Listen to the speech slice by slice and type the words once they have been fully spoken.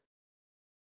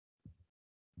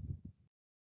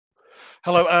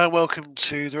Hello and welcome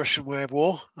to the Russian Way of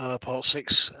War, Part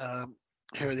 6,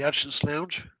 here at the Adjutants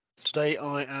Lounge. Today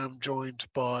I am joined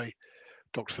by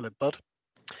Dr. Philip Budd.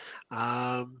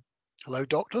 Hello,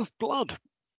 Doctor Blood.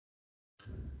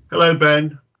 Hello,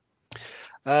 Ben.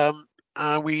 And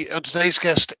today's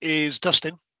guest is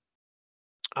Dustin.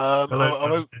 Hello,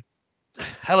 Dustin.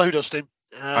 Hello, Dustin.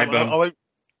 Hi, Ben. I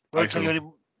won't tell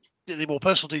you any more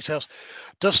personal details.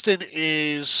 Dustin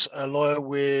is a lawyer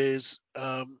with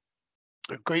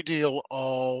a great deal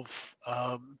of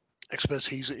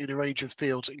expertise in a range of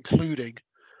fields, including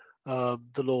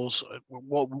the laws.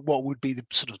 What would be the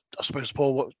sort of, I suppose,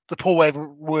 the poor way of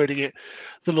wording it,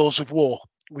 the laws of war,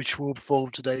 which will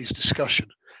form today's discussion.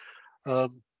 So,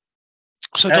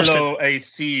 Dustin,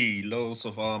 LOAC, laws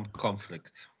of armed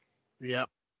conflict. Yeah.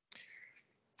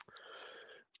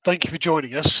 Thank you for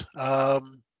joining us.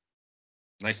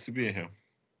 Nice to be here.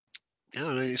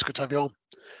 Yeah, it's good to have you on.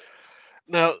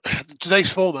 Now,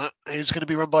 today's format is going to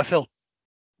be run by Phil,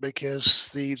 because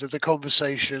the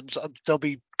conversations, there'll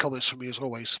be comments from me as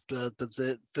always, but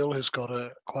Phil has got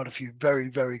quite a few very,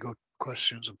 very good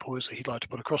questions and points that he'd like to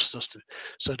put across to Dustin.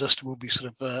 So Dustin will be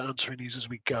sort of answering these as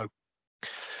we go.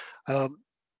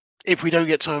 If we don't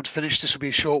get time to finish, this will be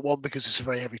a short one because it's a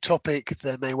very heavy topic.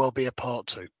 There may well be a part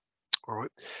 2. All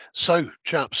right. So,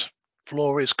 chaps,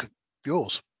 floor is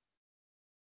yours.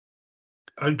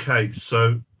 Okay,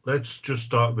 so let's just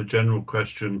start with a general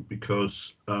question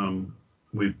because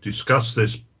we've discussed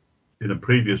this in a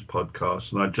previous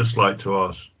podcast, and I'd just like to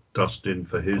ask Dustin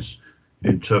for his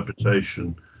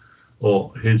interpretation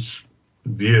or his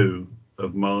view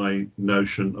of my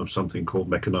notion of something called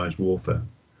mechanized warfare,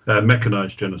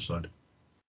 mechanized genocide.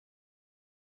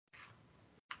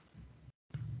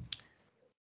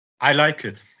 I like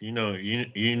it. You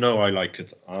know I like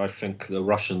it. I think the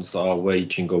Russians are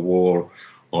waging a war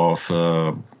of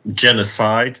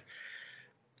genocide.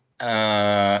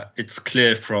 It's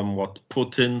clear from what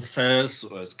Putin says,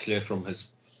 or it's clear from his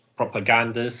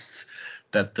propagandists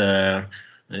that they're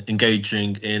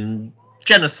engaging in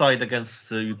genocide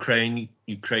against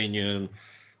Ukrainian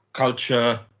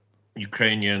culture,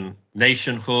 Ukrainian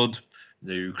nationhood,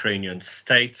 the Ukrainian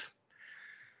state.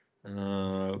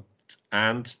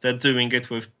 And they're doing it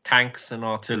with tanks and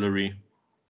artillery.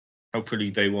 Hopefully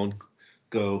they won't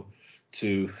go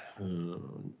to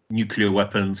nuclear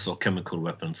weapons or chemical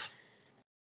weapons.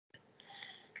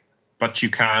 But you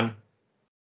can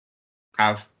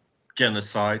have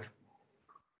genocide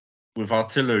with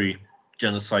artillery.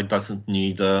 Genocide doesn't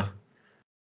need a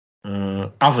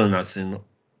oven as in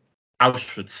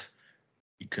Auschwitz.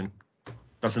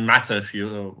 Doesn't matter if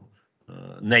you're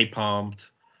napalmed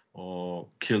or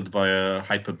killed by a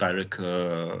hyperbaric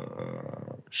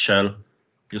shell,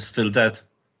 you're still dead.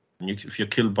 And if you're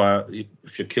killed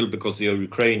because you're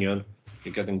Ukrainian,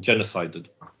 you're getting genocided.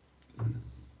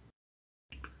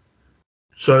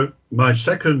 So my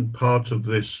second part of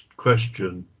this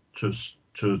question, to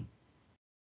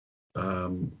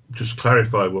just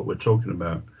clarify what we're talking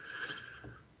about.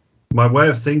 My way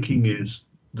of thinking is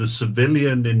the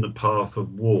civilian in the path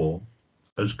of war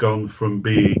has gone from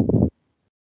being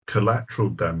collateral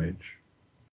damage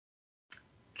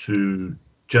to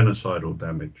genocidal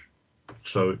damage.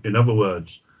 So in other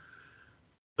words,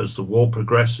 as the war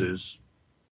progresses,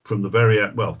 from the very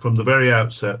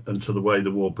outset and to the way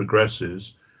the war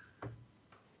progresses,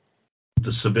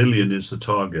 the civilian is the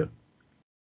target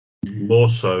more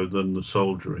so than the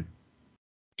soldiery.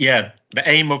 Yeah, the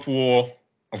aim of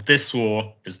this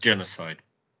war is genocide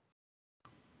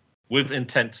with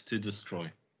intent to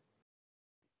destroy.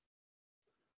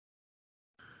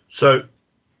 So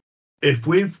if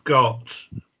we've got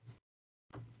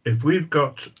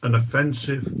an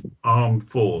offensive armed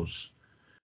force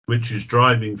which is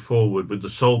driving forward with the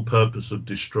sole purpose of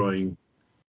destroying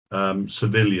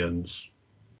civilians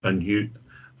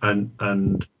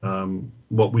and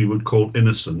what we would call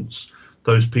innocents,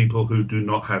 those people who do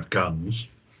not have guns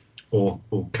or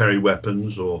carry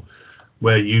weapons or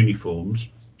wear uniforms,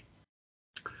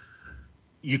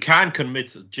 you can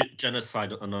commit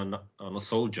genocide on a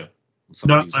soldier.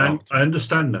 No, I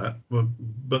understand that,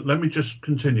 but let me just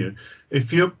continue.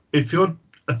 If you're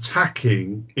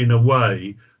attacking in a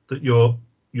way that your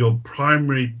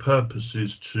primary purpose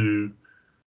is to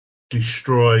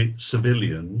destroy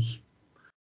civilians,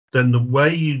 then the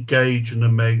way you gauge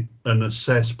and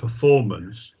assess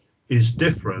performance is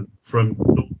different from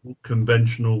normal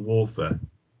conventional warfare.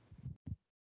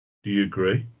 Do you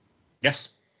agree? Yes.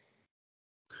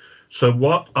 So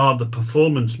what are the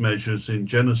performance measures in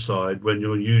genocide when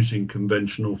you're using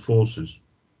conventional forces?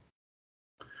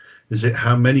 Is it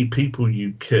how many people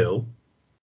you kill,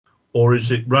 Or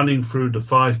is it running through the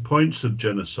 5 points of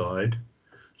genocide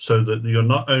so that you're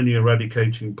not only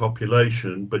eradicating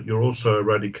population, but you're also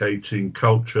eradicating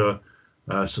culture,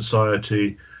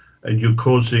 society, and you're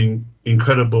causing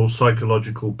incredible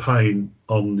psychological pain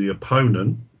on the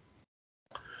opponent,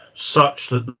 such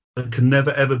that they can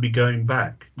never ever be going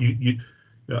back?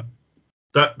 I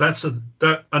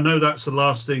know that's the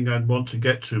last thing I'd want to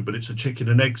get to, but it's a chicken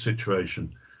and egg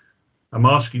situation. I'm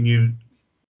asking you,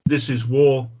 this is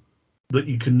war that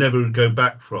you can never go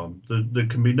back from. There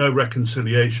can be no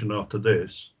reconciliation after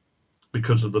this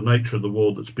because of the nature of the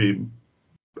war that's being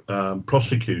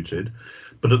prosecuted.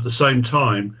 But at the same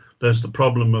time, there's the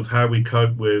problem of how we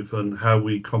cope with and how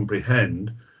we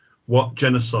comprehend what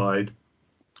genocide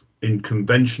in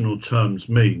conventional terms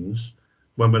means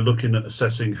when we're looking at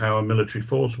assessing how a military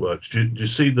force works. Do you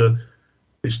see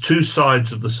it's two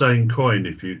sides of the same coin,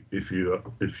 if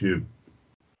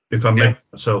I make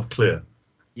myself clear?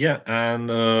 Yeah, and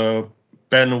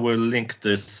Ben will link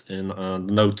this in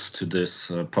notes to this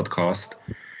podcast.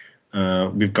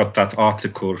 We've got that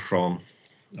article from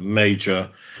a major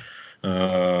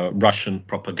Russian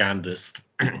propagandist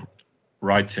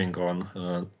writing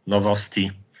on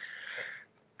Novosti,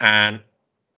 and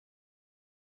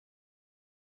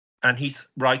he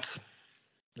writes.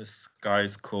 This guy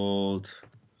is called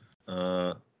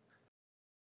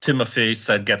Timothy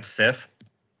Sergetsev,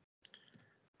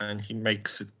 and he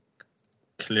makes it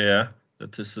clear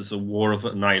that this is a war of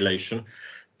annihilation.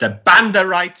 The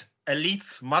Banderite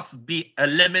elites must be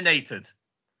eliminated.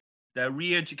 Their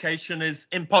re-education is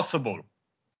impossible.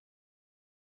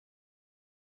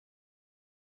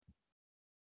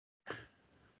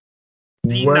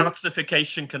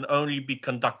 Denazification can only be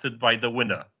conducted by the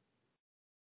winner.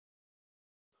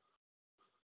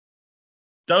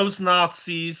 Those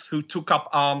Nazis who took up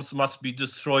arms must be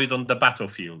destroyed on the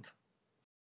battlefield.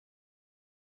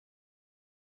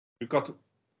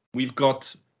 We've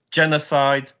got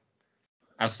genocide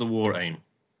as the war aim.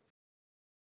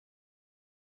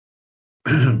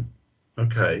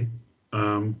 Okay.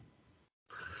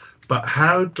 But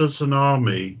how does an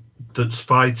army that's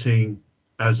fighting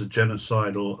as a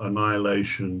genocidal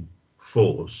annihilation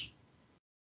force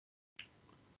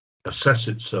assess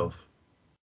itself?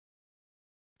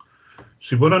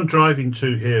 See, what I'm driving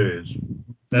to here is...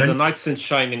 They're the knights in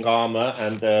shining armor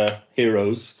and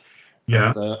heroes.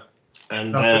 Yeah.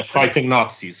 And they're fighting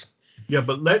Nazis. Yeah,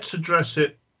 but let's address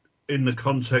it in the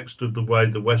context of the way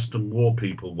the Western war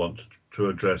people want to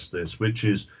address this, which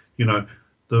is, the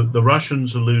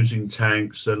Russians are losing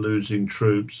tanks, they're losing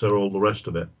troops, they're all the rest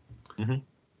of it. Mm-hmm.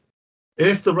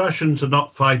 If the Russians are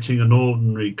not fighting an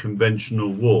ordinary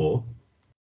conventional war,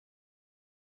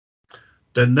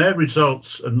 then their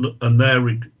results and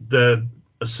their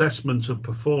assessment of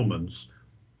performance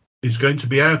is going to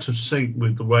be out of sync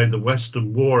with the way the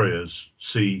Western warriors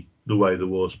see the way the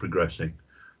war's progressing.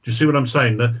 Do you see what I'm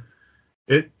saying?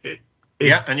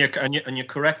 Yeah, and you're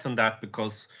correct on that,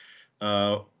 because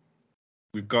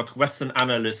we've got Western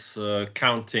analysts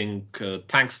counting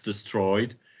tanks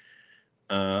destroyed.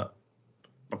 But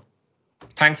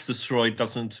tanks destroyed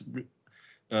doesn't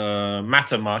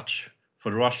matter much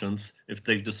for the Russians if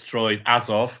they've destroyed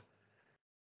Azov,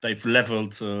 they've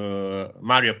leveled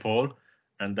Mariupol,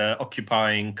 and they're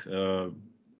occupying the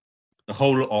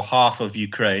whole or half of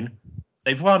Ukraine.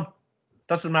 They've won.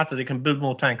 Doesn't matter. They can build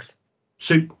more tanks.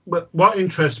 See, what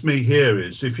interests me here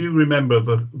is, if you remember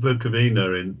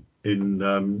Vukovina and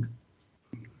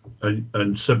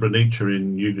Srebrenica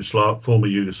in former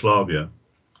Yugoslavia,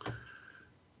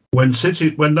 when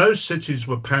those cities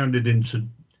were pounded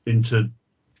into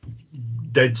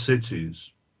dead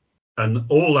cities, and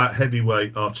all that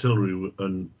heavyweight artillery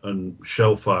and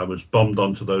shell fire was bombed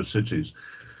onto those cities,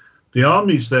 the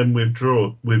armies then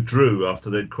withdrew after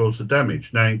they'd caused the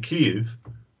damage. Now in Kiev,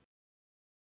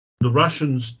 the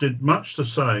Russians did much the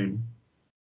same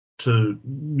to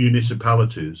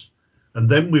municipalities and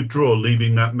then withdraw,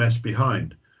 leaving that mess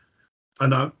behind.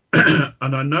 And I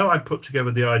know I put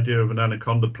together the idea of an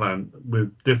Anaconda plan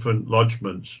with different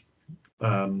lodgements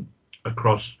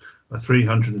across a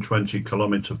 320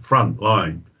 kilometre front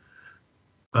line.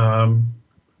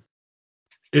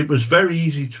 It was very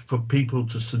easy for people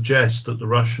to suggest that the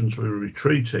Russians were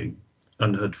retreating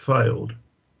and had failed.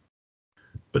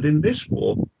 But in this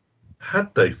war,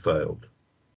 had they failed?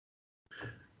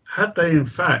 Had they in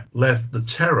fact left the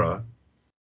terror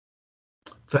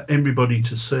for everybody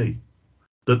to see?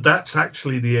 That's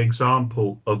actually the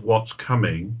example of what's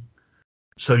coming,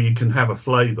 so you can have a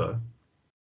flavour.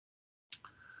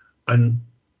 And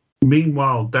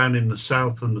meanwhile, down in the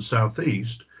south and the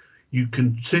southeast, you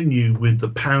continue with the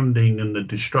pounding and the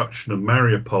destruction of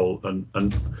Mariupol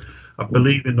I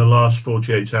believe in the last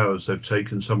 48 hours, they've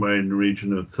taken somewhere in the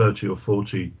region of 30 or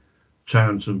 40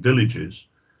 towns and villages.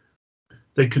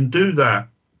 They can do that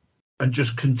and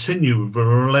just continue with a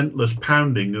relentless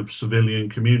pounding of civilian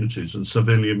communities and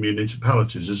civilian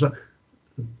municipalities.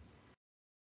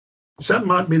 That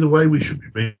might be the way we should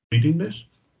be reading this?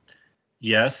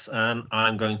 Yes, and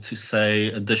I'm going to say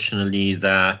additionally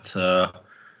that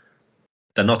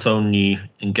they're not only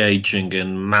engaging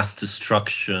in mass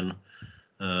destruction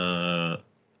to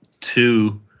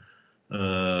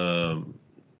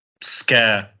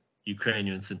scare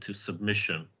Ukrainians into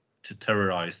submission, to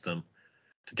terrorize them,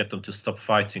 to get them to stop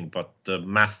fighting, but the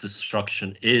mass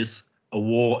destruction is a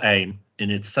war aim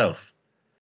in itself.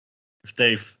 If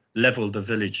they've leveled the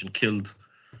village and killed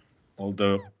all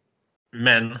the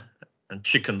men and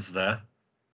chickens there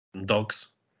and dogs,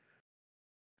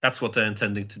 that's what they're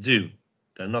intending to do.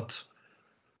 They're not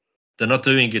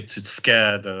doing it to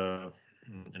scare the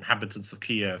inhabitants of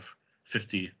Kiev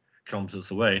 50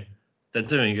 kilometers away. They're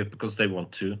doing it because they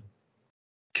want to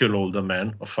kill all the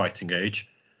men of fighting age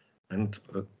and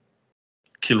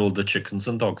kill all the chickens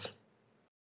and dogs.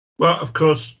 Well, of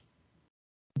course,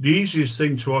 the easiest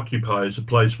thing to occupy is a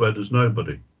place where there's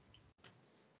nobody.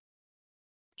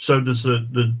 So there's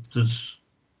an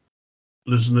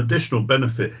additional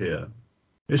benefit here.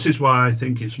 This is why I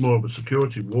think it's more of a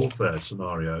security warfare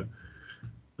scenario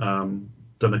than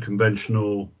a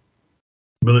conventional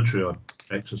military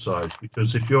exercise.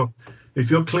 Because if you're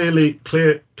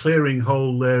clearing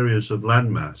whole areas of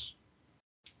landmass,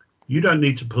 you don't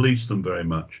need to police them very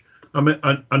much. I mean,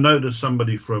 I know there's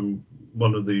somebody from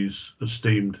one of these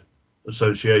esteemed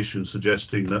associations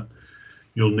suggesting that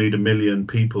you'll need 1 million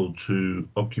people to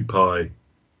occupy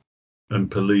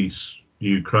and police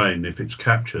Ukraine if it's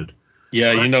captured.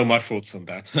 Yeah, you know my thoughts on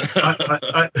that.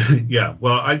 Yeah,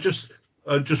 well, I just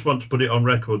want to put it on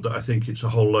record that I think it's a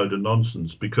whole load of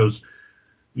nonsense because,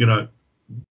 you know,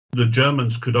 the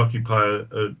Germans could occupy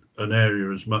an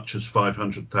area as much as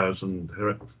 500,000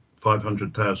 hectares,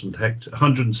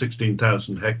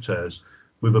 116,000 hectares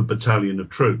with a battalion of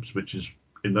troops, which is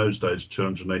in those days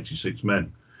 286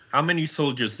 men. How many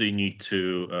soldiers do you need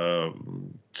to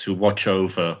watch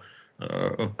over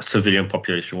a civilian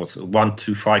population? What's 1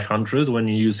 to 500 when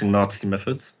you're using Nazi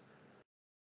methods?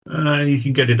 You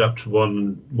can get it up to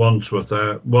one to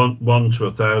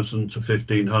 1,000 to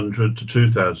 1,500 to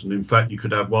 2,000. In fact, you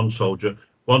could have one soldier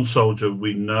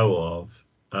we know of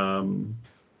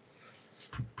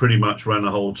pretty much ran a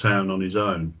whole town on his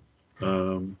own.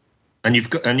 And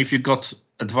if you've got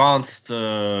advanced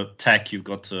tech, you've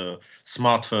got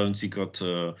smartphones, you've got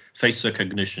face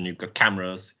recognition, you've got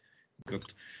cameras,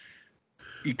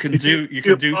 you can do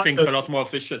things a lot more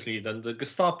efficiently than the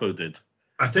Gestapo did.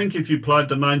 I think if you applied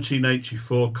the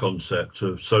 1984 concept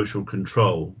of social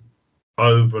control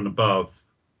over and above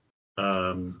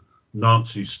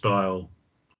Nazi style,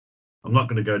 I'm not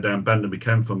going to go down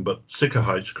Bandenbekämpfung, but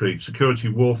Sicherheitskrieg, security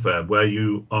warfare, where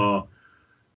you are,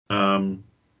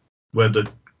 where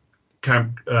the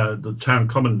town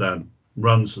commandant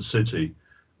runs the city.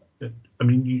 I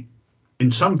mean,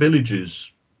 in some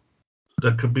villages,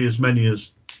 there could be as many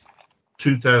as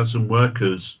 2,000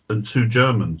 workers and 2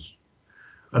 Germans.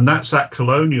 And that's that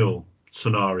colonial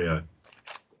scenario,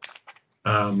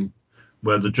 where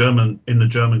in the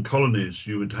German colonies,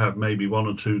 you would have maybe 1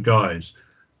 or 2 guys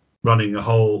running a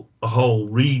whole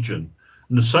region.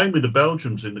 And the same with the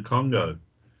Belgians in the Congo.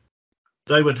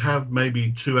 They would have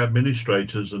maybe 2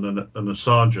 administrators and a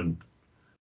sergeant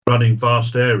running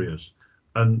vast areas.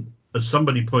 And as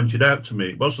somebody pointed out to me,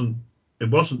 it wasn't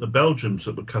the Belgians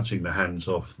that were cutting the hands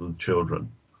off the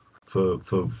children for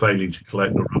failing to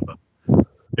collect the rubber.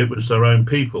 It was their own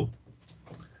people.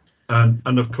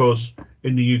 And of course,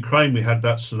 in the Ukraine, we had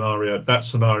that scenario. That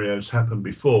scenario has happened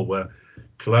before, where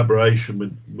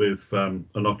collaboration with an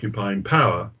occupying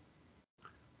power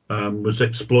was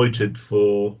exploited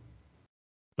for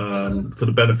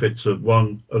the benefits of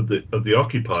the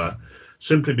occupier,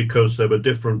 simply because there were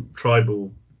different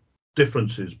tribal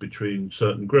differences between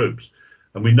certain groups.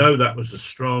 And we know that was a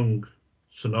strong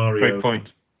scenario. Great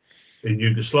point. In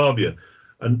Yugoslavia.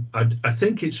 And I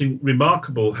think it's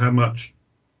remarkable how much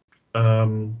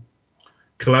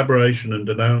collaboration and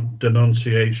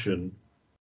denunciation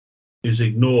is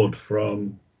ignored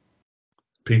from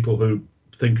people who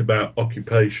think about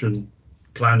occupation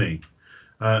planning.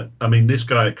 I mean, this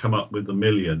guy had come up with 1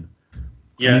 million.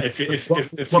 Yeah, if you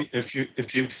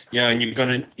and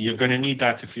you're gonna need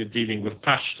that if you're dealing with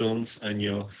Pashtuns and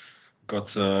you're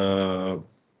got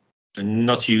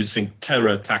not using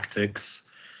terror tactics.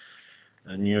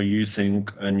 And you're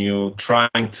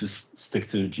trying to stick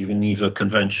to the Geneva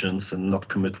Conventions and not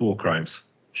commit war crimes.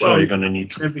 Sure, you're going to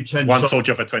need every 10 one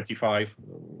soldier for 25.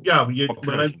 Yeah,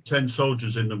 every 10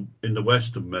 soldiers in the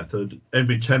Western method,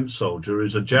 every 10th soldier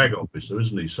is a JAG officer,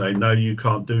 isn't he? Saying, no, you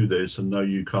can't do this and no,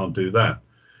 you can't do that.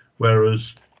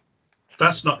 Whereas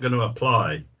that's not going to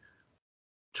apply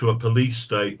to a police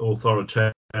state,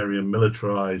 authoritarian,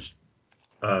 militarized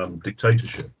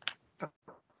dictatorship.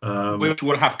 Which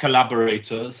will have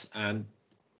collaborators and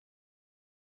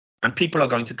people are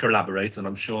going to collaborate, and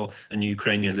I'm sure any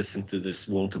Ukrainian listening to this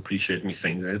won't appreciate me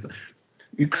saying that.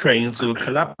 Ukrainians will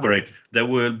collaborate. There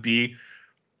will be,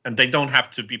 and they don't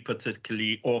have to be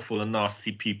particularly awful and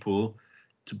nasty people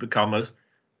to become a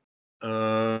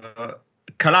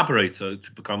collaborator,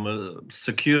 to become a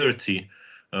security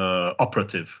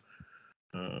operative.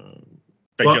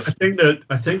 I think the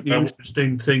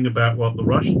interesting thing about what the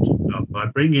Russians have done by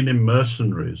bringing in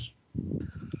mercenaries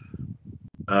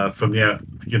from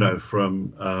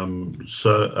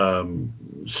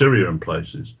Syria and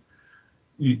places,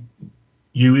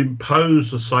 you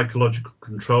impose a psychological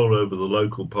control over the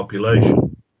local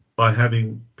population by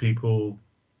having people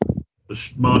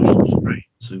march the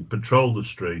streets and patrol the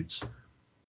streets.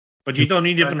 But you don't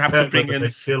even have to bring in the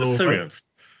Syrians.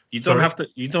 You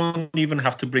don't even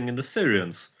have to bring in the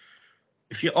Syrians.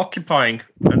 If you're occupying,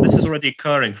 and this is already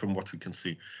occurring from what we can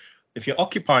see, if you're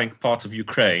occupying part of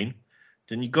Ukraine,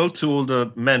 then you go to all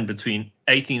the men between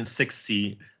 18 and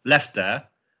 60 left there,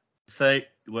 say,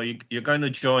 well, you're going to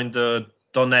join the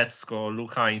Donetsk or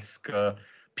Luhansk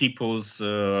people's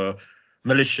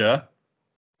militia,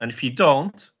 and if you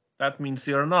don't, that means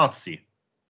you're a Nazi.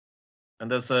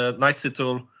 And there's a nice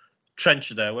little trench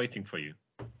there waiting for you.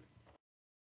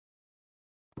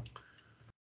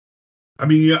 I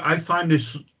mean, I find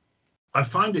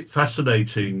it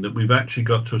fascinating that we've actually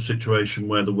got to a situation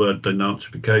where the word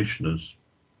denazification has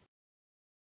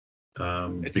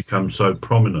become so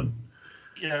prominent.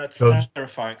 Yeah, it's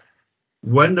terrifying.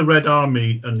 When the Red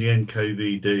Army and the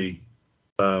NKVD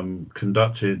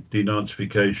conducted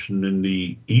denazification in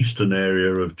the eastern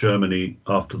area of Germany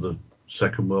after the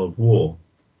Second World War,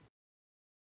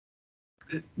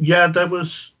 there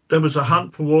was a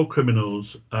hunt for war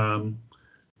criminals,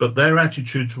 but their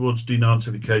attitude towards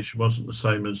denazification wasn't the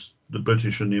same as the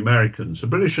British and the Americans. The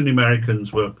British and the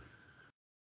Americans were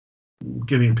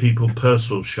giving people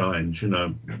Persil shines,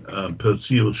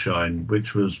 Persil shine,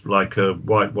 which was like a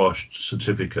whitewashed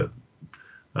certificate.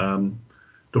 The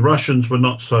Russians were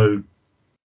not so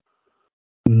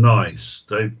nice.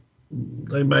 They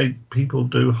made people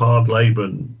do hard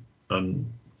labor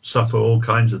and suffer all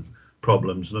kinds of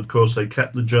problems. And of course, they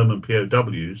kept the German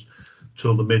POWs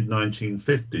till the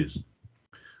mid-1950s.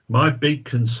 My big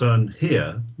concern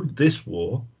here with this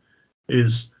war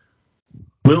is,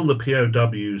 will the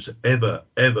POWs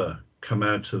ever come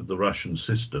out of the Russian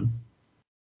system?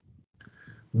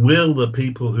 Will the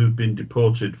people who've been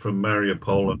deported from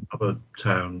Mariupol and other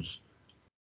towns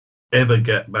ever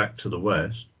get back to the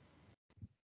West?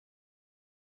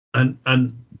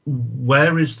 And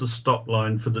where is the stop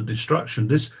line for the destruction?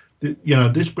 This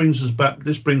brings us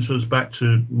back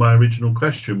to my original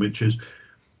question, which is,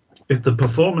 if the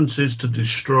performance is to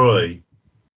destroy,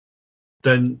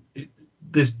 then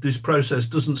this process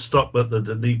doesn't stop at the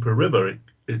Dnieper River.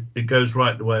 It goes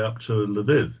right the way up to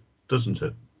Lviv, doesn't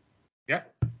it? Yeah.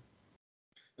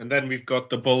 And then we've got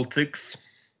the Baltics,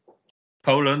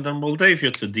 Poland and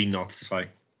Moldavia to denazify.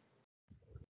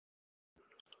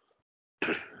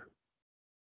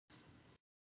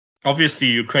 Obviously,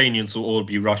 Ukrainians will all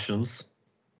be Russians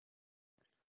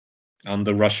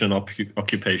under Russian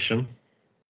occupation.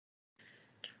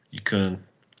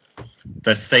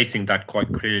 They're stating that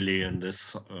quite clearly in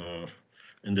this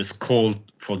call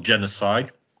for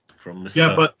genocide from Mr.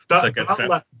 Yeah, but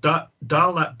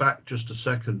dial that back just a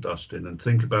second, Dustin, and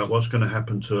think about what's going to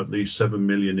happen to at least 7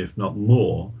 million, if not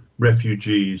more,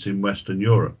 refugees in Western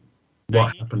Europe.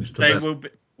 What happens to them?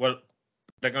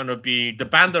 They're going to be, the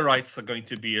Banderites are going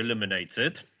to be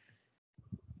eliminated,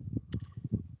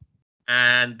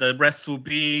 and the rest will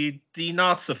be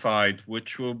denazified,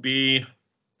 which will be.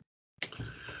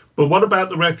 But what about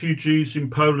the refugees in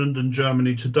Poland and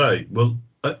Germany today? Well,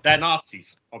 they're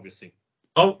Nazis, obviously.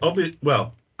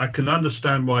 Well, I can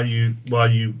understand why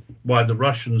the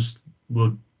Russians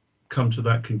would come to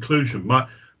that conclusion.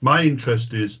 My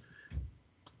interest is,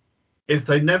 if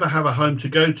they never have a home to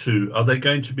go to, are they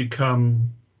going to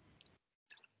become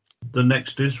the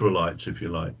next Israelites, if you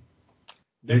like?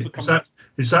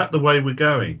 Is that the way we're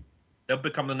going? They'll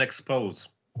become the next Poles.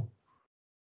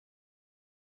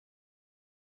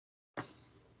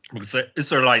 Because the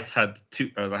Israelites had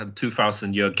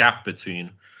 2,000-year gap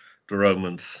between the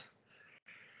Romans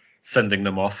sending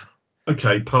them off.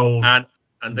 Okay, Poles.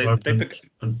 And weapons.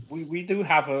 We do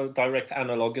have a direct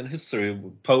analog in history.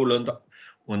 Poland,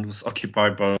 when it was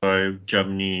occupied by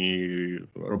Germany,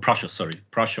 or Prussia,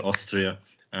 Austria,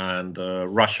 and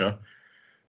Russia,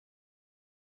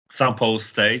 some Poles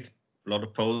stayed, a lot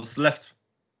of Poles left.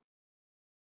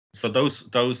 So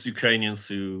those Ukrainians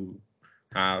who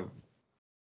have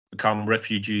become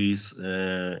refugees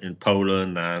in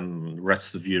Poland and the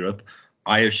rest of Europe,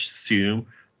 I assume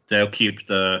they'll keep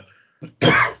the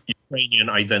Ukrainian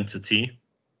identity.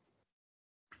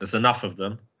 There's enough of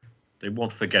them. They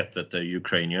won't forget that they're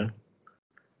Ukrainian.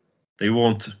 They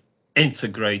won't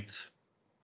integrate,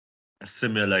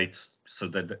 assimilate so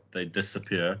that they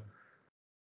disappear.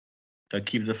 They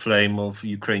keep the flame of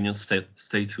Ukrainian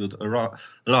statehood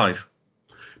alive.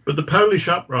 But the Polish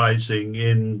uprising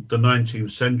in the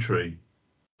 19th century,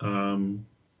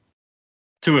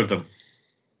 two of them.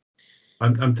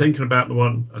 I'm thinking about the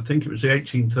one, I think it was the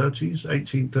 1830s,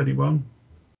 1831.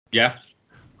 Yeah.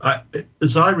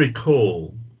 As I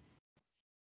recall,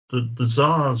 the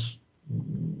Tsars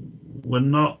were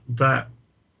not that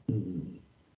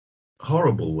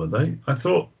horrible, were they? I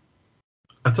thought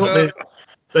I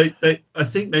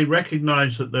think they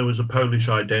recognised that there was a Polish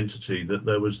identity, that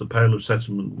there was the Pale of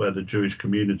Settlement where the Jewish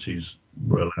communities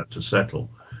were allowed to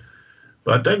settle.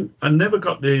 But I never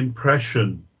got the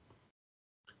impression.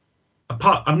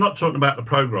 I'm not talking about the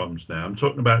pogroms now. I'm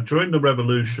talking about during the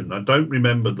revolution. I don't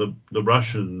remember the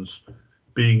Russians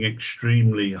being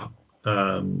extremely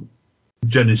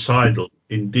genocidal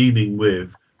in dealing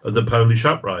with the Polish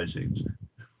uprisings.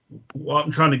 What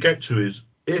I'm trying to get to is,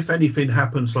 if anything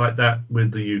happens like that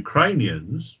with the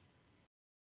Ukrainians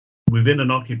within an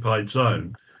occupied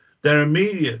zone, they're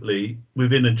immediately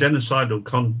within a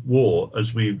genocidal war,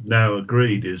 as we've now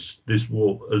agreed is this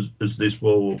war, as this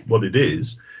war what it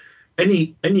is.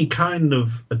 Any kind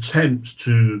of attempt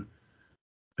to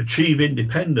achieve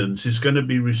independence is going to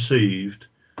be received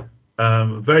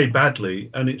very badly,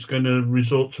 and it's going to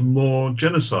resort to more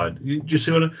genocide. Do you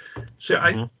see what I see?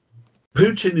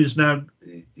 Putin is now.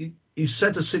 He's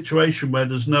set a situation where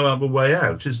there's no other way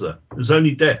out, is there? There's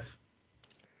only death.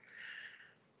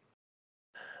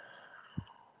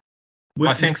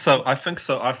 I think so. I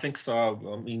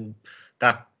mean,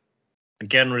 that,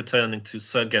 again, returning to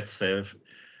Sergetsev,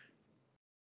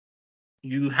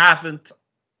 you haven't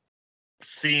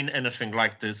seen anything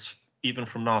like this even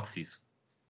from Nazis.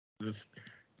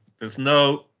 There's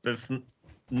no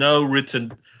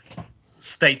written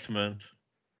statement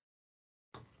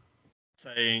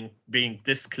being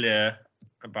this clear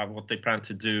about what they plan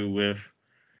to do with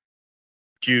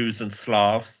Jews and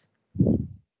Slavs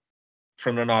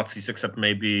from the Nazis, except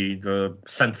maybe the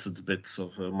censored bits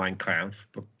of Mein Kampf.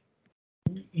 But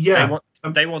yeah,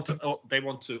 they want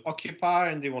to occupy,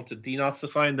 and they want to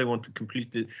denazify, and they want to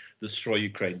completely destroy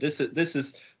Ukraine. This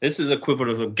is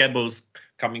equivalent of Goebbels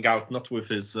coming out not with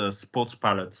his sports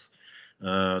palettes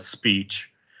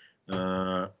speech,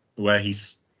 where he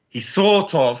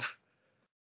sort of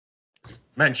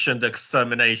mentioned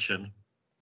extermination.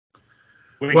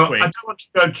 Wink, well, wink. I don't want to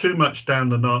go too much down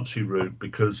the Nazi route,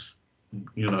 because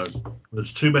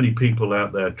there's too many people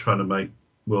out there trying to make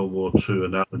World War II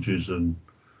analogies and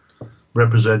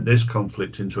represent this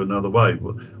conflict into another way.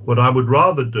 What I would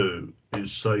rather do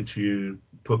is say to you,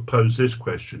 pose this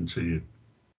question to you.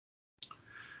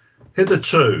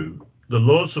 Hitherto, the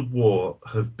laws of war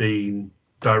have been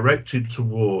directed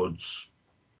towards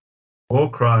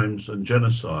war crimes and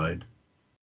genocide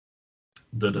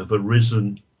that have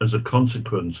arisen as a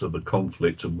consequence of a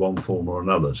conflict of one form or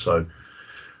another. So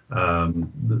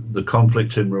the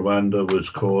conflict in Rwanda was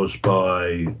caused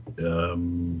by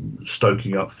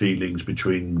stoking up feelings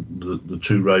between the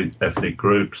two ethnic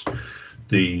groups.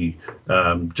 The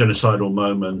genocidal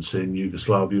moments in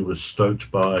Yugoslavia was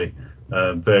stoked by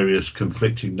various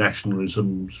conflicting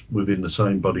nationalisms within the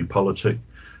same body politic.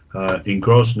 In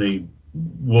Grozny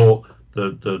war,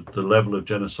 the level of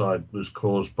genocide was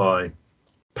caused by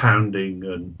pounding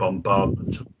and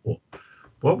bombardment of war.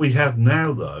 What we have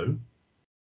now, though,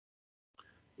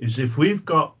 is if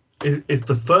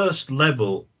the first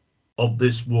level of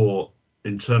this war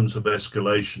in terms of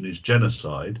escalation is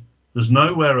genocide, there's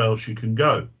nowhere else you can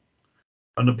go.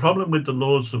 And the problem with the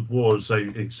laws of war as they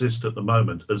exist at the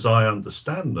moment, as I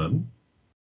understand them,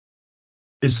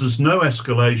 is there's no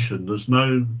escalation. There's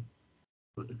no,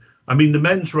 I mean, the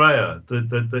mens rea,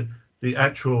 the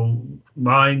actual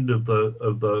mind of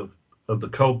the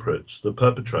culprits, the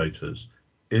perpetrators,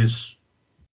 is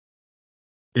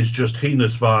just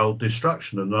heinous, vile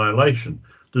destruction, annihilation.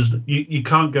 You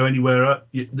can't go anywhere.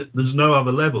 There's no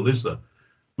other level, is there?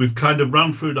 We've kind of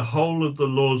run through the whole of the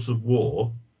laws of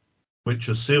war, which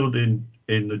are sealed in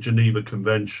in the Geneva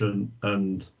Convention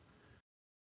and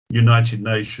United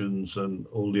Nations and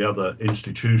all the other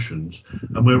institutions,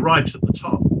 and we're right at the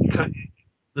top.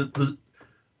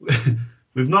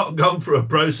 We've not gone through a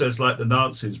process like the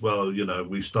Nazis. Well,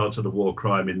 we started a war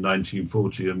crime in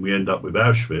 1940 and we end up with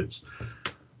Auschwitz.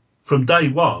 From day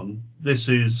one, this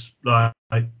is like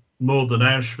more than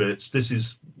Auschwitz.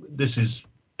 This is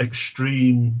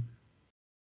extreme,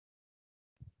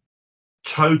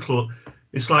 total.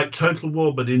 It's like total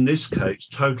war, but in this case,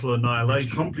 total annihilation.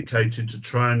 It's complicated to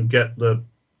try and get the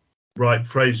right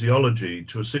phraseology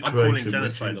to a situation. I'm calling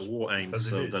genocide a war aim,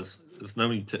 so there's no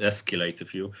need to escalate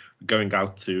if you're going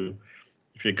out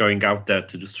there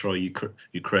to destroy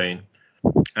Ukraine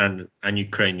and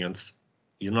Ukrainians.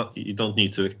 You don't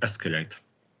need to escalate.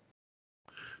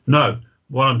 No,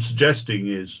 what I'm suggesting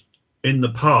is, in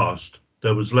the past,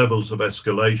 there was levels of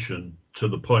escalation to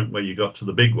the point where you got to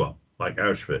the big one, like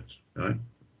Auschwitz, right?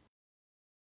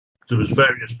 There was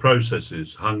various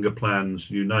processes, hunger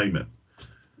plans, you name it.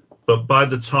 But by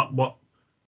the time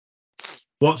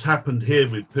what's happened here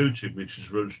with Putin, which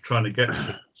is what I was trying to get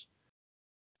to,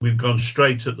 we've gone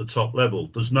straight at the top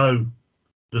level. There's no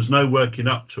working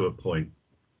up to a point.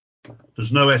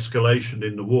 There's no escalation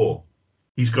in the war.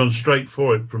 He's gone straight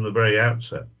for it from the very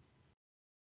outset.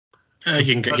 He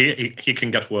can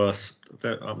get worse.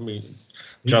 I mean,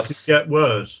 he can get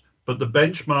worse. But the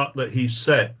benchmark that he's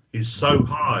set is so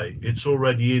high, it's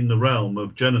already in the realm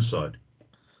of genocide.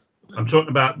 I'm talking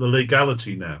about the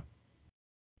legality now.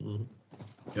 Mm-hmm.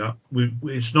 Yeah,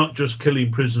 it's not just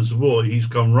killing prisoners of war. He's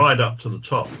gone right up to the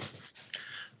top.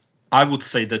 I would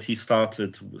say that he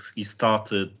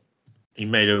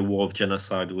made a war of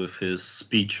genocide with his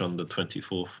speech on the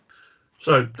 24th.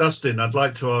 So, Dustin, I'd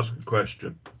like to ask a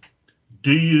question.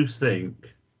 Do you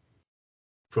think,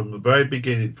 from the very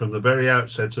beginning, from the very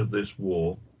outset of this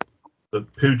war,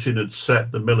 that Putin had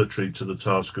set the military to the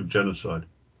task of genocide?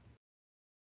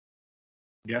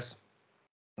 Yes,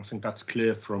 I think that's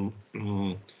clear from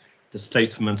the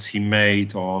statements he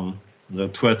made on the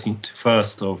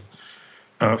 21st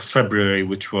of February,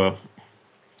 which were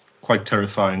quite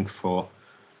terrifying for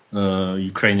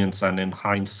Ukrainians, and in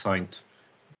hindsight,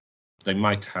 they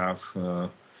might have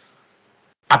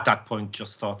at that point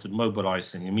just started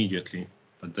mobilizing immediately,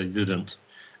 but they didn't.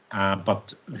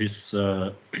 But his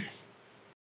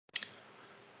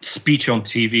speech on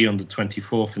TV on the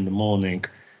 24th in the morning,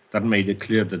 that made it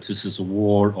clear that this is a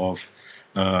war of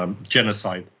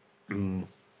genocide.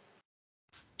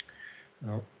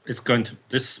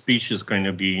 This speech is going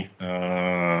to be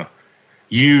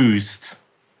used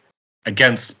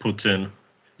against Putin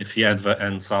if he ever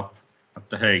ends up at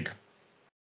The Hague.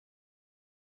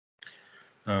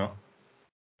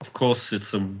 Of course,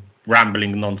 it's a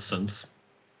rambling nonsense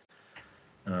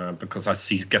because as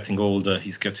he's getting older,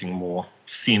 he's getting more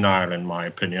senile, in my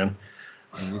opinion.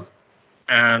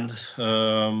 And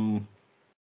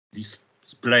he's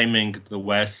blaming the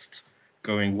West,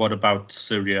 going, what about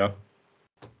Syria?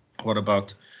 What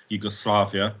about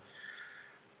Yugoslavia?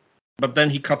 But then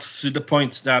he cuts to the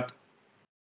point that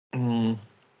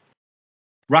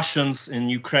Russians in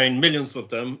Ukraine, millions of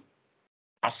them,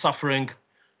 are suffering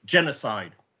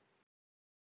genocide.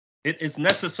 It is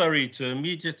necessary to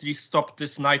immediately stop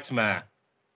this nightmare.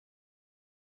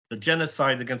 The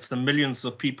genocide against the millions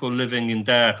of people living in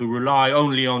there who rely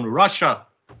only on Russia,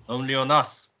 only on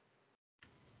us.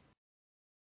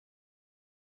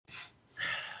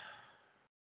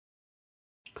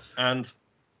 And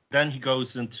then he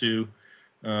goes into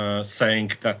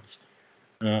saying that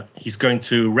he's going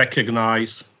to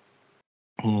recognize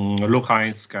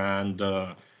Luhansk and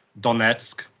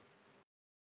Donetsk,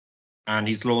 and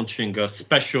he's launching a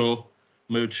special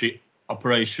military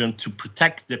operation to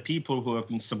protect the people who have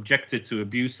been subjected to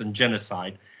abuse and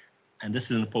genocide. And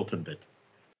this is an important bit.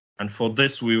 And for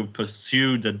this, we will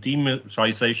pursue the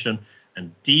demilitarization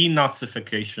and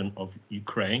denazification of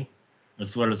Ukraine,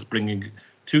 as well as bringing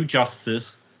to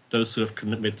justice those who have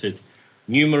committed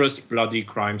numerous bloody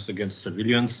crimes against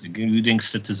civilians, including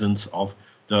citizens of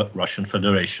the Russian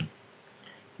Federation.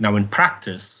 Now, in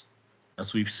practice,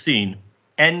 as we've seen,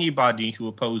 anybody who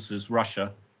opposes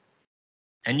Russia,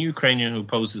 any Ukrainian who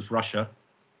opposes Russia,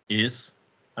 is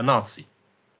a Nazi.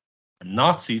 And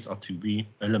Nazis are to be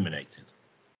eliminated.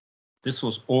 This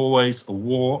was always a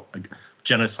war, a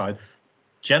genocide.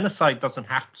 Genocide doesn't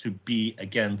have to be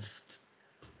against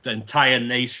the entire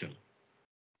nation.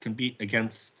 It can be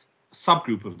against a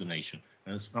subgroup of the nation.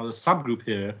 And now the subgroup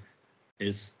here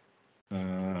is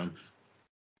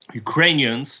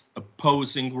Ukrainians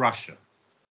opposing Russia.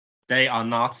 They are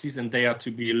Nazis and they are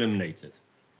to be eliminated.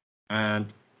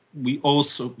 And we've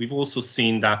also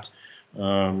seen that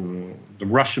the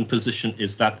Russian position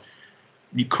is that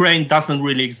Ukraine doesn't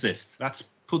really exist. That's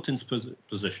Putin's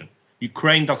position.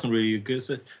 Ukraine doesn't really exist.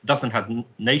 It doesn't have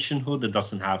nationhood. It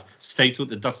doesn't have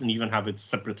statehood. It doesn't even have its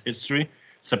separate history,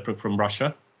 separate from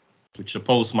Russia, which the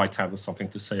Poles might have something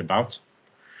to say about.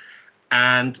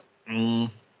 And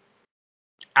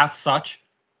as such,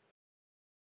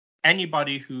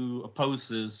 anybody who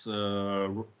opposes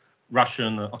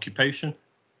Russian occupation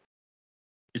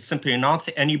is simply a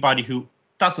Nazi. Anybody who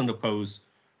doesn't oppose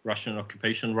Russian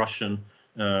occupation, Russian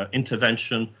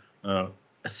intervention,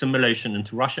 assimilation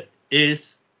into Russia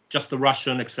is just a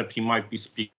Russian, except he might be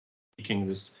speaking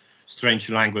this strange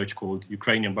language called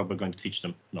Ukrainian, but we're going to teach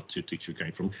them not to teach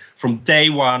Ukrainian. From day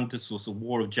one, this was a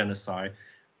war of genocide,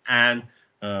 and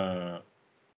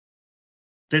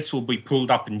this will be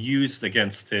pulled up and used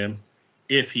against him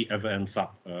if he ever ends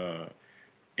up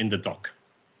in the dock.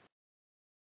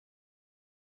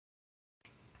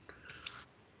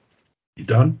 You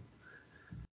done?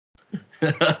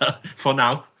 For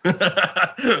now.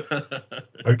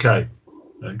 Okay.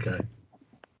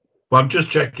 Well, I'm just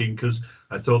checking because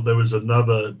I thought there was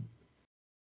another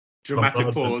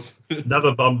dramatic pause.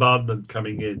 Another bombardment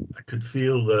coming in. I could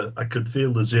feel the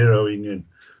zeroing in.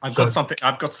 I've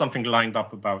got something lined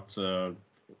up about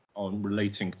on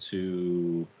relating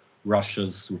to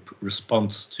Russia's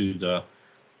response to the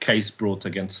case brought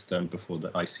against them before the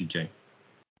ICJ.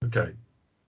 Okay.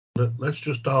 Let's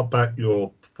just dial back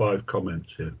your 5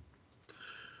 comments here.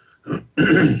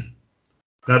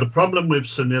 Now, the problem with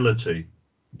senility,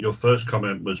 your first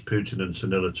comment was Putin and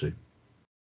senility,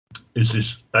 is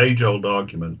this age-old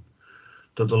argument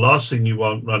that the last thing you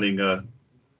want running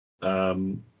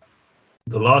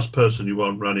the last person you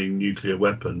want running nuclear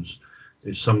weapons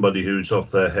is somebody who's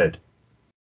off their head.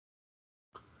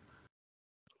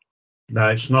 Now,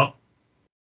 it's not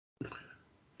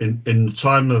in the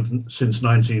time of since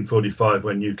 1945,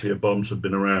 when nuclear bombs have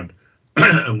been around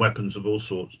and weapons of all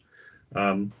sorts,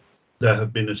 there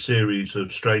have been a series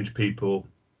of strange people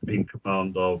in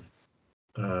command of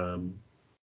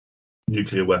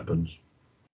nuclear weapons.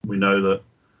 We know that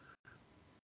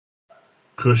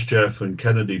Khrushchev and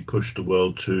Kennedy pushed the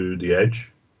world to the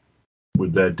edge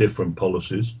with their different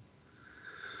policies.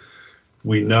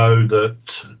 We know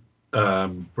that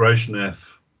Brezhnev,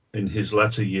 in his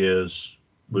latter years,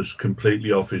 was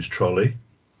completely off his trolley.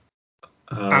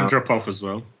 Andropov as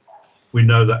well. We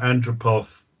know that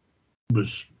Andropov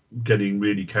was getting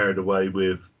really carried away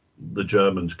with the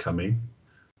Germans coming.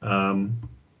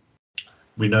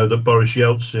 We know that Boris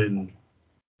Yeltsin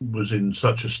was in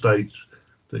such a state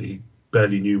that he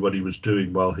barely knew what he was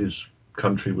doing while his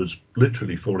country was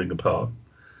literally falling apart.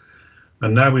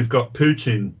 And now we've got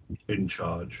Putin in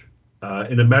charge.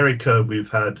 In America, we've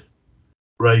had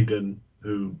Reagan,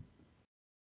 who,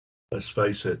 let's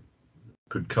face it,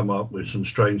 could come up with some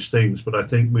strange things. But I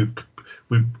think with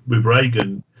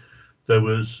Reagan, there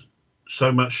was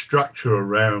so much structure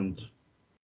around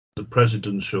the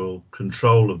presidential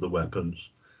control of the weapons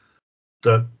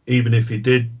that even if he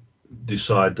did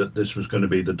decide that this was going to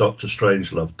be the Dr.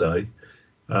 Strangelove day,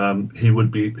 he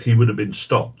would have been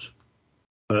stopped.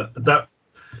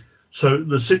 So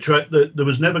the situation that there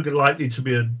was never likely to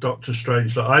be a Dr.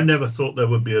 Strangelove. I never thought there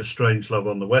would be a Strangelove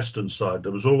on the Western side.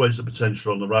 There was always the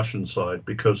potential on the Russian side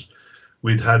because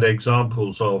we'd had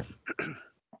examples of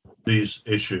these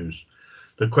issues.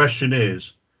 The question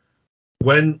is,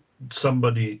 when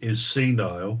somebody is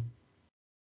senile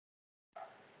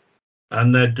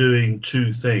and they're doing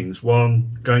 2 things,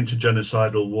 one, going to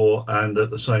genocidal war and at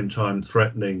the same time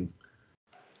threatening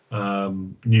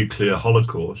nuclear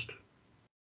holocaust,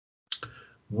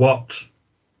 what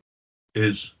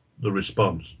is the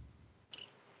response?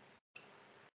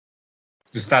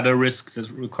 Is that a risk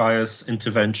that requires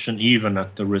intervention even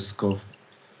at the risk of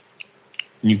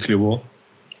nuclear war?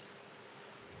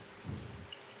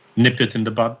 Nip it in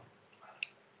the bud?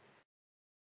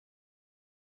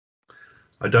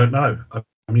 I don't know. I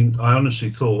mean, I honestly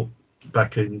thought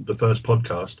back in the first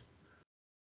podcast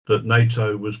that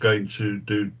NATO was going to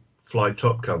do fly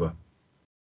top cover.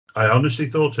 I honestly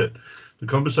thought it. The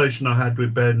conversation I had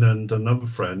with Ben and another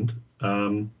friend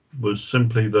was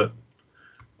simply that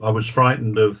I was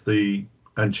frightened of the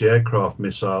anti-aircraft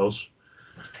missiles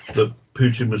that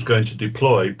Putin was going to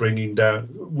deploy,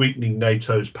 weakening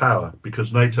NATO's power,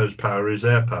 because NATO's power is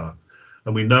air power.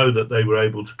 And we know that they were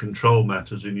able to control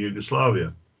matters in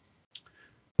Yugoslavia.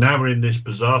 Now we're in this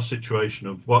bizarre situation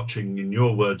of watching, in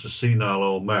your words, a senile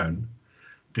old man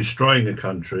destroying a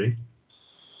country,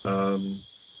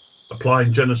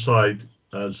 applying genocide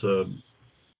as a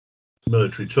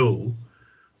military tool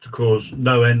to cause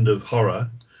no end of horror.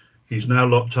 He's now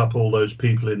locked up all those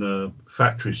people in a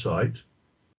factory site,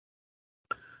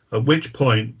 at which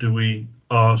point do we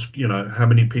ask, how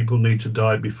many people need to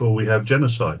die before we have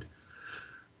genocide?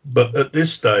 But at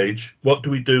this stage, what do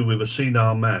we do with a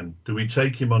senile man? Do we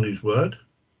take him on his word,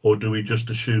 or do we just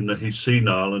assume that he's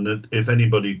senile and that if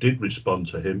anybody did respond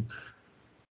to him,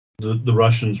 the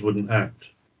Russians wouldn't act?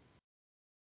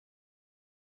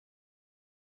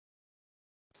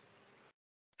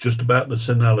 Just about the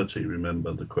senility,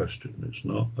 remember the question. It's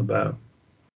not about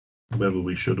whether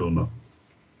we should or not.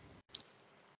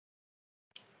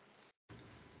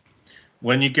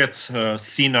 When you get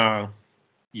senile,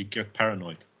 you get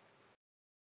paranoid.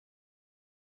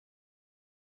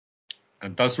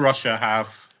 And does Russia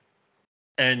have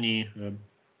any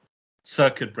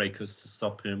circuit breakers to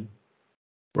stop him?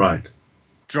 Right.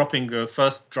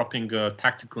 First dropping a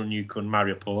tactical nuke on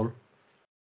Mariupol,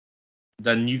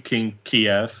 then nuking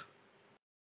Kiev.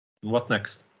 And what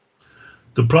next?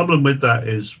 The problem with that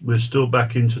is we're still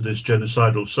back into this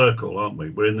genocidal circle, aren't we?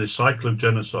 We're in this cycle of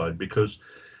genocide because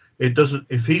it doesn't.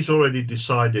 If he's already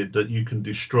decided that you can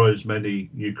destroy as many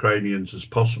Ukrainians as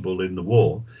possible in the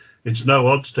war, it's no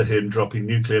odds to him dropping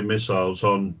nuclear missiles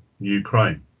on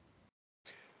Ukraine.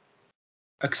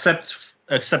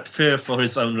 Except fear for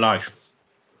his own life.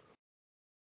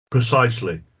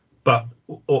 Precisely. But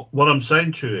what I'm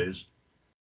saying to you is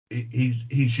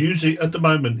he's using, at the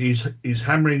moment, he's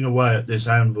hammering away at this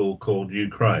anvil called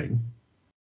Ukraine.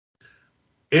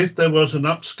 If there was an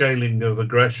upscaling of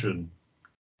aggression,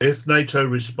 if NATO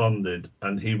responded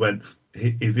and if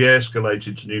he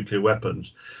escalated to nuclear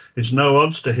weapons, it's no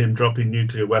odds to him dropping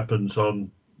nuclear weapons on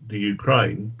the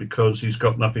Ukraine because he's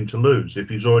got nothing to lose if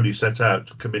he's already set out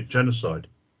to commit genocide.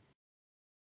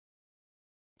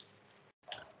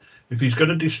 If he's going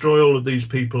to destroy all of these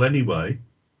people anyway,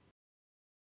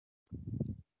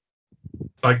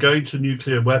 by going to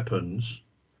nuclear weapons,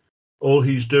 all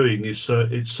he's doing is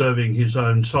it's serving his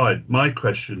own side. My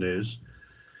question is,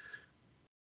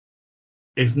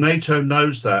 if NATO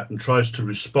knows that and tries to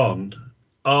respond,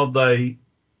 are they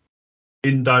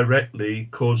indirectly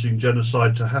causing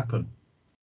genocide to happen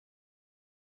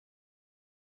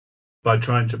by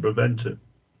trying to prevent it?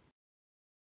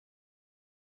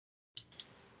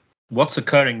 What's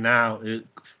occurring now, it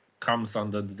comes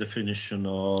under the definition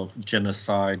of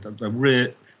genocide.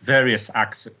 The various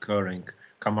acts occurring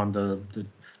come under the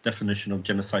definition of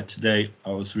genocide. Today,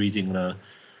 I was reading a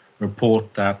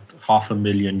report that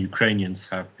 500,000 Ukrainians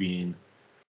have been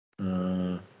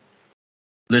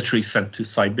literally sent to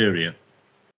Siberia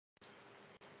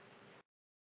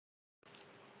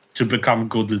to become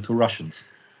good little Russians.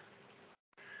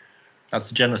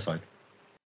 That's genocide.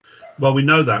 Well, we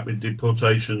know that with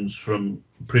deportations from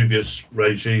previous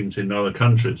regimes in other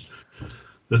countries.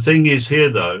 The thing is here,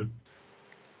 though,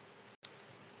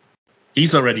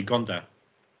 he's already gone there.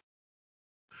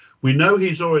 We know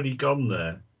he's already gone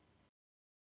there,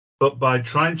 but by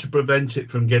trying to prevent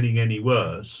it from getting any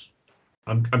worse,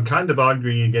 I'm kind of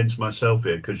arguing against myself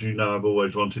here because I've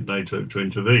always wanted NATO to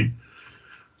intervene.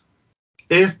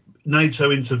 If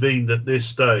NATO intervened at this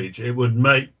stage, it would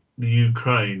make the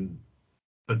Ukraine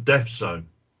a death zone,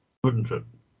 wouldn't it?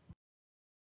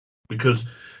 Because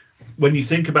when you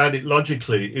think about it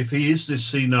logically, if he is this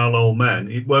senile old man,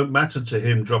 it won't matter to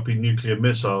him dropping nuclear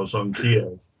missiles on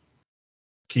Kiev,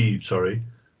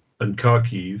 and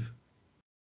Kharkiv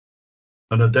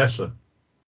and Odessa.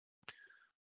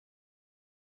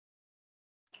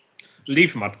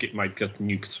 Lviv might get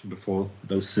nuked before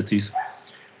those cities.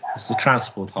 It's the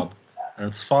transport hub, and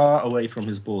it's far away from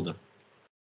his border.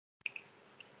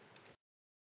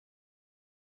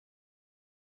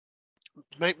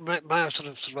 May I sort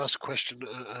of ask a question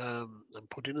and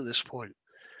put in at this point?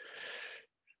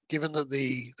 Given that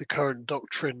the current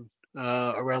doctrine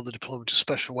around the deployment of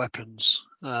special weapons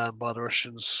by the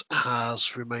Russians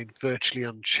has remained virtually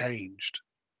unchanged,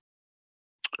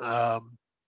 that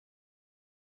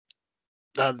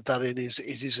it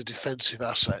is a defensive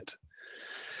asset.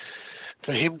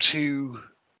 For him to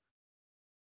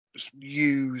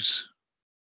use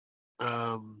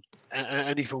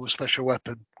any form of special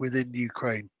weapon within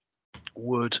Ukraine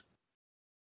would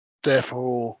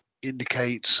therefore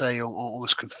indicate, say, or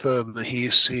almost confirm that he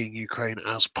is seeing Ukraine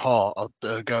as part of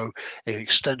an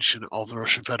extension of the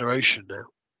Russian Federation now.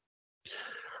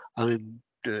 And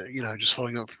just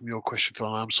following up from your question, Phil,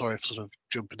 I'm sorry for sort of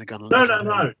jumping the gun a little.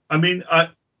 No. I mean,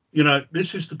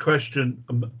 this is the question.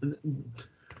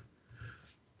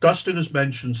 Dustin has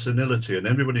mentioned senility, and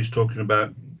everybody's talking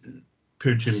about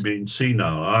Putin being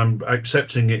senile. I'm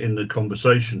accepting it in the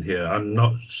conversation here. I'm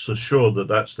not so sure that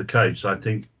that's the case. I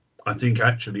think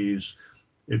actually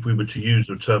if we were to use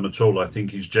the term at all, I think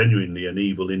he's genuinely an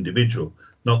evil individual.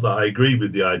 Not that I agree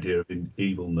with the idea of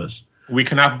evilness. We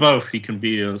can have both. He can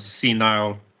be a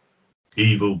senile,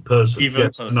 evil person.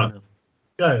 Yes, person. No.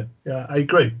 Yeah, I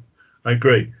agree.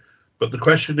 But the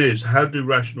question is, how do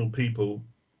rational people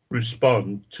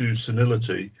respond to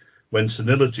senility when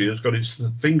senility has got its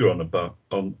finger on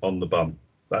the bum?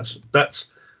 That's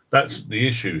the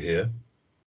issue here.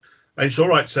 And it's all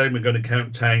right saying we're going to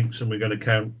count tanks and we're going to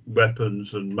count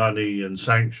weapons and money and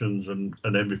sanctions and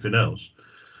everything else.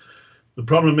 The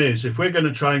problem is, if we're going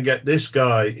to try and get this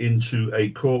guy into a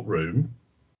courtroom,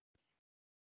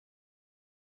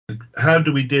 how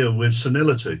do we deal with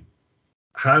senility?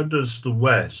 How does the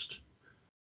West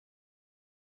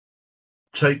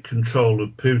take control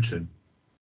of Putin?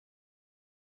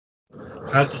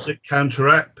 How does it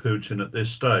counteract Putin at this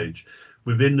stage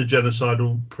within the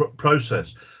genocidal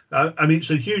process? I mean,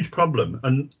 it's a huge problem,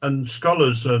 and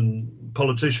scholars and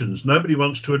politicians, nobody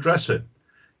wants to address it.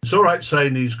 It's all right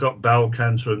saying he's got bowel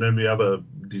cancer and every other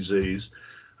disease,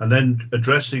 and then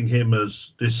addressing him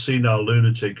as this senile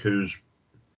lunatic who's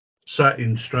sat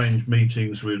in strange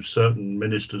meetings with certain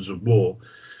ministers of war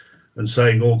and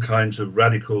saying all kinds of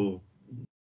radical,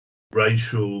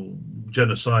 racial,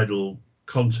 genocidal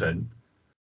content.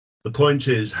 The point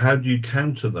is, how do you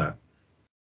counter that?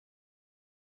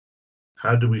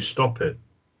 How do we stop it?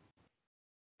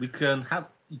 You can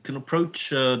approach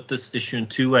this issue in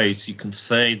two ways. You can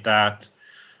say that,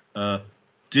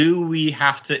 do we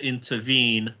have to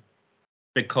intervene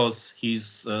because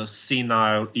he's a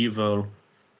senile, evil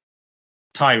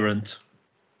tyrant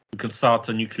who can start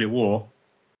a nuclear war?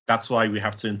 That's why we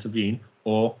have to intervene.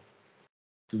 Or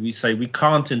do we say we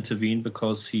can't intervene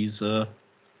because he's a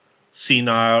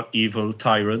senile, evil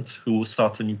tyrant who will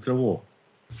start a nuclear war?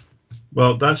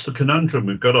 Well, that's the conundrum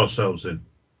we've got ourselves in.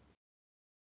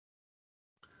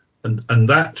 And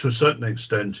that, to a certain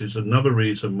extent, is another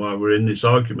reason why we're in this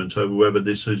argument over whether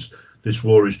this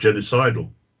war is genocidal.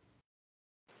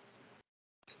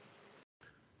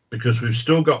 Because we've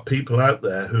still got people out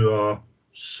there who are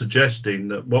suggesting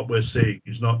that what we're seeing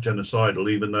is not genocidal,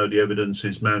 even though the evidence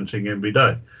is mounting every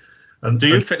day. And do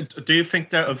you think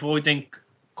they're avoiding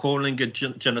calling it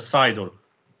genocidal?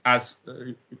 As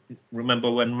remember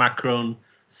when Macron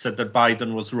said that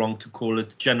Biden was wrong to call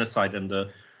it genocide, and the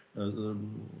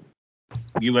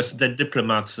US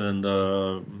diplomats and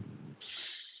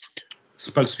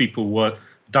spokespeople were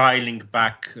dialing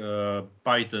back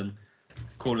Biden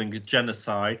calling it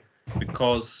genocide,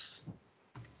 because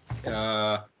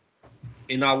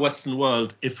in our Western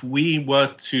world, if we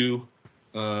were to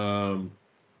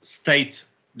state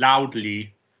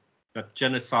loudly that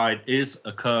genocide is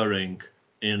occurring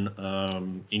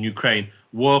in Ukraine,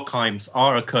 war crimes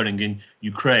are occurring in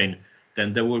Ukraine,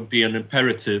 then there would be an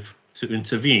imperative to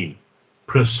intervene.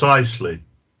 Precisely.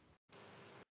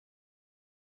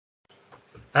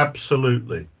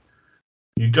 Absolutely.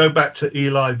 You go back to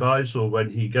Elie Wiesel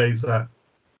when he gave that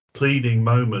pleading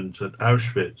moment at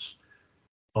Auschwitz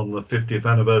on the 50th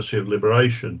anniversary of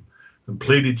liberation and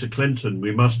pleaded to Clinton,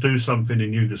 we must do something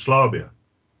in Yugoslavia.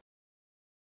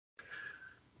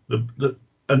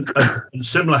 And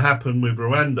similar happened with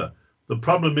Rwanda. The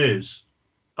problem is,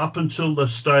 up until the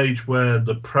stage where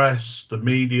the press, the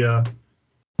media,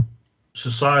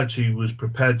 society was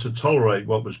prepared to tolerate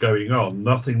what was going on,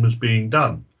 nothing was being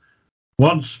done.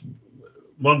 Once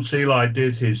Eli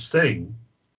did his thing,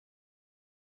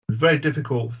 it was very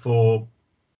difficult for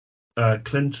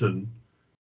Clinton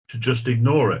to just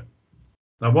ignore it.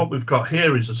 Now, what we've got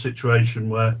here is a situation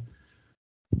where,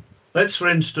 let's for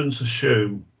instance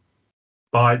assume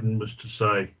Biden was to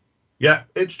say, yeah,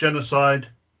 it's genocide.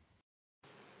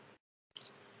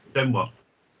 Then what?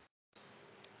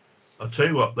 I'll tell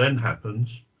you what then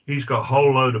happens. He's got a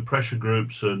whole load of pressure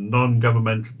groups and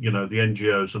non-governmental, the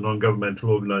NGOs and non-governmental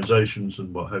organisations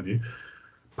and what have you,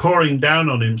 pouring down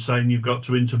on him saying you've got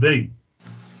to intervene.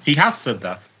 He has said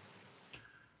that.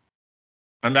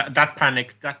 And that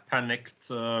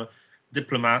panicked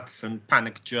diplomats and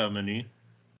panicked Germany.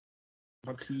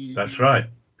 But that's right.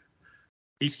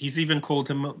 He's even called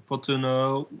Putin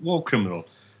a war criminal,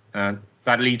 and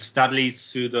that leads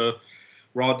to the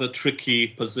rather tricky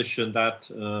position that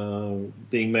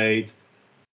being made.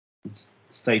 It's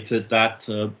stated that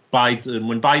Biden,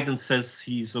 when Biden says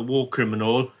he's a war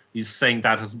criminal, he's saying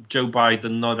that as Joe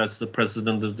Biden, not as the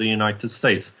president of the United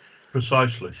States.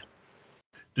 Precisely.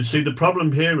 You see, the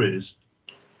problem here is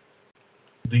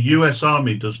the US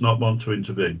Army does not want to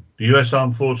intervene. The US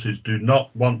Armed Forces do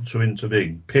not want to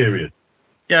intervene, period.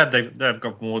 Yeah, they've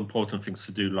got more important things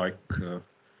to do, like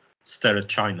stare at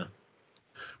China.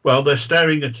 Well, they're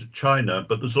staring at China,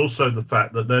 but there's also the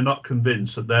fact that they're not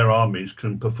convinced that their armies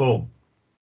can perform.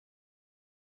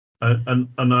 And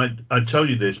I tell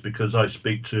you this because I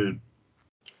speak to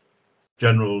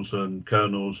generals and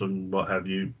colonels and what have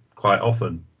you quite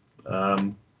often.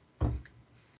 The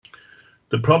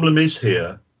problem is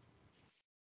here,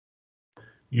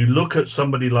 you look at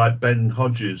somebody like Ben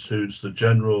Hodges, who's the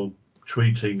general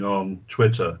tweeting on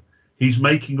Twitter, he's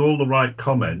making all the right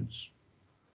comments.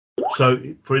 So,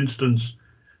 for instance,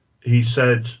 he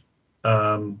said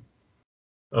at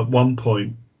one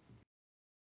point,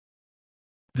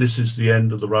 this is the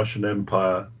end of the Russian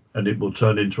Empire and it will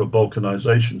turn into a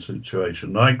balkanization situation.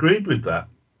 And I agreed with that.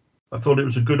 I thought it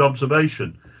was a good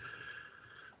observation.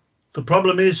 The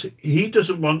problem is he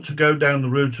doesn't want to go down the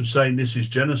route of saying this is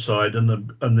genocide and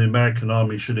the American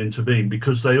army should intervene,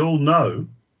 because they all know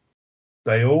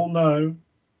that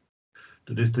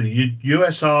if the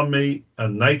US army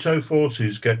and NATO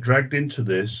forces get dragged into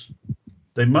this,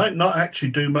 they might not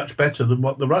actually do much better than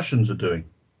what the Russians are doing.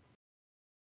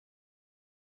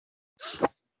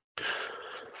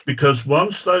 Because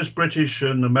once those British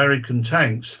and American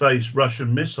tanks face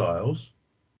Russian missiles,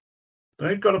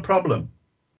 they've got a problem.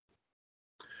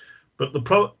 But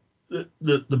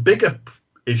the bigger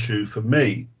issue for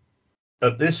me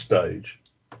at this stage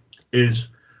is,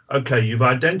 okay, you've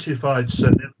identified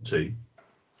senility.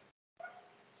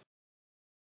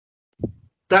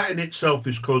 That in itself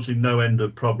is causing no end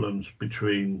of problems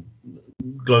between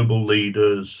global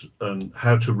leaders and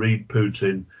how to read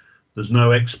Putin. There's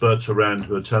no experts around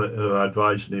who are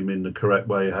advising him in the correct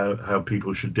way how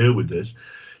people should deal with this.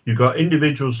 You've got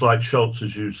individuals like Scholz,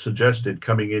 as you suggested,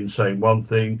 coming in saying one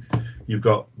thing. You've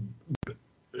got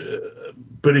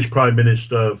British Prime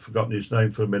Minister, I've forgotten his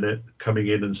name for a minute, coming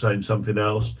in and saying something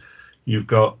else. You've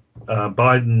got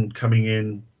Biden coming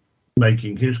in,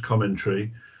 making his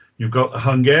commentary. You've got the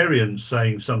Hungarians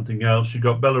saying something else. You've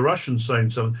got Belarusians saying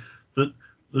something.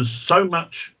 There's so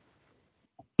much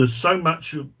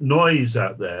noise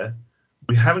out there.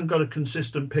 We haven't got a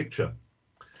consistent picture.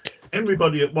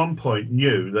 Everybody at one point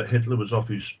knew that Hitler was off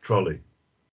his trolley.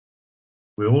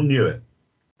 We all knew it.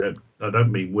 I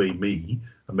don't mean me.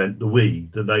 I meant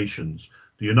the nations.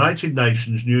 The United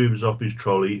Nations knew he was off his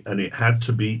trolley and it had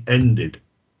to be ended.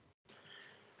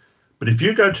 But if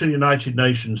you go to the United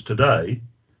Nations today,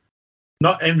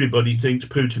 not everybody thinks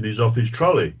Putin is off his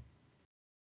trolley.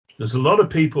 There's a lot of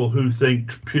people who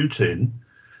think Putin,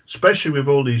 especially with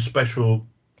all these special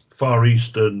Far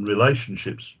Eastern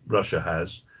relationships Russia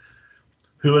has,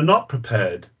 who are not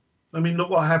prepared. I mean, look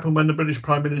what happened when the British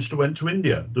Prime Minister went to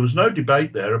India. There was no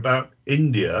debate there about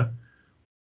India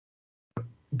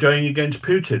going against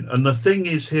Putin. And the thing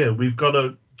is here, we've got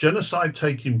a genocide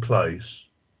taking place.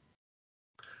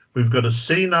 We've got a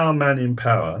senile man in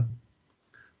power,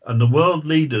 and the world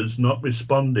leaders not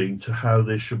responding to how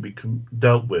this should be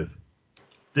dealt with.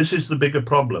 This is the bigger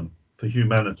problem for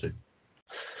humanity.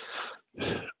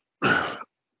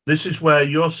 This is where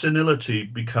your senility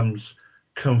becomes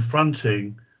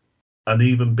confronting an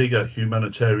even bigger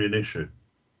humanitarian issue.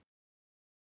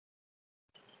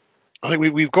 I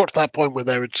think we've got to that point where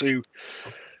there are two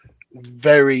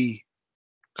very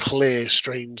clear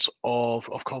strains of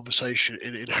conversation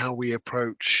in how we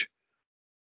approach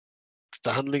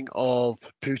the handling of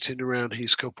Putin around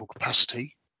his corporal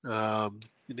capacity,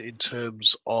 in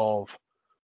terms of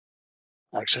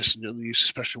accessing and the use of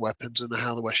special weapons and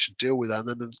how the West should deal with that.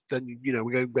 And then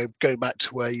we're going back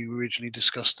to where you originally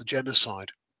discussed the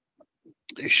genocide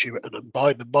issue, and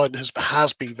Biden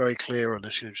has been very clear on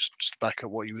this. Just to back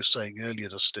up what you were saying earlier,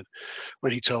 Dustin,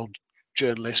 when he told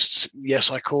journalists,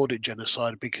 yes, I called it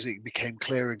genocide because it became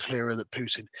clearer and clearer that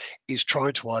Putin is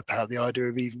trying to wipe out the idea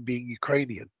of even being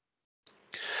Ukrainian.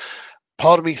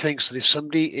 Part of me thinks that if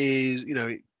somebody is,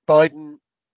 Biden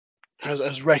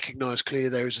has recognized clearly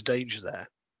there is a danger there,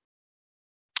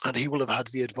 and he will have had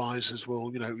the advisors.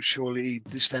 Well, surely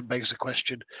this then begs the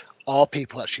question: are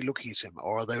people actually looking at him,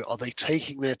 or are they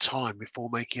taking their time before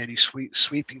making any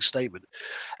sweeping statement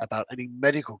about any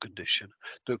medical condition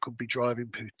that could be driving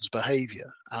Putin's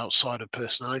behaviour outside of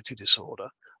personality disorder?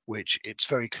 Which it's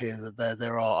very clear that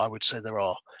there are. I would say there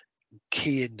are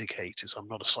key indicators. I'm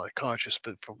not a psychiatrist,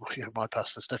 but from my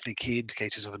past, there's definitely key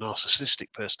indicators of a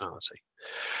narcissistic personality.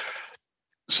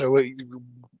 So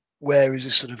where is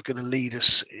this sort of going to lead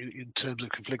us in terms of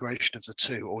configuration of the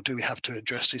two, or do we have to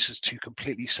address this as two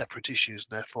completely separate issues?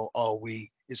 And therefore,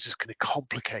 is this going to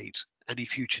complicate any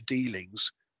future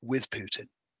dealings with Putin?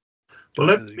 Well,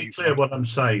 let me be clear what I'm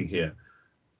saying here.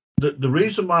 The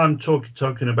reason why I'm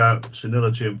talking about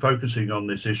senility and focusing on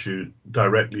this issue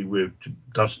directly with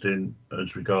Dustin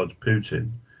as regards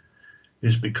Putin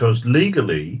is because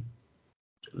legally,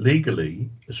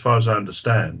 as far as I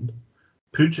understand,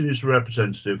 Putin is the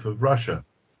representative of Russia.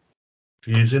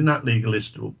 He is in that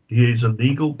he is a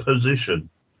legal position.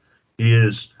 He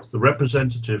is the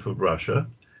representative of Russia.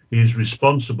 He is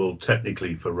responsible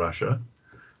technically for Russia.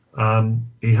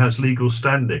 He has legal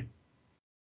standing.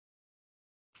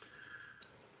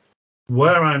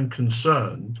 Where I'm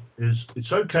concerned is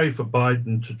it's okay for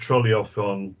Biden to trolley off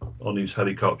on his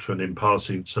helicopter and in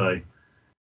passing say,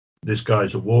 this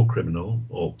guy's a war criminal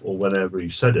or whenever he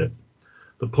said it.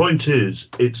 The point is,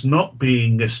 it's not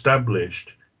being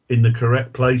established in the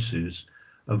correct places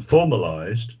and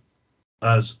formalized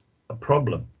as a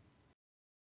problem.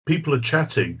 People are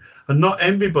chatting, and not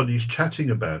everybody's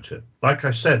chatting about it. Like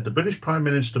I said, the British Prime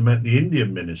Minister met the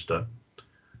Indian Minister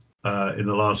in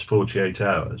the last 48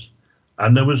 hours,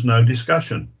 and there was no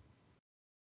discussion.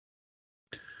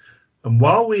 And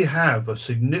while we have a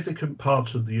significant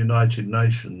part of the United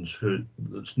Nations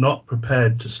that's not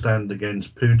prepared to stand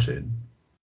against Putin,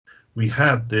 we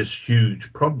have this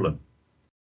huge problem.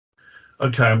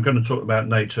 Okay, I'm going to talk about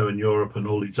NATO and Europe and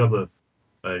all these other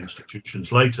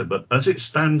institutions later, but as it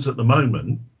stands at the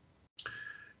moment,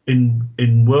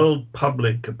 in world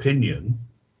public opinion,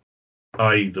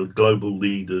 i.e. the global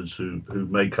leaders who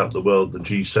make up the world, the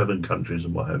G7 countries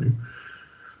and what have you,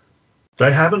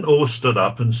 they haven't all stood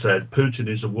up and said Putin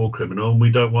is a war criminal and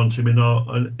we don't want him in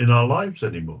our lives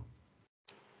anymore.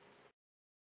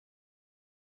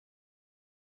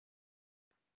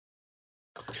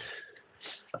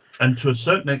 And to a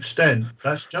certain extent,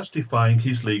 that's justifying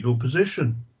his legal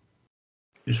position.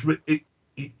 He's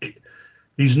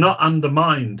not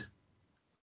undermined.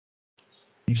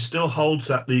 He still holds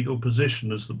that legal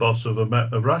position as the boss of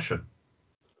Russia.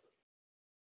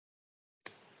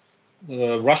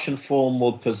 The Russian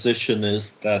formal position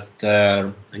is that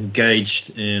they're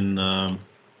engaged in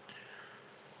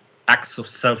acts of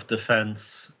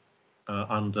self-defense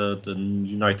under the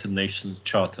United Nations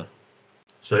Charter.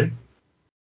 See?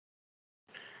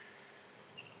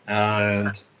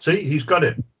 And see, he's got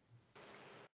it.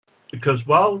 Because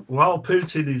while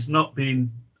Putin is not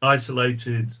being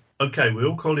isolated, okay, we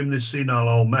all call him this senile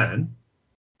old man,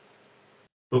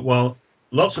 but while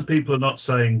lots of people are not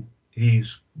saying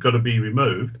he's got to be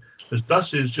removed, as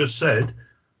Dusty has just said,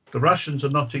 the Russians are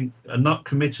not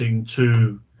committing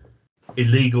to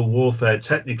illegal warfare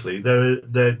technically.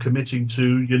 They're committing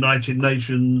to United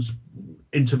Nations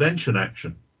intervention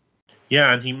action.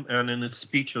 Yeah, and in his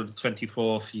speech of the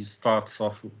 24th, he starts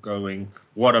off going,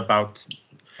 what about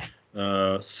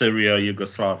Syria,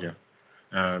 Yugoslavia,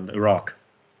 and Iraq?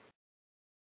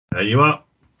 There you are.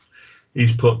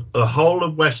 He's put the whole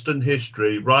of Western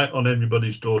history right on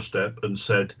everybody's doorstep and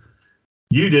said,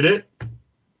 you did it,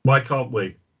 why can't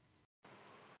we?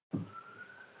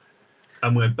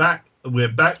 And we're back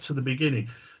to the beginning.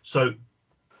 So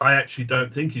I actually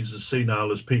don't think he's as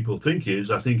senile as people think he is.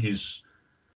 I think he's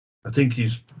a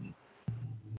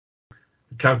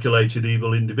calculated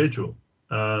evil individual.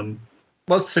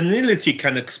 Well, senility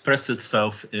can express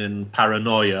itself in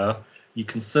paranoia. You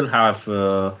can still have,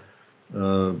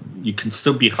 you can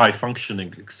still be high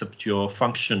functioning, except your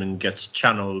functioning gets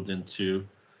channeled into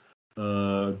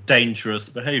dangerous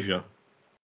behavior.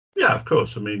 Yeah, of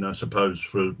course. I mean, I suppose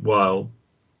for a while,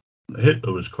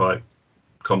 Hitler was quite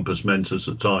compos mentis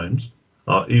at times,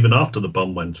 even after the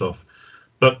bomb went off.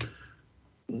 But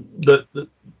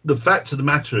the fact of the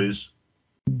matter is,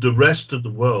 the rest of the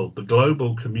world, the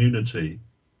global community,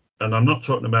 and I'm not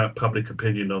talking about public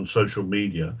opinion on social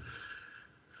media,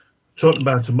 talking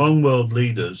about among world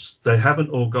leaders, they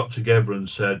haven't all got together and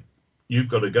said, you've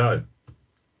got to go.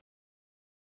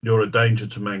 You're a danger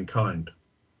to mankind.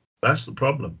 That's the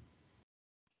problem.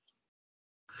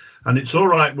 And it's all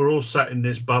right, we're all sat in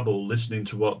this bubble listening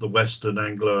to what the Western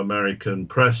Anglo-American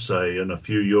press say and a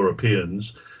few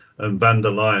Europeans and van der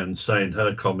Leyen saying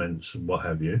her comments and what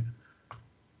have you.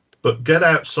 But get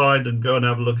outside and go and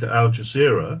have a look at Al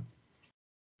Jazeera,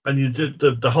 and you did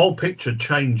the whole picture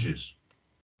changes.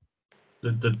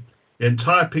 The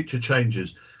entire picture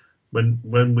changes. When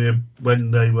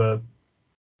they were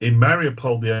in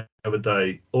Mariupol the other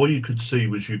day, all you could see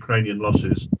was Ukrainian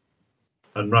losses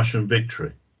and Russian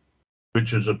victory,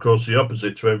 which is of course the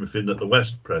opposite to everything that the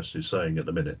West press is saying at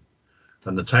the minute.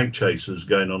 And the tank chasers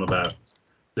going on about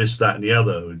this, that, and the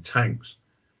other with tanks.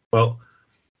 Well,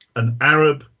 an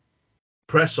Arab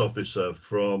press officer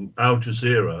from Al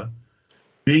Jazeera,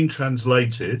 being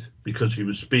translated because he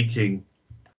was speaking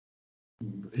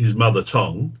his mother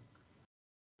tongue,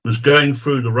 was going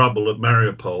through the rubble at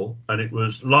Mariupol, and it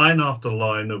was line after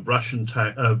line of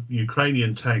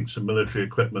Ukrainian tanks and military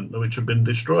equipment which had been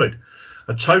destroyed.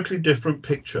 A totally different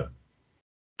picture.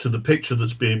 to the picture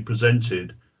that's being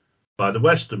presented by the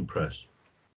Western press.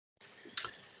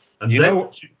 And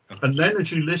then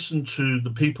as you listen to the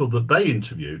people that they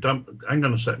interviewed, hang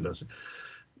on a second,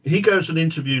 he goes and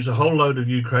interviews a whole load of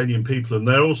Ukrainian people, and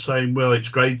they're all saying, well, it's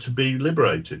great to be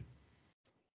liberated.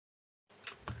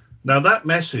 Now, that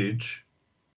message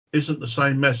isn't the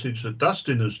same message that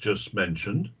Dustin has just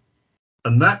mentioned,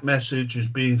 and that message is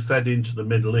being fed into the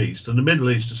Middle East, and the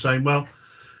Middle East is saying, well,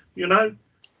 you know,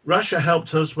 Russia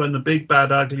helped us when the big,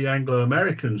 bad, ugly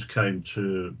Anglo-Americans came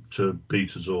to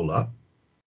beat us all up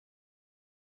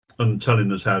and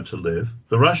telling us how to live.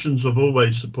 The Russians have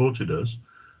always supported us.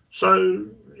 So,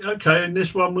 okay, in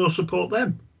this one, we'll support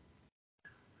them.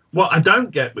 What I don't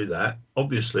get with that,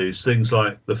 obviously, is things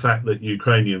like the fact that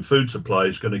Ukrainian food supply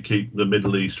is going to keep the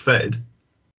Middle East fed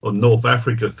or North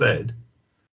Africa fed.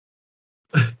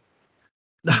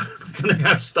 No, we're going to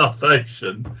have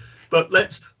starvation. But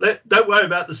don't worry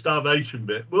about the starvation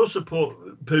bit. We'll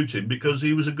support Putin because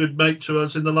he was a good mate to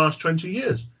us in the last 20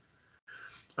 years.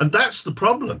 And that's the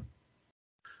problem.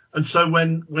 And so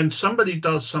when somebody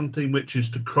does something which is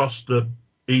to cross the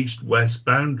east-west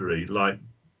boundary, like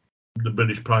the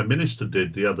British Prime Minister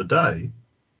did the other day,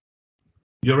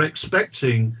 you're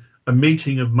expecting a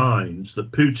meeting of minds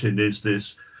that Putin is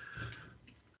this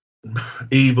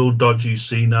evil, dodgy,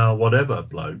 senile, whatever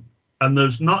bloke. And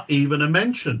there's not even a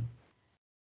mention.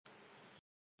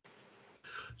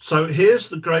 So here's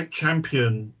the great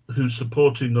champion who's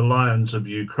supporting the Lions of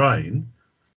Ukraine,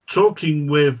 talking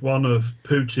with one of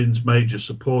Putin's major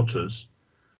supporters,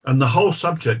 and the whole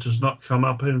subject has not come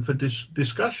up in for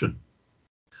discussion.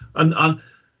 And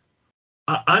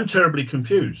I'm terribly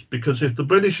confused, because if the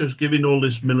British are giving all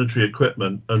this military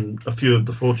equipment and a few of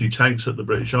the 40 tanks that the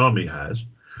British Army has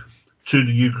to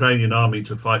the Ukrainian army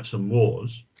to fight some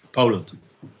wars. Poland.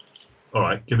 All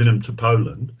right, giving them to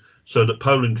Poland so that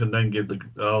Poland can then give the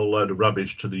whole load of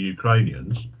rubbish to the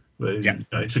Ukrainians. Yeah. You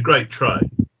know, it's a great trade.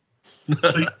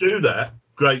 So you do that,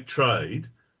 great trade.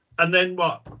 And then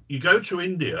what? You go to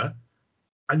India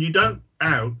and you don't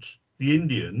out the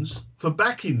Indians for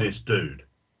backing this dude.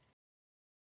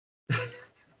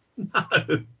 No,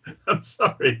 I'm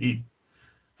sorry.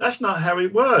 That's not how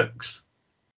it works.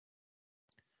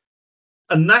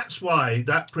 And that's why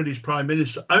that British Prime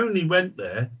Minister only went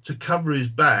there to cover his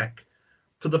back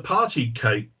for the party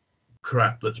cake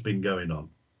crap that's been going on.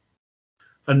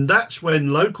 And that's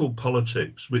when local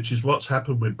politics, which is what's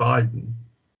happened with Biden,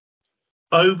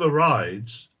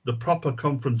 overrides the proper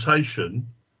confrontation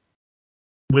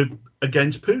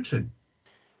against Putin.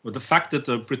 Well, the fact that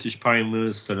the British Prime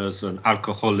Minister is an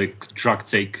alcoholic,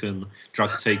 drug-taking,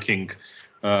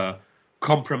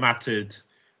 compromised,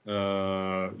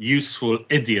 useful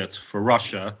idiot for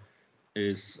Russia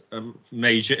is a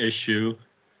major issue,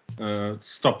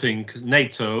 stopping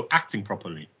NATO acting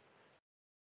properly.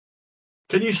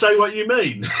 Can you say what you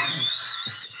mean?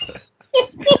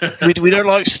 we don't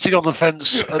like sitting on the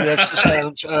fence at the edge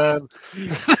of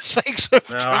the stand.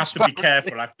 No, I have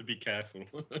to be careful.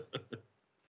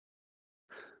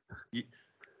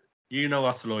 You know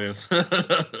us lawyers.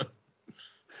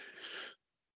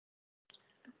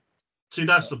 See,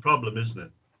 that's the problem, isn't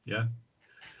it? Yeah.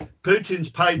 Putin's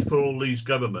paid for all these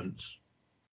governments.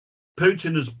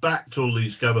 Putin has backed all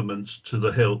these governments to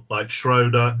the hilt, like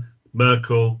Schroeder,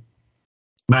 Merkel,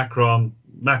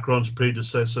 Macron's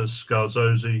predecessor,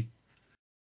 Scarzozi,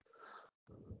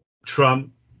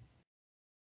 Trump.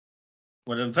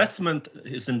 Well,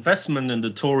 his investment in the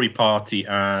Tory party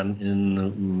and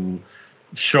in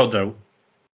Schroeder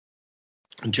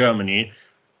in Germany,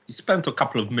 he spent a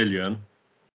couple of million.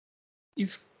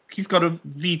 He's got a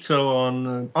veto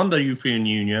on the European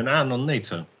Union and on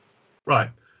NATO. Right.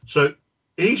 So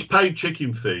he's paid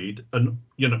chicken feed and,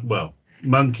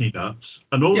 monkey nuts,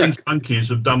 and all these monkeys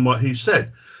have done what he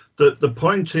said. The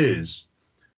point is,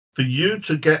 for you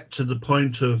to get to the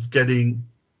point of getting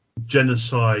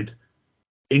genocide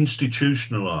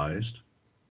institutionalized,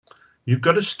 you've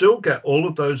got to still get all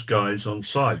of those guys on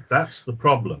side. That's the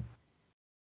problem.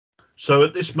 So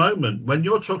at this moment, when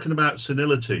you're talking about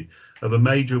senility of a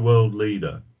major world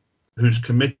leader who's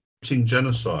committing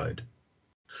genocide,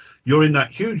 you're in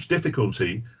that huge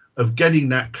difficulty of getting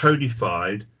that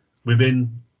codified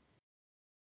within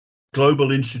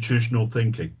global institutional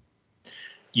thinking.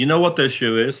 You know what the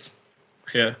issue is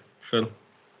here, Phil?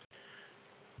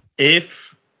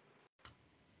 If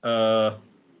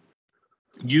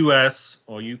US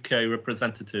or UK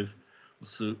representative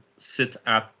was to sit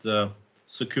at the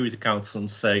Security Council and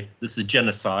say this is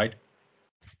genocide,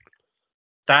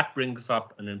 that brings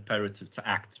up an imperative to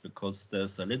act, because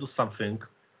there's a little something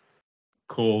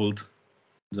called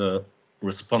the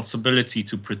responsibility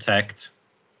to protect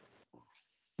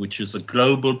which is a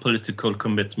global political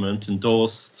commitment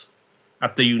endorsed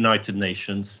at the United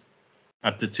Nations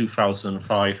at the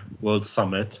 2005 World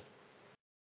Summit.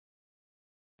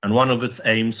 And one of its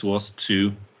aims was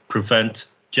to prevent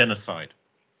genocide.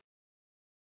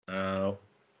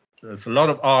 There's a lot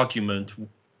of argument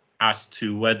as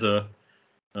to whether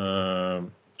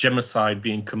genocide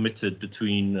being committed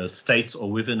between states or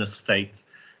within a state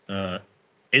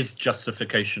is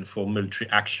justification for military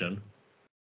action.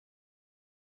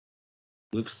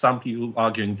 With some people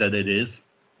arguing that it is,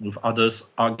 with others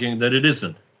arguing that it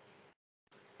isn't.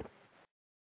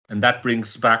 And that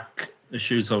brings back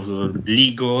issues of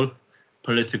legal,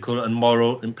 political, and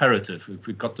moral imperative.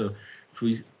 If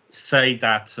we say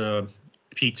that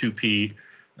P2P,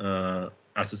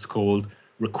 as it's called,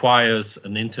 requires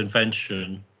an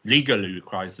intervention, legally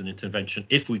requires an intervention,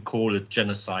 if we call it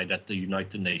genocide at the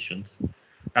United Nations,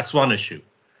 that's one issue.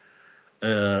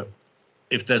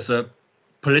 If there's a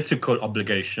political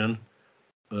obligation,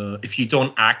 if you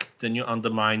don't act, then you're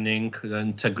undermining the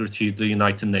integrity of the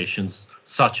United Nations,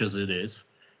 such as it is.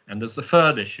 And there's the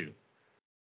third issue.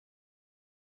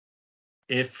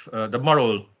 If the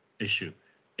moral issue,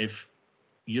 if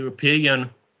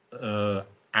European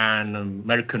and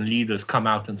American leaders come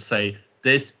out and say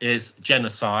this is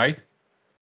genocide,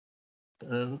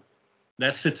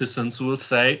 their citizens will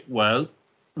say, well,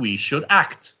 we should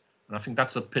act. And I think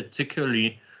that's a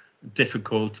particularly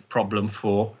difficult problem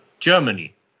for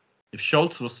Germany. If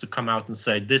Scholz was to come out and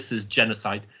say this is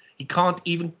genocide, he can't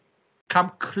even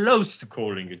come close to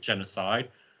calling it genocide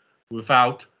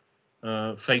without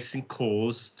facing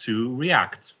cause to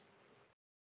react.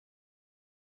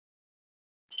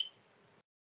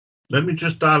 Let me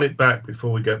just dial it back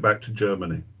before we get back to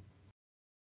Germany.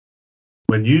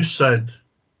 When you said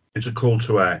it's a call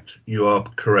to act, you are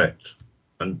correct.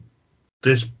 And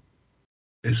this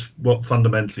is what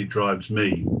fundamentally drives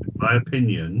me, in my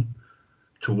opinion,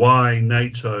 to why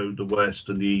NATO, the West,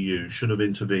 and the EU should have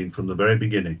intervened from the very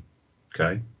beginning.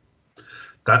 Okay?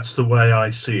 That's the way I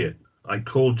see it. I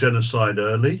called genocide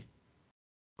early,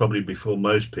 probably before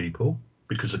most people,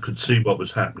 because I could see what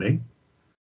was happening.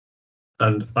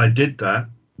 And I did that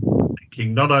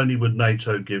thinking not only would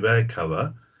NATO give air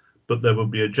cover, but there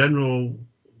would be a general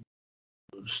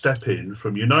step in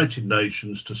from United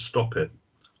Nations to stop it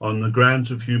on the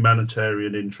grounds of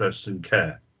humanitarian interest and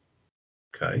care.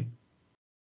 Okay.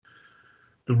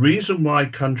 The reason why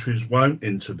countries won't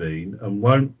intervene and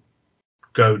won't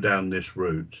go down this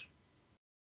route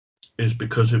is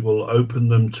because it will open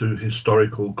them to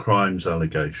historical crimes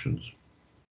allegations.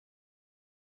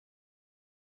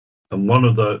 And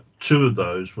two of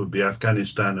those would be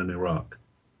Afghanistan and Iraq.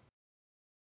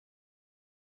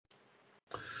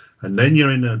 And then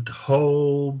you're in a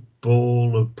whole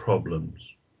ball of problems.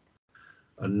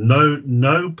 And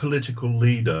no political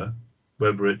leader,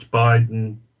 whether it's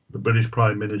Biden, the British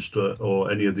Prime Minister, or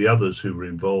any of the others who were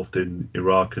involved in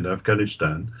Iraq and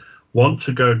Afghanistan, want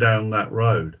to go down that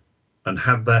road and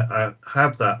have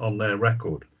that on their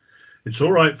record. It's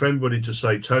all right for everybody to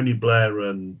say Tony Blair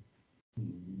and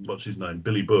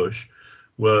Billy Bush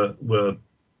were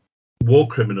war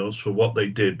criminals for what they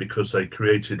did because they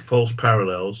created false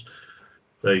parallels.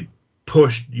 They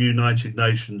pushed United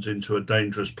Nations into a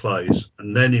dangerous place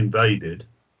and then invaded,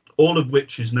 all of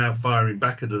which is now firing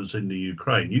back at us in the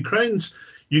Ukraine.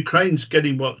 Ukraine's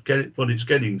getting what it's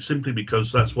getting simply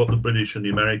because that's what the British and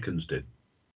the Americans did.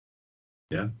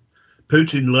 Yeah,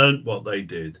 Putin learned what they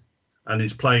did and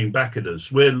is playing back at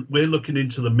us. We're looking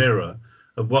into the mirror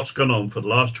of what's gone on for the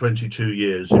last 22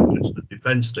 years in Western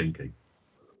defence thinking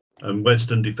and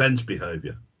Western defence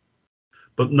behaviour.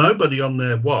 But nobody on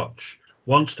their watch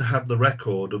wants to have the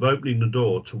record of opening the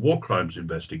door to war crimes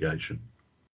investigation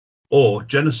or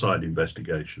genocide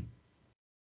investigation.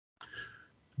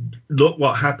 Look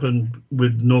what happened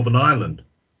with Northern Ireland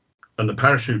and the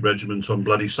parachute regiment on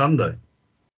Bloody Sunday.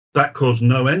 That caused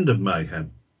no end of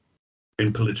mayhem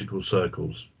in political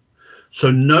circles. So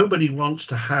nobody wants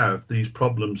to have these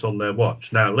problems on their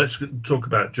watch. Now, let's talk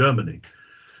about Germany.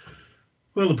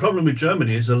 Well, the problem with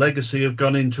Germany is the legacy of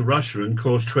gone into Russia and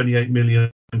caused 28 million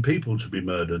people to be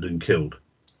murdered and killed.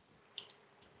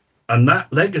 And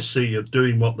that legacy of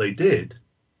doing what they did,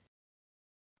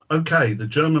 okay, the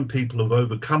German people have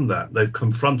overcome that. They've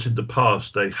confronted the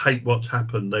past. They hate what's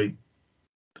happened. They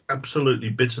absolutely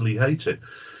bitterly hate it.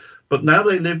 But now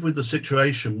they live with the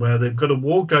situation where they've got a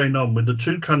war going on with the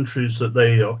two countries that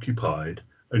they occupied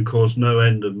and caused no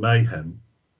end of mayhem,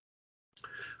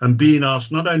 and being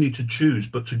asked not only to choose,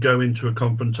 but to go into a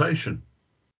confrontation.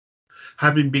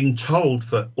 Having been told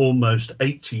for almost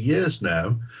 80 years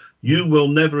now, you will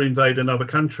never invade another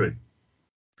country.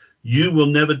 You will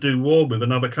never do war with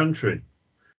another country.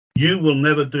 You will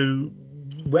never do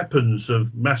weapons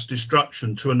of mass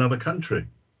destruction to another country.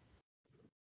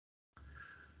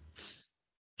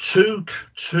 Two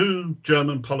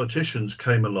German politicians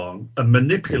came along and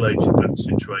manipulated that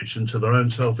situation to their own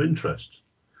self-interest,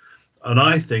 and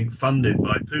I think funded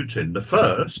by Putin. The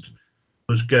first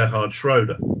was Gerhard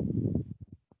Schroeder,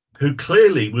 who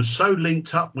clearly was so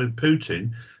linked up with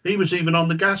Putin, he was even on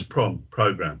the Gazprom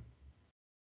program.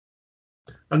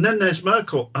 And then there's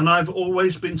Merkel, and I've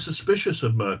always been suspicious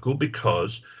of Merkel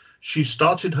because she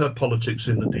started her politics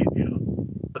in the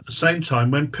DDR at the same time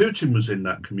when Putin was in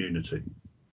that community.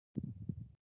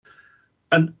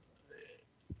 And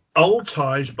old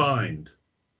ties bind.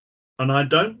 And I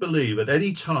don't believe at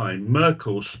any time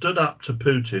Merkel stood up to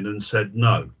Putin and said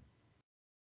no.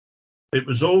 It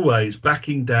was always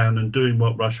backing down and doing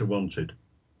what Russia wanted.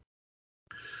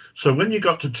 So when you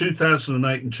got to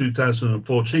 2008 and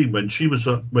 2014, when she was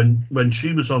when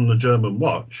she was on the German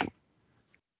watch,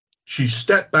 she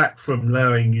stepped back from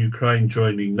allowing Ukraine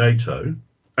joining NATO,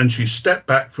 and she stepped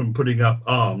back from putting up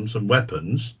arms and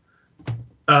weapons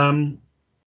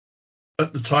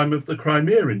at the time of the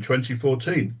Crimea in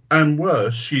 2014. And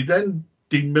worse, she then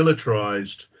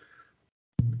demilitarized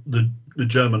the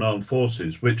German armed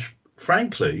forces, which,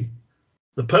 frankly,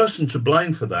 the person to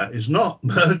blame for that is not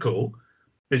Merkel,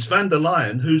 it's van der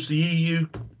Leyen, who's the EU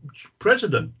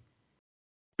president.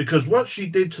 Because what she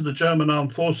did to the German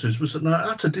armed forces was an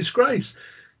utter disgrace,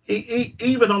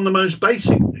 even on the most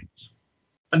basic things.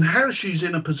 And how she's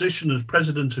in a position as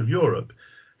president of Europe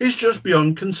is just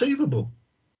beyond conceivable.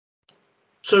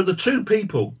 So the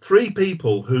three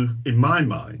people who, in my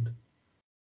mind,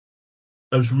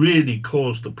 has really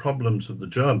caused the problems of the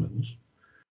Germans.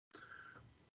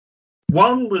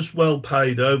 One was well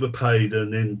paid, overpaid,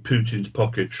 and in Putin's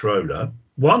pocket, Schroeder.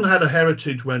 One had a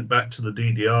heritage, went back to the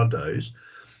DDR days.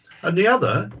 And the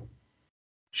other,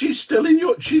 she's still in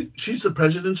Europe. She's the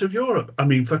president of Europe. I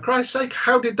mean, for Christ's sake,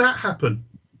 how did that happen?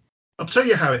 I'll tell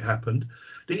you how it happened.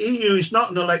 The EU is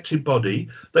not an elected body.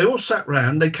 They all sat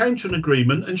round, they came to an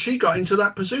agreement, and she got into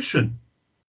that position.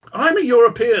 I'm a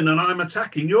European and I'm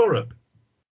attacking Europe.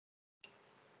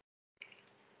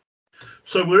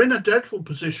 So we're in a dreadful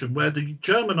position where the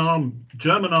German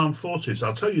armed forces,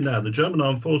 I'll tell you now, the German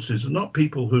armed forces are not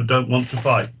people who don't want to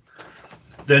fight.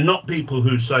 They're not people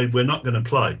who say we're not going to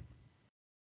play.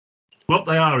 What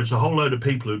they are is a whole load of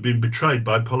people who've been betrayed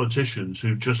by politicians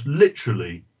who've just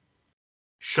literally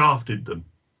shafted them.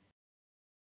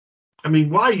 I mean,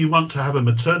 why you want to have a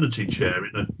maternity chair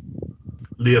in a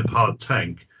Leopard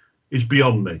tank is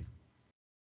beyond me.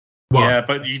 Why? Yeah,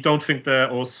 but you don't think they're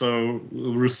also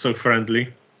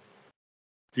Russo-friendly?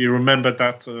 Do you remember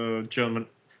that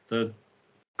the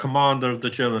commander of the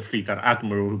German fleet, that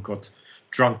admiral who got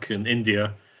drunk in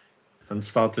India and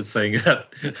started saying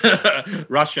that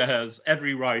Russia has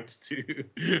every right to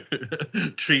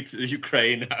treat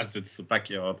Ukraine as its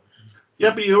backyard?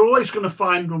 Yeah, but you're always going to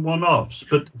find one-offs.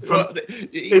 But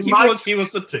he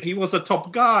was a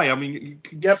top guy. I mean,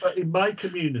 yeah, but in my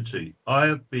community, I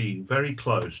have been very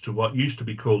close to what used to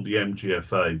be called the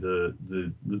MGFA,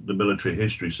 the Military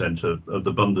History Centre of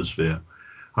the Bundeswehr.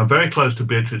 I'm very close to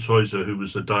Beatrice Häuser, who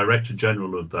was the Director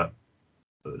General of that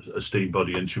esteemed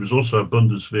body, and she was also a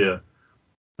Bundeswehr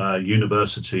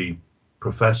university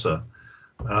professor.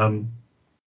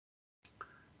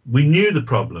 We knew the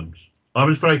problems. I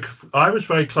was very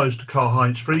close to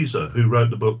Karl-Heinz Frieser, who wrote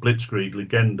the book Blitzkrieg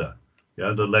Legende,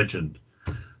 the legend,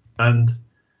 and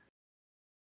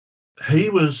he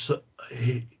was a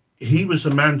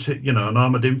mounted, an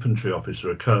armored infantry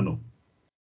officer, a colonel,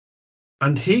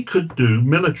 and he could do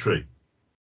military.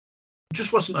 He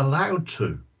just wasn't allowed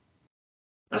to.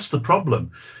 That's the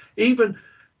problem.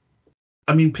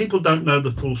 People don't know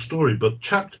the full story, but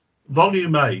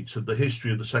Volume 8 of the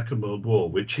History of the Second World War,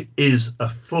 which is a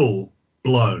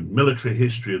full-blown military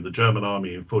history of the German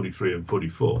army in 43 and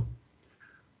 44,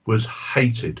 was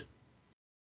hated.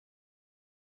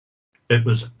 It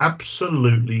was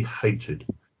absolutely hated.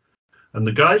 And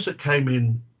the guys that came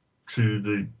in to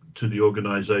the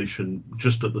organisation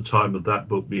just at the time of that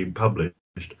book being published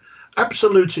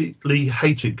absolutely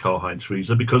hated Karl-Heinz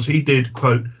Frieser because he did,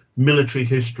 quote, military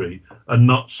history and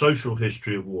not social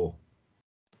history of war.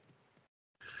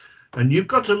 And you've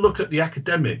got to look at the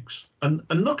academics and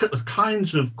look at the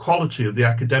kinds of quality of the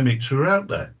academics who are out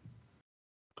there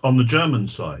on the German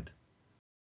side,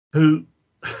 who,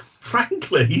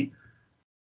 frankly,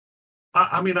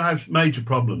 I have major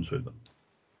problems with them.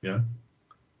 Yeah.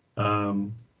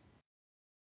 And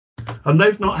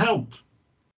they've not helped.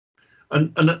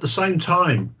 And at the same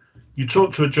time, you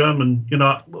talk to a German,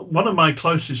 one of my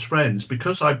closest friends,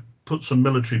 because I put some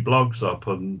military blogs up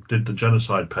and did the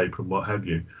genocide paper and what have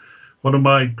you. One of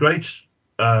my great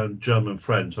German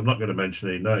friends, I'm not going to mention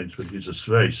any names, but he's a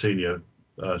very senior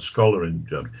scholar in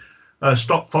Germany,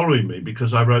 stopped following me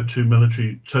because I wrote too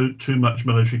much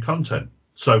military content.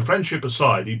 So friendship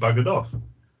aside, he buggered off.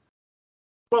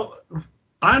 Well,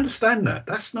 I understand that.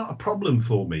 That's not a problem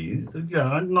for me.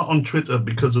 Yeah, I'm not on Twitter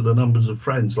because of the numbers of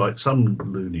friends like some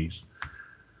loonies.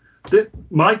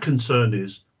 My concern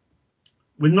is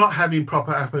we're not having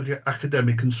proper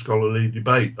academic and scholarly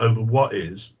debate over what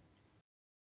is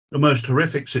the most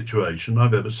horrific situation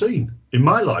I've ever seen in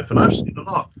my life, and I've seen a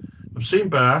lot. I've seen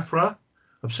Biafra,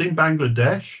 I've seen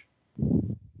Bangladesh.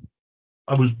 When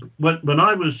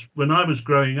I was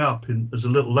growing up as a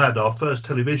little lad, our first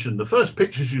television, the first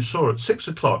pictures you saw at 6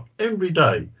 o'clock every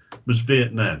day was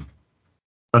Vietnam,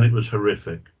 and it was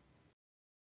horrific.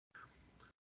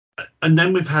 And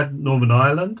then we've had Northern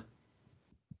Ireland,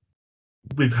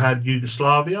 we've had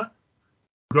Yugoslavia,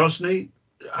 Grozny,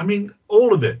 I mean,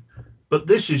 all of it. But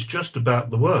this is just about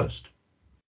the worst.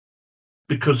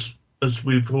 Because, as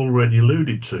we've already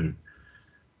alluded to,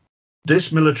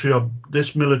 this military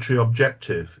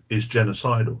objective is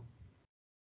genocidal.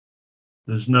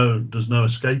 There's no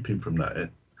escaping from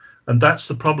that. And that's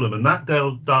the problem. And that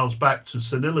dials back to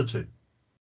senility.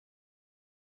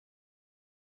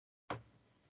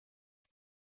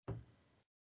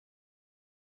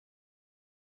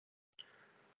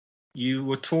 You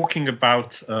were talking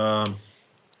about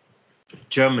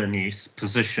Germany's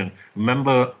position.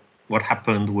 Remember what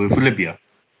happened with Libya?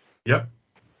 Yep.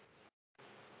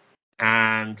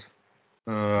 And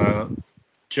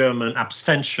German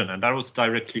abstention, and that was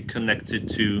directly connected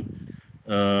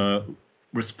to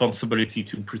responsibility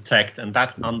to protect, and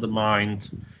that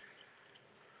undermined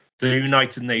the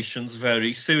United Nations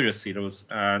very seriously. It was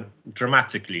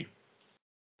dramatically.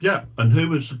 Yeah, and who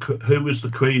was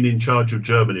the Queen in charge of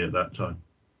Germany at that time?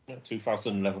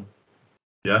 2011.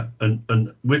 Yeah,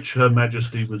 and which Her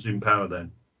Majesty was in power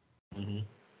then? Mm-hmm.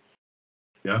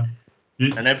 Yeah.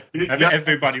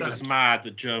 Everybody was mad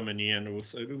at Germany, and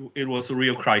it was a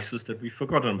real crisis that we've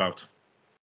forgotten about.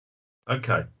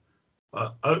 Okay,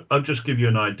 I'll just give you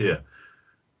an idea.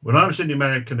 When I was in the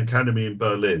American Academy in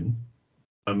Berlin,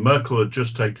 and Merkel had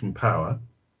just taken power,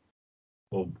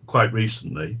 or quite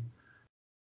recently,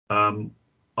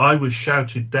 I was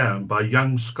shouted down by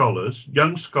young scholars,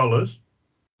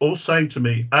 all saying to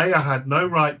me, A, I had no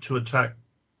right to attack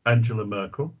Angela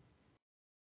Merkel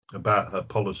about her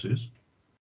policies.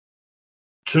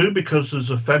 2, because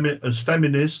as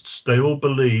feminists, they all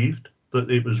believed that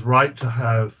it was right to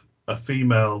have a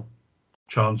female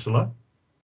chancellor.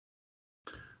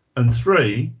 And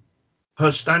 3,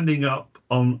 her standing up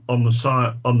on the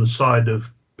side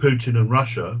of Putin and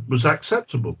Russia was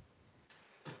acceptable.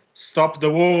 Stop the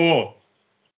war.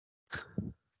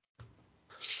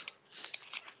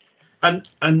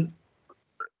 And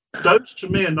those to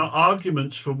me are not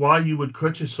arguments for why you would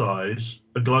criticize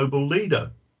a global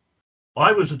leader.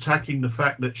 I was attacking the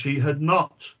fact that she had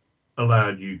not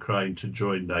allowed Ukraine to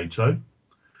join NATO.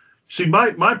 See,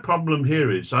 my problem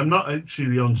here is I'm not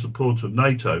actually on support of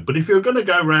NATO, but if you're going to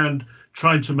go around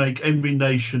trying to make every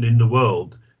nation in the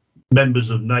world members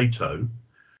of NATO,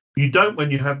 you don't, when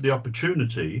you have the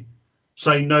opportunity,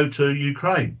 say no to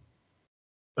Ukraine.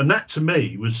 And that to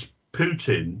me was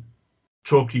Putin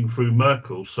talking through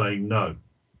Merkel saying no.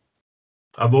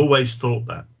 I've always thought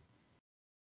that.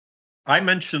 I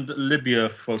mentioned Libya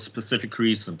for a specific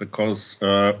reason because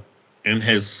in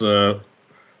his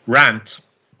rant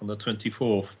on the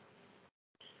 24th,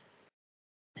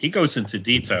 he goes into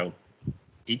detail.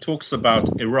 He talks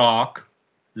about Iraq,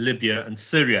 Libya, and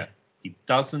Syria. He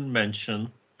doesn't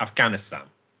mention Afghanistan.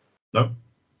 No.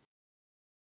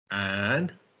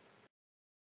 And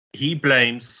he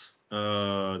blames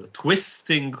the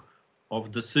twisting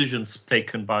of decisions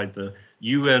taken by the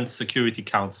UN Security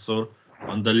Council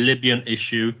on the Libyan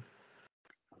issue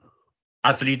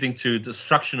as leading to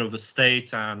destruction of the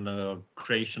state and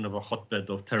creation of a hotbed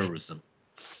of terrorism.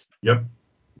 Yep.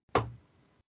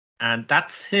 And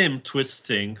that's him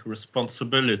twisting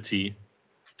responsibility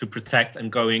to protect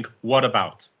and going, what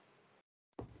about?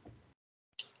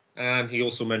 And he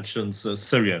also mentions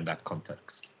Syria in that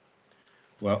context.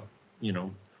 Well,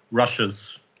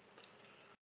 Russia's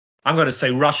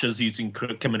using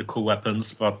chemical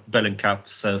weapons, but Bellingcat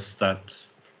says that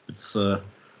it's a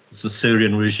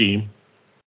Syrian regime.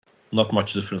 Not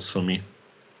much difference for me.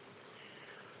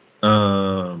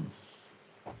 And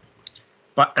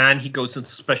he goes into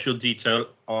special detail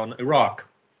on Iraq.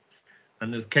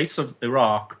 And in the case of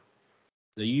Iraq,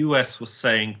 the US was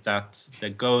saying that we're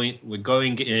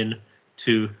going in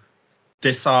to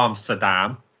disarm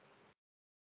Saddam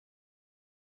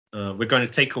we're going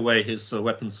to take away his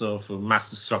weapons of mass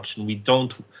destruction.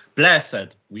 Blair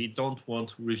said, we don't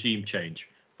want regime change.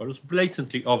 But it was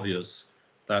blatantly obvious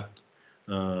that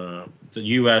the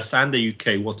US and the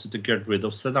UK wanted to get rid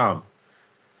of Saddam.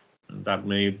 And that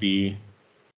may be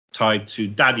tied to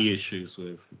daddy issues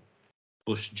with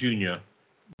Bush Jr.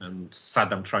 and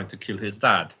Saddam trying to kill his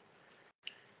dad.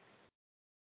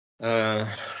 I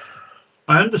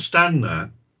understand that.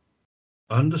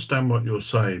 I understand what you're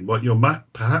saying. What you're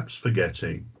perhaps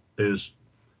forgetting is,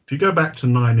 if you go back to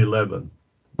 9/11,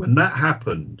 when that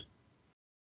happened,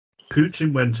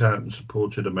 Putin went out and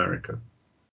supported America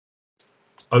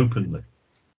openly.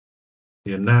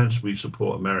 He announced, we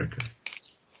support America.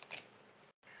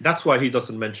 That's why he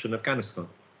doesn't mention Afghanistan.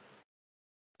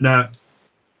 Now,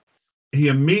 he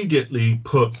immediately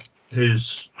put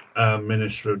his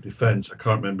Minister of Defense, I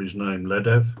can't remember his name,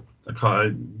 Ledev,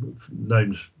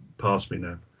 names past me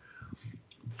now,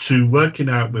 to working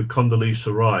out with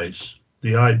Condoleezza Rice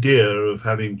the idea of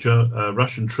having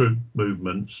Russian troop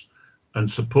movements and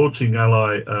supporting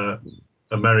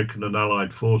American and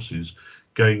Allied forces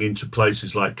going into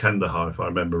places like Kandahar, if I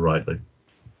remember rightly.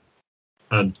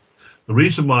 And the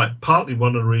reason why, partly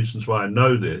one of the reasons why I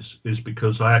know this is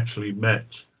because I actually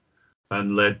met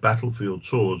and led battlefield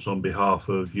tours on behalf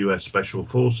of US Special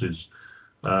Forces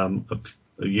a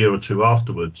year or two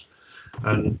afterwards.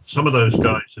 And some of those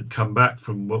guys had come back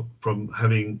from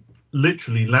having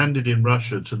literally landed in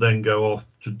Russia to then go off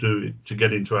to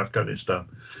get into Afghanistan.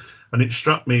 And it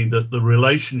struck me that the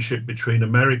relationship between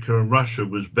America and Russia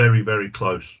was very, very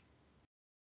close.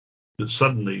 That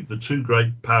suddenly the two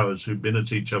great powers who'd been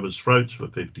at each other's throats for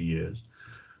 50 years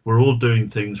were all doing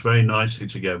things very nicely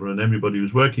together, and everybody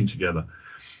was working together.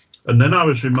 And then I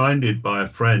was reminded by a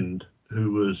friend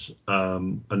who was a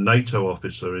NATO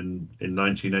officer in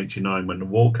 1989 when the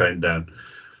wall came down,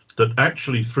 that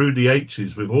actually through the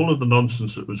 80s, with all of the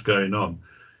nonsense that was going on,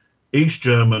 East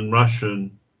German,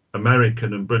 Russian,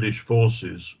 American and British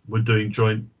forces were doing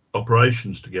joint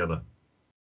operations together.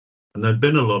 And there'd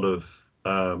been a lot of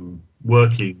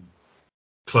working,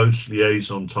 close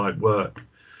liaison type work.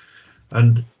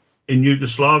 And in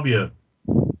Yugoslavia,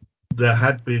 there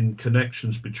had been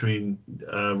connections between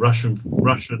Russian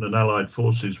and Allied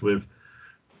forces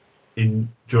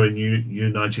during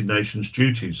United Nations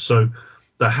duties. So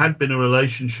there had been a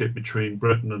relationship between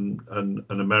Britain and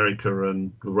America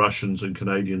and the Russians and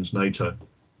Canadians, NATO.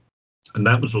 And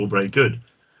that was all very good.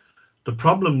 The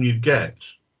problem you get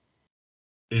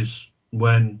is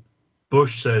when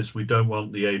Bush says we don't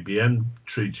want the ABM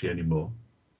treaty anymore.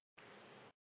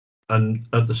 And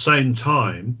at the same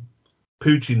time,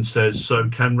 Putin says, so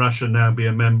can Russia now be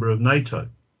a member of NATO?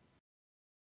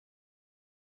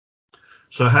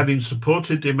 So having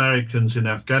supported the Americans in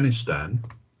Afghanistan,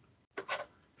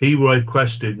 he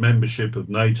requested membership of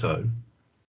NATO,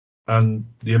 and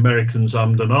the Americans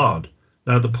ummed and ahed.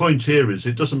 Now, the point here is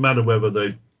it doesn't matter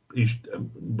whether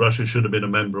Russia should have been a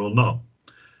member or not.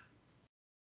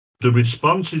 The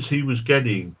responses he was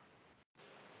getting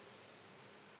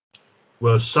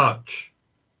were such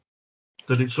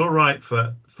that it's all right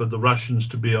for the Russians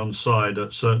to be on side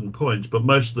at certain points, but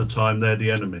most of the time they're the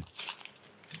enemy.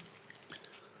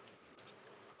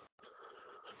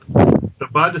 So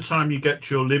by the time you get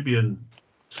to your Libyan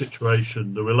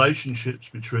situation, the relationships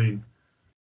between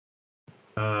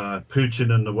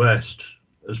Putin and the West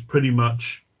is pretty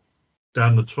much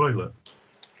down the toilet.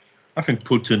 I think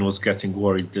Putin was getting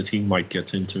worried that he might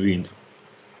get intervened.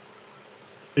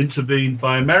 Intervened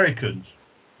by Americans?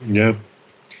 Yeah.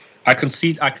 I can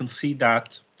see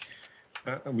that.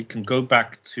 We can go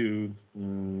back to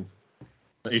the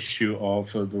issue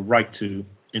of the right to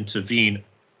intervene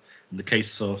in the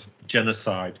case of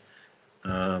genocide,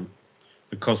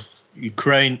 because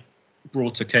Ukraine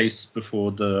brought a case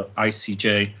before the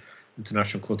ICJ,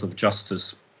 International Court of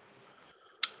Justice,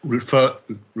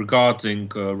 regarding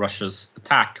Russia's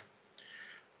attack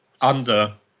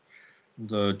under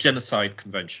the Genocide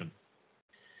Convention.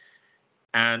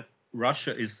 And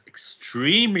Russia is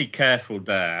extremely careful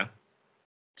there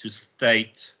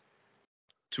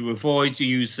to avoid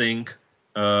using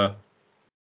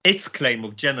its claim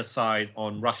of genocide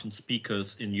on Russian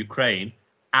speakers in Ukraine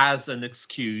as an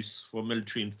excuse for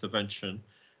military intervention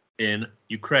in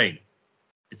Ukraine.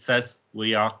 It says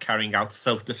we are carrying out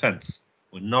self-defense.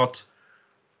 We're not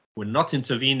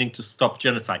intervening to stop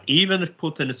genocide. Even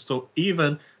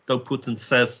though Putin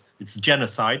says it's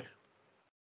genocide,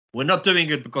 we're not doing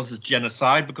it because it's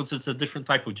genocide, because it's a different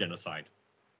type of genocide.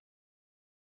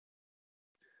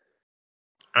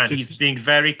 And he's being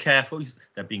very careful.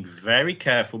 They're being very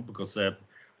careful because they're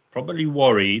probably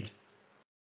worried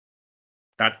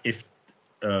that if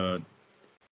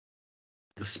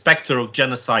the specter of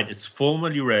genocide is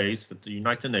formally raised at the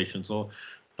United Nations or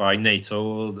by NATO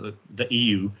or the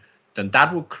EU, then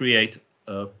that will create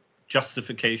a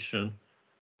justification,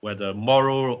 whether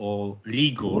moral or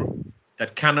legal,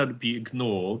 that cannot be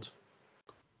ignored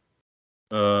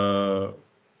to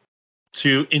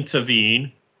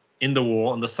intervene in the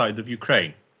war on the side of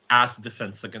Ukraine as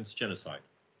defense against genocide.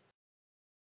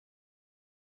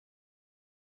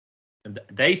 And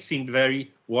they seemed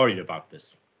very worried about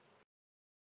this.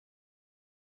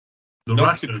 The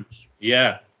Russians?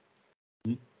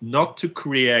 Not to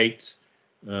create,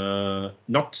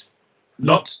 not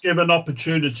give an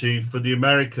opportunity for the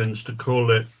Americans to call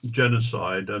it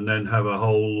genocide and then have a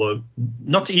whole...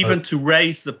 not even to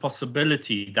raise the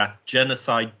possibility that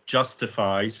genocide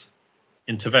justifies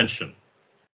intervention.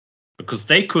 Because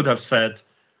they could have said,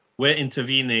 we're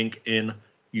intervening in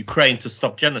Ukraine to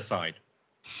stop genocide.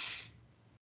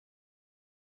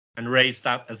 And raise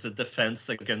that as a defense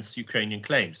against Ukrainian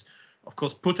claims. Of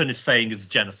course, Putin is saying it's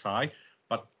genocide,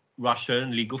 but Russia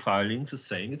and legal filings is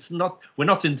saying it's not. We're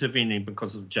not intervening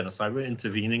because of genocide. We're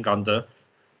intervening under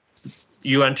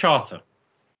UN Charter.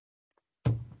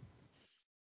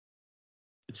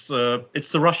 It's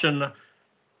the Russian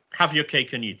have your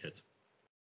cake and eat it.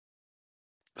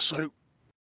 So,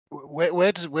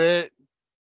 where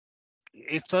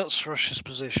if that's Russia's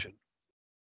position,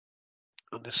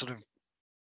 and this sort of,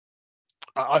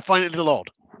 I find it a little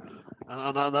odd,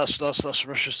 and that's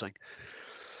Russia's thing.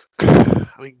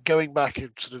 I mean, going back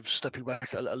and sort of stepping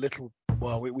back a little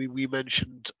while, we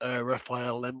mentioned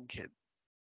Raphael Lemkin,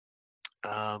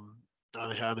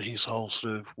 and his whole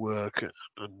sort of work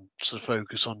and sort of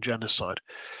focus on genocide.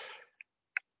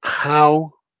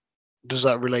 How does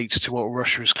that relate to what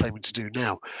Russia is claiming to do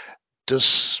now?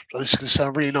 It's going to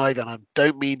sound really naive, and I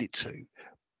don't mean it to,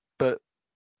 but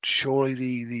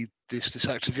surely this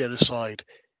act of genocide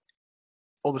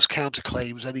almost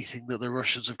counterclaims anything that the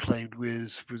Russians have claimed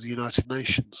with the United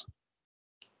Nations.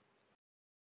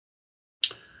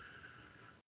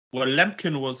 Well,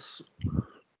 Lemkin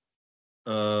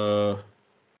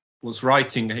was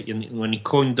writing when he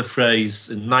coined the phrase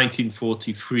in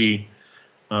 1943,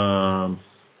 the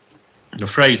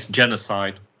phrase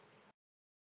genocide.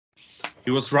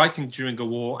 He was writing during a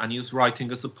war, and he was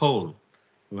writing as a Pole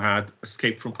who had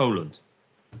escaped from Poland.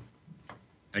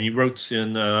 And he wrote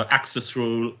in Axis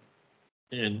rule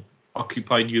in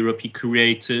occupied Europe. He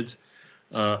created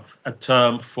a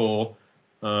term for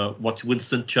what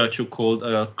Winston Churchill called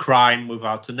a crime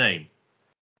without a name,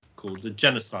 called the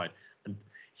genocide. And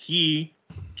he,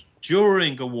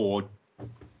 during a war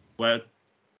where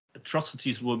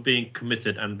atrocities were being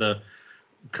committed, and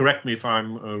correct me if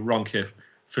I'm wrong here,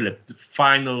 Philip, the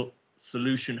final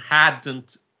solution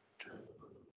hadn't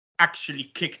actually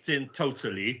kicked in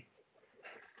totally,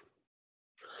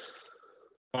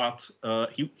 but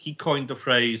he coined the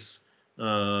phrase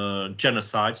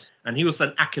genocide, and he was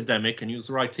an academic, and he was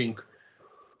writing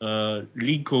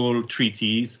legal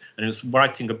treaties, and he was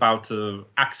writing about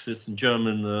Axis and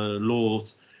German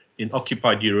laws in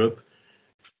occupied Europe,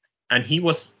 and he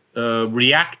was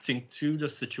reacting to the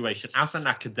situation as an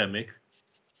academic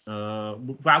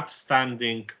without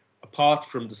standing apart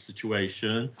from the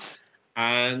situation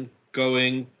and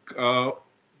going,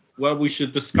 well, we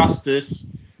should discuss this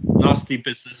nasty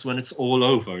business when it's all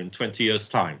over in 20 years'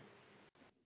 time,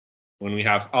 when we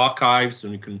have archives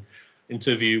and we can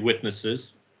interview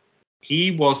witnesses.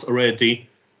 He was already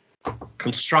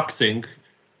constructing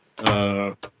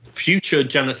future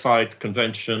genocide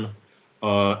convention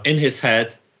in his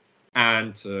head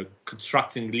and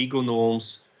constructing legal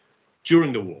norms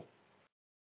during the war.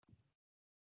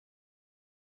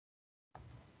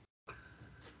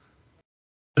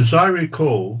 As I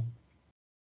recall,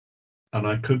 and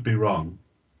I could be wrong,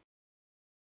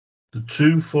 the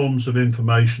two forms of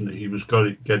information that he was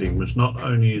getting was not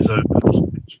only his own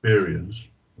personal experience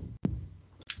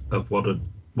of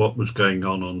what was going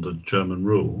on under German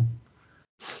rule,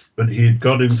 but he had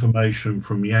got information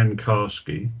from Jan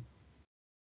Karski,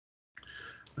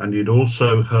 and he'd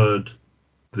also heard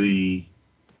the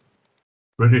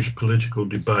British political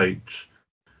debate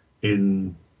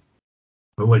in,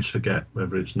 I always forget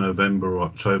whether it's November or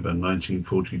October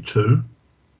 1942,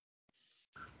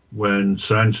 when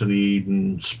Sir Anthony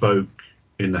Eden spoke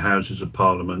in the Houses of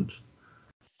Parliament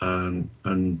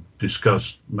and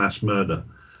discussed mass murder.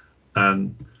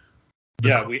 And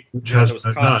the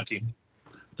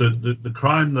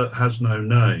crime that has no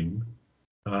name.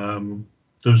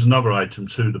 There was another item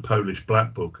too, the Polish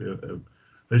Black Book. I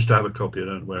used to have a copy. I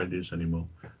don't know where it is anymore.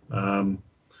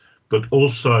 But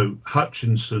also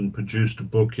Hutchinson produced a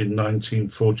book in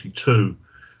 1942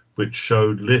 which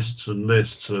showed lists and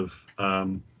lists of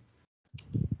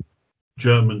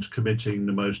Germans committing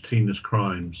the most heinous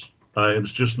crimes. It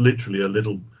was just literally a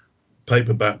little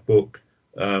paperback book,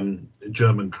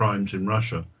 German crimes in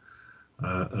Russia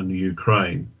and the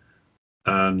Ukraine,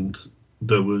 and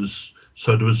there was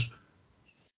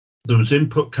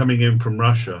input coming in from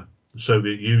Russia, the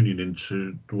Soviet Union,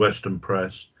 into the Western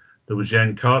press. There was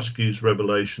Yankarski's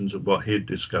revelations of what he had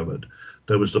discovered.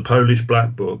 There was the Polish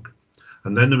Black Book,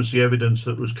 and then there was the evidence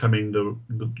that was coming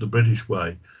the British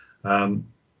way. I'm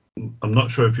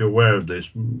not sure if you're aware of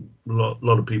this. A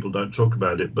lot of people don't talk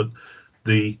about it, but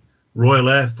the Royal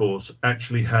Air Force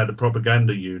actually had a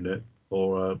propaganda unit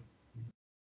or a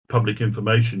public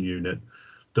information unit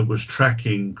that was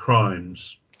tracking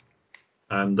crimes,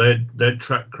 and they'd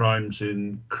track crimes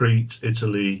in Crete,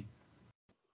 Italy,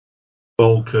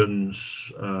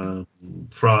 Balkans,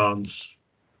 France,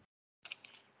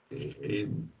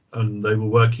 and they were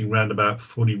working around about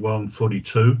 41,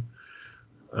 42.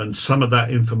 And some of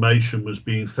that information was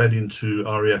being fed into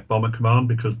RAF Bomber Command,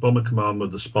 because Bomber Command were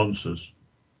the sponsors.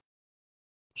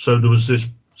 So there was this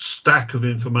stack of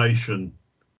information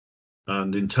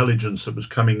and intelligence that was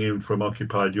coming in from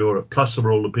occupied Europe. Plus there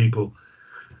were all the people,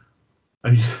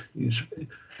 and it's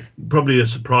probably a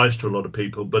surprise to a lot of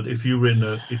people, but if you were in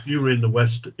the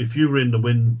West, if you were in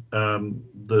the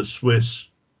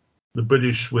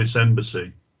British Swiss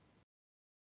embassy,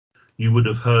 you would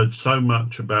have heard so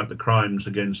much about the crimes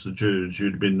against the Jews.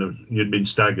 You'd been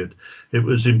staggered. It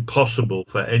was impossible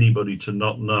for anybody to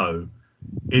not know,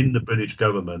 in the British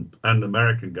government and the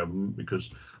American government,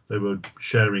 because they were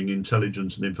sharing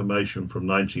intelligence and information from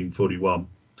 1941.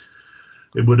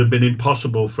 It would have been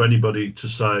impossible for anybody to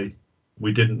say,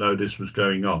 we didn't know this was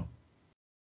going on.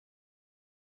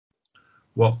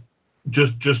 Well,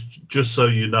 just so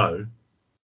you know,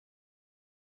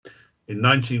 in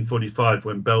 1945,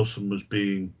 when Belsen was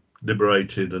being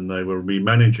liberated and they were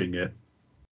remanaging it,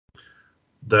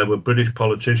 there were British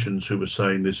politicians who were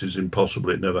saying this is impossible,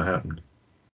 it never happened.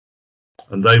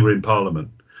 And they were in Parliament.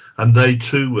 And they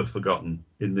too were forgotten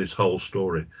in this whole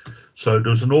story. So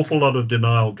there was an awful lot of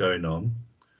denial going on.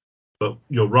 But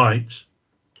you're right,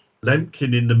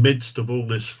 Lemkin, in the midst of all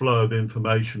this flow of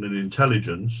information and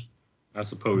intelligence,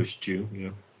 as a Polish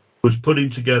Jew, was putting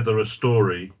together a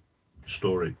story,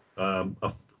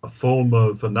 a form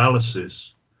of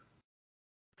analysis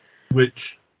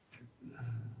which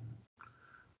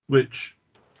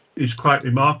is quite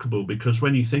remarkable, because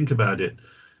when you think about it,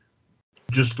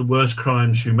 just the worst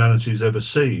crimes humanity's ever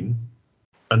seen,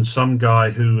 and some guy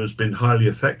who has been highly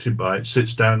affected by it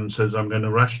sits down and says, I'm going to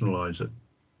rationalize it.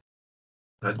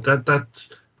 That's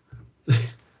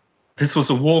this was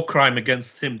a war crime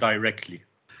against him directly.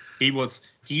 He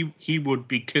would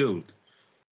be killed.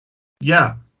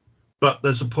 Yeah, but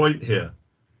there's a point here.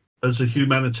 As a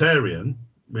humanitarian,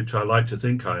 which I like to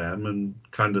think I am, and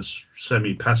kind of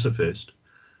semi-pacifist,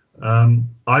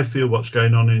 I feel what's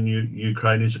going on in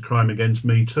Ukraine is a crime against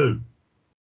me too.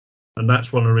 And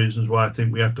that's one of the reasons why I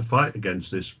think we have to fight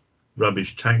against this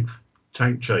rubbish tank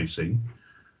chasing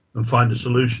and find a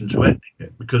solution to ending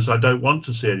it, because I don't want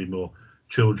to see any more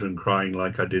children crying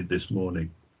like I did this morning.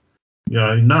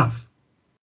 Enough.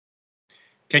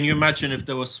 Can you imagine if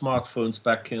there were smartphones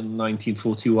back in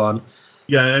 1941?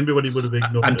 Yeah, everybody would have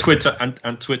ignored and it.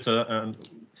 Twitter, and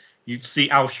you'd see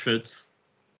Auschwitz.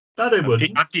 No, they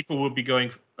wouldn't. And people would be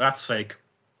going, that's fake.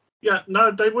 Yeah,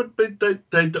 no, they would be.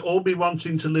 They'd all be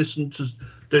wanting to listen to.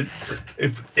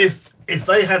 If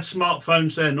they had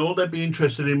smartphones then, all they'd be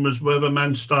interested in was whether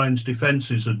Manstein's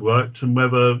defences had worked and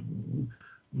whether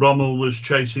Rommel was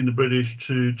chasing the British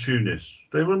to Tunis.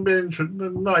 They wouldn't be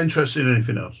not interested in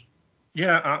anything else.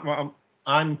 Yeah,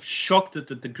 I'm shocked at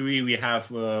the degree we have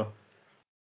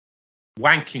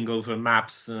wanking over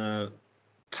maps,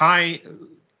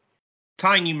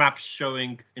 tiny maps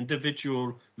showing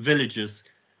individual villages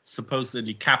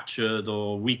supposedly captured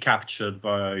or recaptured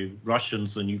by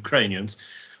Russians and Ukrainians,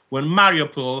 when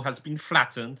Mariupol has been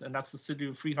flattened, and that's a city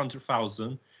of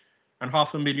 300,000, and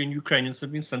 500,000 Ukrainians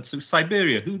have been sent to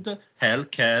Siberia. Who the hell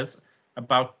cares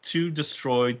about 2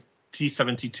 destroyed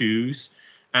T-72s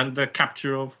and the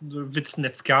capture of the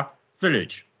Vitsnetska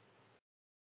village?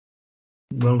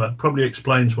 Well, that probably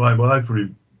explains why I've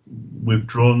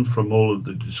withdrawn from all of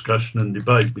the discussion and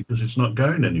debate, because it's not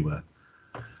going anywhere.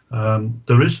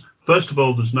 There is, first of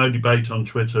all, there's no debate on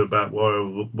Twitter about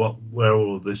where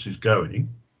all of this is going.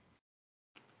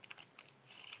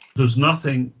 There's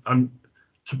nothing.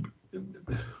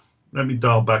 Let me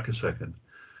dial back a second.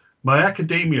 My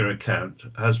academia account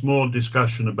has more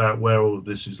discussion about where all of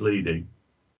this is leading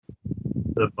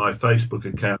than my Facebook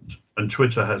account, and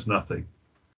Twitter has nothing.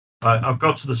 I've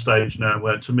got to the stage now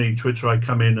where, to me, Twitter, I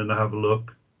come in and I have a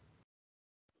look.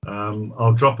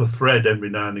 I'll drop a thread every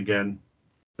now and again.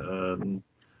 It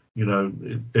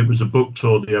was a book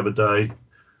tour the other day.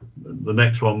 The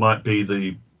next one might be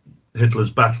the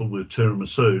Hitler's battle with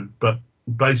tiramisu. But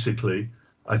basically,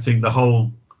 I think the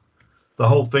whole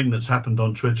thing that's happened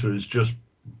on Twitter is just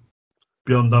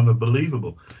beyond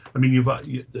unbelievable. I mean, you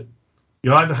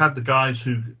either have the guys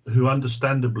who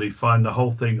understandably find the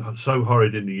whole thing so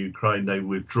horrid in the Ukraine they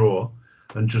withdraw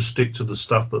and just stick to the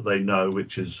stuff that they know,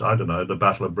 which is, I don't know, the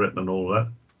Battle of Britain and all that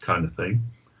kind of thing.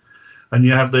 And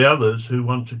you have the others who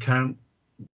want to count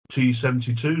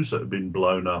T-72s that have been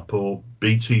blown up, or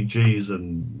BTGs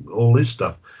and all this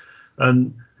stuff.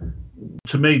 And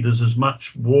to me, there's as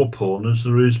much war porn as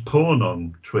there is porn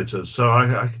on Twitter. So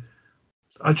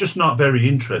I'm just not very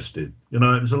interested. It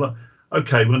was a lot.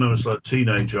 Okay, when I was like a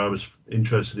teenager, I was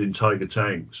interested in Tiger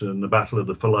tanks and the Battle of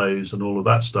the Falaise and all of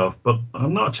that stuff. But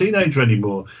I'm not a teenager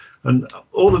anymore. And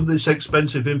all of this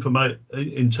expensive intelligence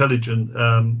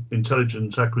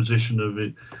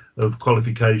acquisition of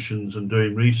qualifications and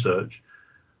doing research.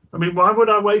 I mean, why would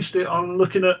I waste it on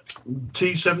looking at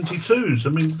T-72s? I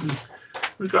mean,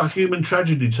 we've got a human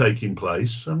tragedy taking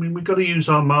place. I mean, we've got to use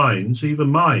our minds, even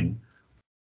mine,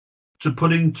 to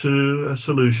put into a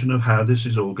solution of how this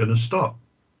is all going to stop.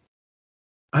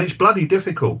 And it's bloody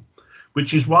difficult,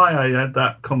 which is why I had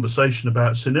that conversation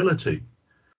about senility.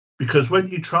 Because when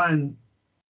you try and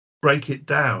break it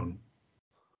down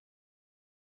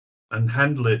and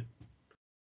handle it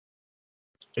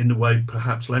in the way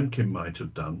perhaps Lemkin might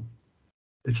have done,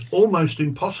 it's almost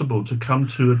impossible to come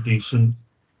to a decent...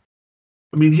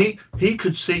 I mean, he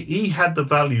could see, he had the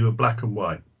value of black and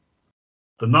white.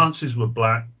 The Nazis were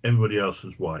black, everybody else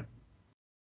was white.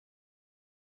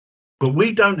 But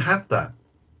we don't have that.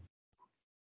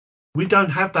 We don't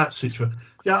have that situation.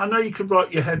 Yeah, I know you could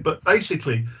write your head, but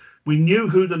basically, we knew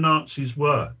who the Nazis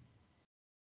were.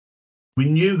 We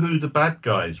knew who the bad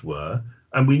guys were,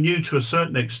 and we knew to a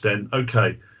certain extent,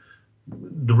 okay,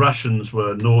 the Russians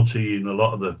were naughty in a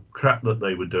lot of the crap that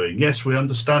they were doing. Yes, we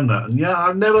understand that. And yeah,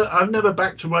 I've never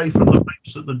backed away from the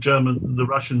rapes that the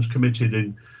Russians committed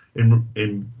in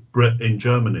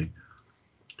Germany.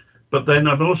 But then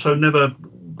I've also never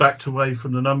backed away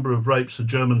from the number of rapes the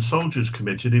German soldiers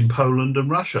committed in Poland and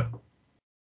Russia,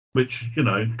 which,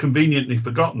 conveniently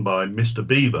forgotten by Mr.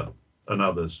 Beaver and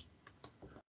others.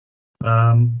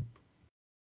 And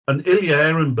Ilya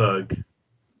Ehrenberg,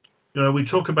 we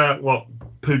talk about what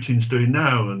Putin's doing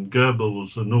now and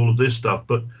Goebbels and all of this stuff,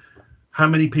 but how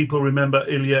many people remember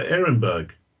Ilya Ehrenberg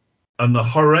and the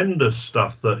horrendous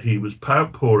stuff that he was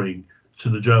outpouring to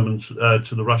the Germans,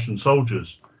 to the Russian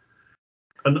soldiers,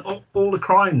 and all the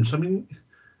crimes? I mean,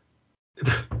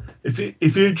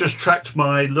 if you just tracked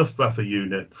my Luftwaffe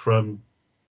unit from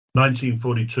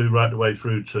 1942 right the way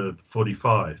through to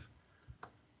 45,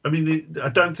 I mean, I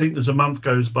don't think there's a month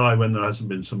goes by when there hasn't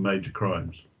been some major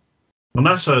crimes. And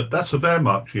that's a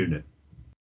Wehrmacht unit.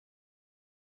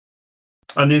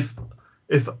 And if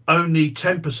only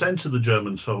 10% of the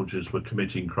German soldiers were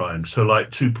committing crimes, so like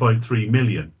 2.3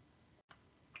 million,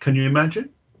 can you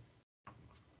imagine?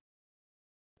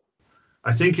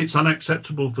 I think it's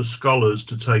unacceptable for scholars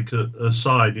to take a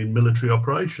side in military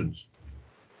operations.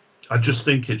 I just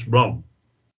think it's wrong.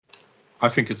 I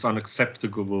think it's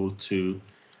unacceptable to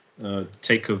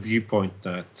take a viewpoint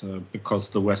that because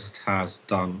the West has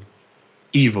done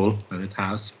evil, and it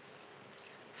has,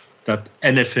 that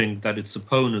anything that its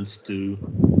opponents do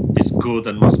is good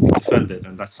and must be defended,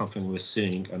 and that's something we're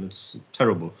seeing, and it's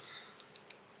terrible.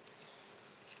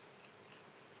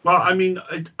 Well, I mean,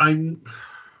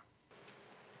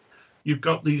 you've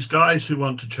got these guys who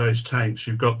want to chase tanks,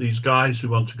 you've got these guys who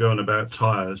want to go on about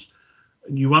tires,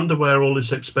 and you wonder where all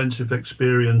this expensive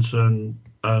experience and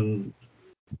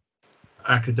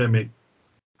academic,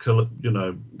 quality.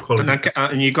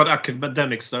 And you got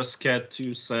academics that are scared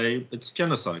to say it's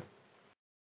genocide.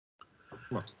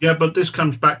 What? Yeah, but this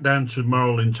comes back down to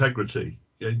moral integrity.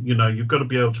 You've got to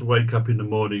be able to wake up in the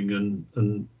morning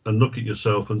and look at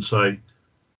yourself and say,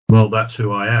 well, that's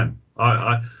who I am.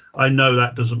 I know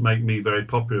that doesn't make me very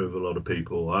popular with a lot of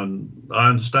people, and I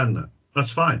understand that.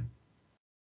 That's fine.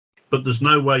 But there's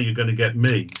no way you're going to get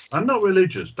me. I'm not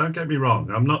religious, don't get me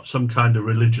wrong. I'm not some kind of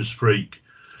religious freak.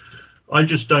 I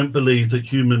just don't believe that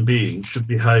human beings should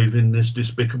behave in this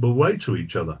despicable way to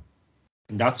each other.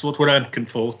 And that's what Lemkin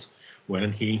thought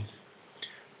when he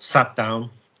sat down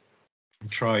and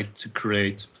tried to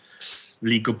create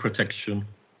legal protection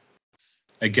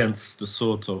against the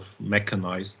sort of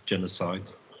mechanized genocide.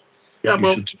 Yeah,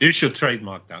 you should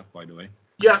trademark that, by the way.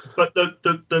 Yeah, but the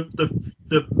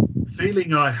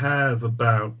feeling I have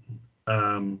about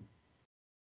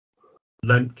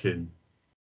Lemkin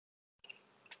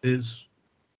is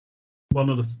one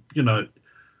of the,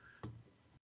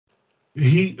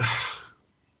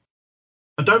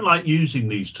 I don't like using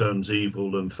these terms,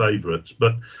 evil and favourites,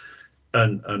 but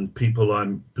and people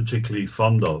I'm particularly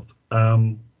fond of.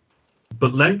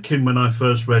 But Lemkin, when I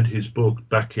first read his book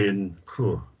back in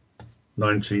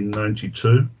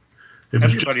 1992,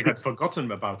 everybody had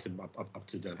forgotten about him up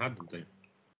to then, hadn't they?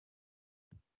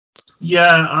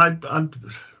 Yeah, I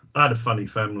had a funny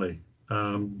family.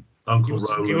 Uncle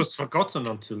Roland. He was forgotten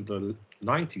until the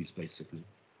 90s, basically.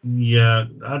 Yeah,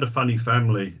 I had a funny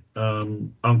family.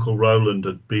 Uncle Roland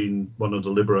had been one of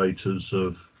the liberators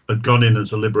had gone in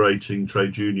as a liberating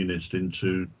trade unionist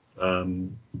into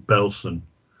Belsen.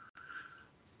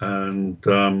 And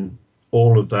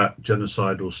all of that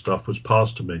genocidal stuff was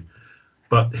passed to me.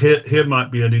 But here might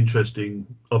be an interesting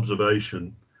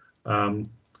observation.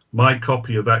 My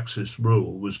copy of Axis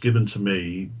Rule was given to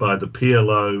me by the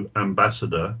PLO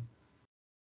ambassador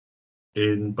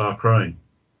in Bahrain.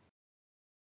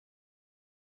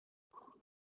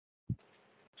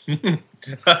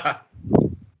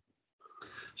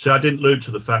 So I didn't allude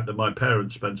to the fact that my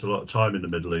parents spent a lot of time in the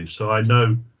Middle East, so I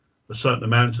know a certain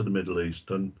amount of the Middle East.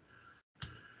 And,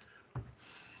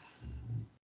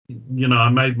 I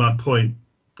made my point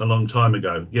a long time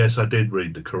ago. Yes, I did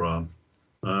read the Quran.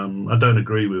 I don't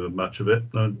agree with much of it.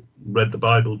 I read the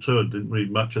Bible too. I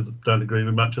don't agree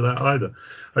with much of that either.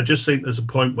 I just think there's a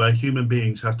point where human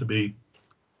beings have to be,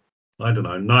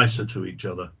 nicer to each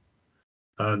other.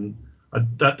 And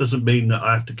that doesn't mean that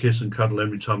I have to kiss and cuddle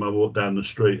every time I walk down the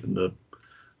street and the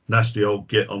nasty old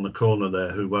git on the corner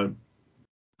there who won't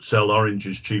sell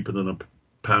oranges cheaper than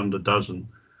 £1 a dozen.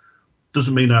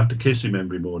 Doesn't mean I have to kiss him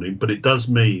every morning, but it does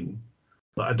mean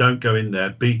that I don't go in there,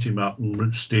 beat him up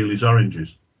and steal his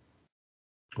oranges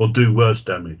or do worse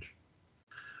damage.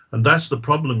 And that's the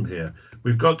problem here.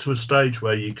 We've got to a stage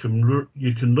where you can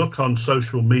look on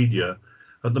social media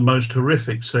at the most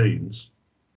horrific scenes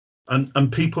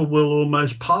and people will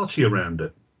almost party around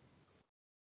it.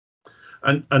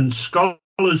 And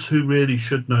scholars who really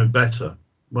should know better,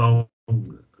 well,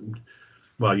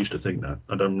 I used to think that.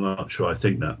 I'm not sure I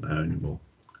think that now anymore.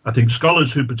 I think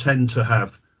scholars who pretend to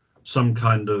have some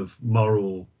kind of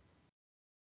moral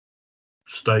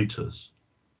status,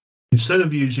 instead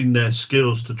of using their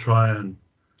skills to try and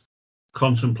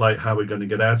contemplate how we're going to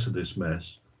get out of this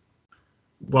mess,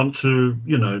 want to,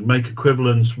 make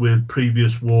equivalence with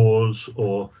previous wars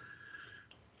or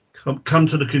come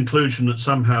to the conclusion that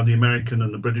somehow the American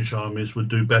and the British armies would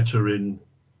do better in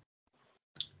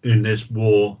this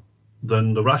war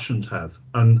than the Russians have.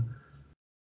 And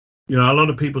a lot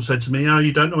of people said to me, "Oh,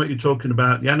 you don't know what you're talking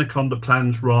about. The Anaconda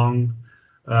plan's wrong.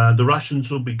 The Russians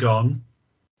will be gone."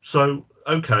 So,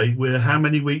 okay, we're how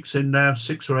many weeks in now?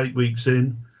 6 or 8 weeks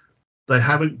in. They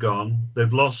haven't gone.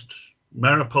 They've lost.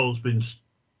 Mariupol's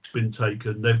been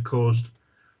taken. They've caused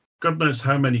God knows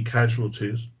how many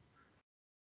casualties.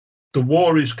 The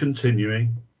war is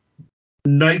continuing.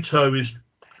 NATO is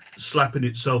slapping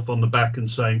itself on the back and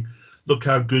saying, "Look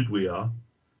how good we are."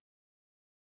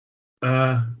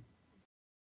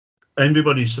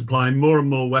 Everybody's supplying more and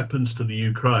more weapons to the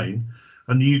Ukraine,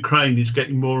 and the Ukraine is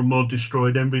getting more and more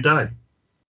destroyed every day.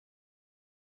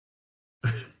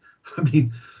 I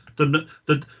mean,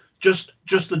 just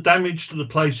the damage to the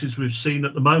places we've seen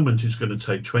at the moment is going to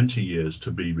take 20 years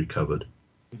to be recovered.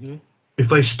 Mm-hmm. If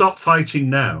they stop fighting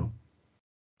now,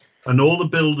 and all the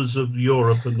builders of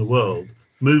Europe and the world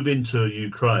move into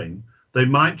Ukraine, they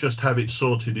might just have it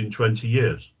sorted in 20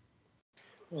 years.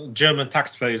 Well, German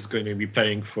taxpayers going to be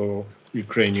paying for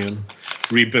Ukrainian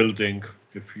rebuilding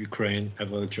if Ukraine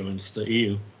ever joins the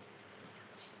EU.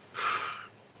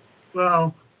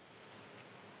 Well,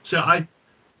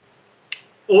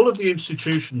 all of the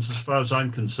institutions, as far as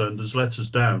I'm concerned, has let us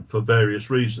down for various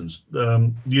reasons.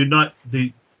 The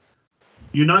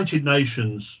United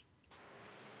Nations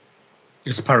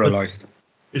is paralyzed.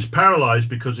 It's paralyzed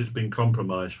because it's been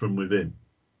compromised from within.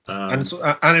 And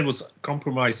it was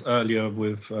compromised earlier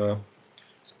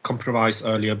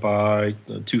by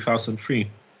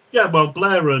 2003. Yeah, well,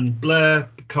 Blair,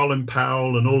 Colin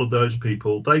Powell, and all of those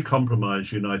people, they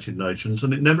compromised United Nations,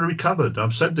 and it never recovered.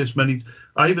 I've said this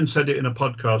I even said it in a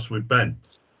podcast with Ben.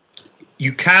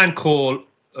 You can call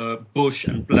Bush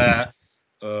and Blair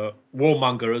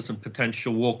warmongers and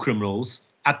potential war criminals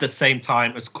at the same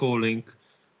time as calling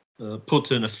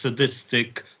Putin a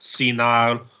sadistic,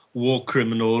 senile, war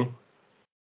criminal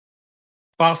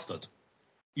bastard.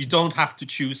 You don't have to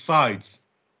choose sides.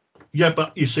 Yeah,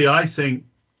 but you see, I think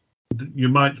you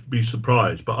might be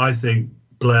surprised, but I think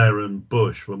Blair and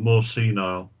Bush were more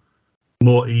senile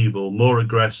more evil, more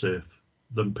aggressive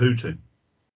than Putin.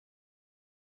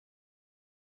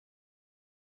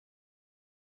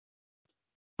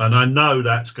 And I know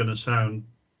that's going to sound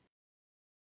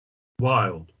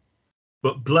wild,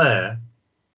 but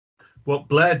what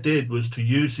Blair did was to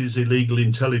use his illegal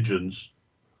intelligence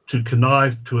to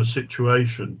connive to a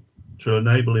situation to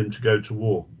enable him to go to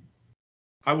war.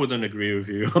 I wouldn't agree with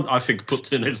you. I think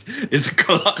Putin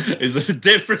is a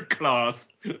different class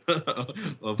of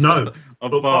but bastard.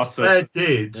 What Blair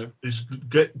did is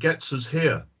gets us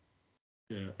here.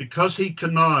 Yeah. Because he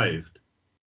connived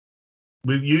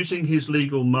with using his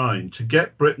legal mind to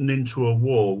get Britain into a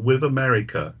war with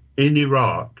America in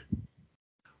Iraq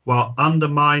while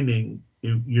undermining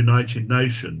United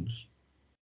Nations.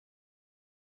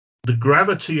 The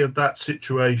gravity of that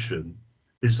situation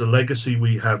is the legacy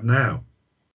we have now.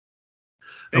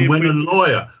 And when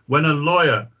a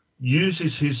lawyer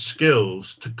uses his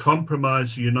skills to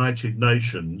compromise the United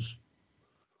Nations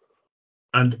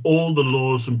and all the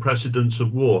laws and precedents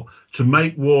of war, to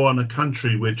make war on a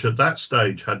country which at that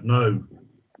stage had no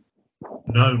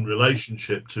known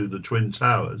relationship to the Twin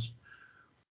Towers,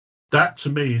 that to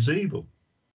me is evil.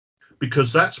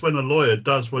 Because that's when a lawyer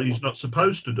does what he's not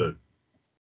supposed to do.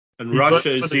 And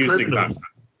Russia is using that.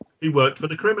 He worked for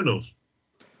the criminals.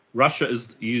 Russia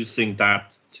is using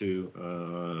that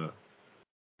to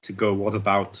go what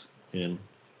about in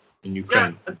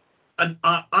Ukraine. Yeah, and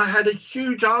I had a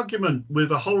huge argument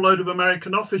with a whole load of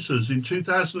American officers in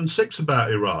 2006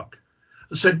 about Iraq.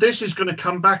 I said, this is going to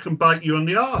come back and bite you on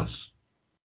the arse.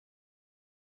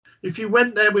 If you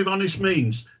went there with honest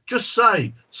means, just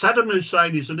say Saddam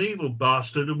Hussein is an evil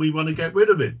bastard and we want to get rid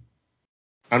of him.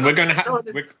 And we're going to have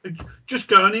just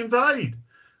go and invade.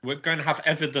 We're going to have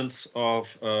evidence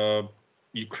of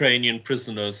Ukrainian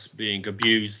prisoners being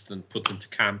abused and put into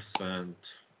camps and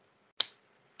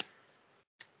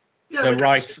their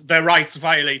rights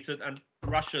violated. And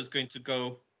Russia is going to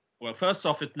go, well, first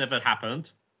off, it never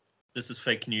happened. This is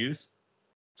fake news.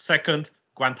 Second,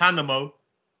 Guantanamo.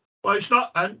 Well, it's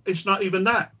not even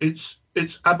that. It's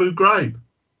Abu Ghraib.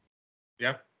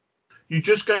 Yeah. You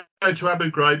just go to Abu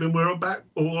Ghraib and we're back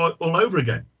all over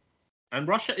again. And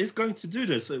Russia is going to do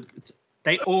this.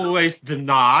 They always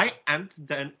deny, and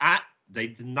then they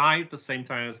deny at the same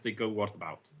time as they go, what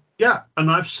about? Yeah, and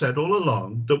I've said all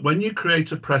along that when you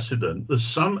create a precedent, there's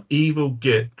some evil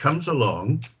git comes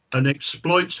along and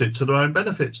exploits it to their own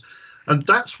benefits. And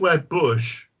that's where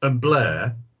Bush and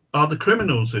Blair are the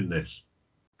criminals in this.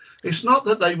 It's not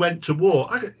that they went to war.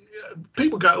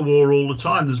 People go to war all the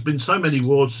time. There's been so many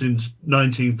wars since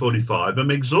 1945.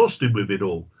 I'm exhausted with it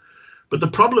all. But the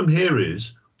problem here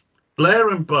is Blair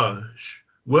and Bush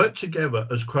worked together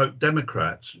as, quote,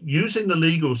 Democrats, using the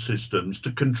legal systems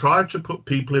to contrive to put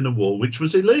people in a war which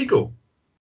was illegal.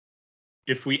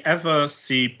 If we ever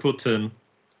see Putin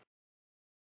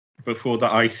before the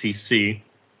ICC,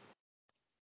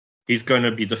 he's going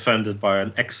to be defended by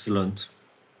an excellent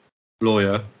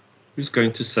lawyer who's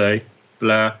going to say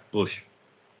Blair, Bush.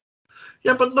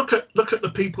 Yeah, but look at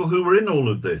the people who were in all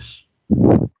of this.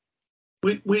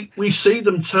 We see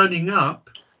them turning up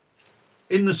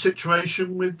in the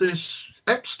situation with this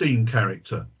Epstein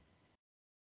character.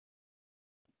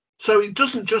 So it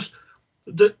doesn't just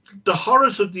the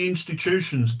horrors of the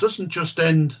institutions doesn't just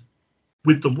end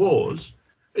with the wars.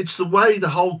 It's the way the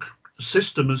whole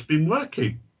system has been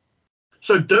working.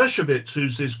 So Dershowitz,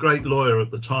 who's this great lawyer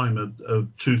at the time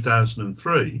of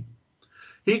 2003,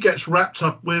 he gets wrapped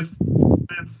up with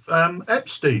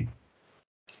Epstein.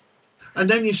 And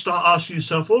then you start asking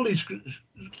yourself all these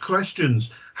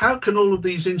questions. How can all of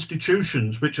these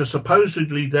institutions, which are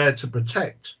supposedly there to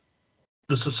protect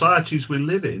the societies we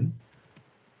live in,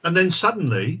 and then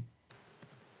suddenly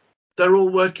they're all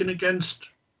working against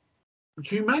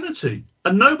humanity?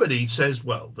 And nobody says,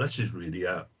 well, this is really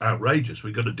outrageous.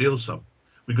 We've got to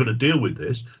deal with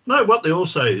this. No, what they all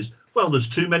say is, well, there's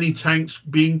too many tanks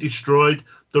being destroyed.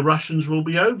 The Russians will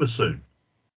be over soon.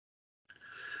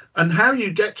 And how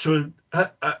you get to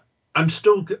I'm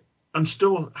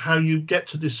still how you get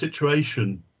to this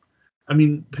situation. I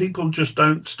mean, people just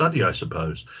don't study, I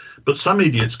suppose. But some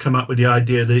idiots come up with the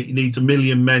idea that you need 1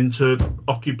 million men to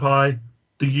occupy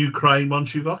the Ukraine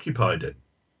once you've occupied it.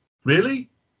 Really?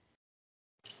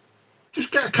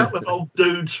 Just get a couple of old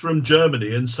dudes from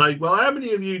Germany and say, well, how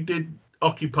many of you did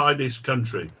occupy this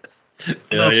country?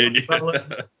 Well,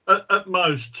 at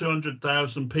most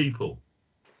 200,000 people.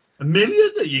 1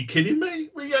 million? Are you kidding me?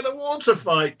 We had a water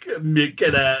fight.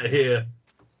 Get out of here.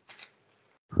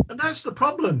 And that's the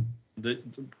problem. The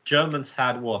Germans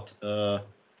had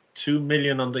 2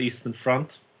 million on the Eastern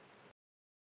Front?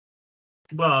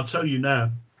 Well, I'll tell you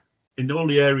now. in all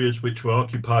the areas which were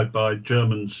occupied by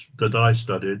Germans that I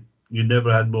studied, you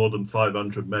never had more than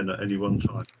 500 men at any one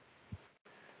time.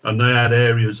 And they had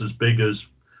areas as big as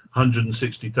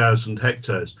 160,000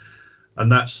 hectares.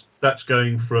 And that's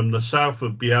going from the south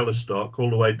of Bialystok all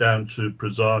the way down to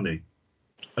Pryzany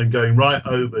and going right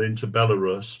over into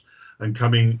Belarus and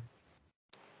coming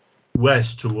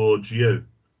west towards you.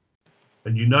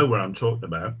 And you know where I'm talking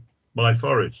about, my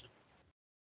forest.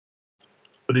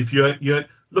 But if you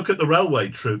look at the railway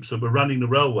troops that were running the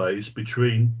railways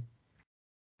between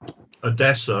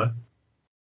Odessa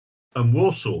and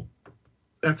Warsaw,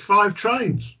 they had 5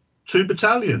 trains, 2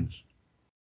 battalions.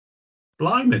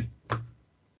 Blimey.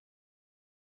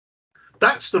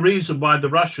 That's the reason why the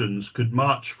Russians could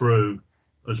march through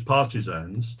as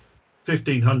partisans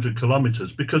 1,500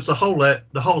 kilometres, because the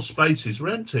whole spaces were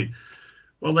empty.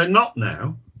 Well, they're not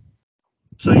now.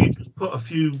 So you just put a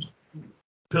few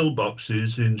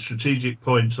pillboxes in strategic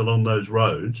points along those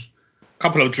roads.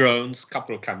 Couple of drones,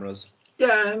 couple of cameras.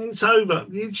 Yeah, and it's over.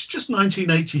 It's just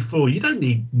 1984. You don't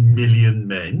need million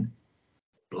men.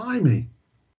 Blimey.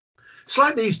 It's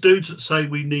like these dudes that say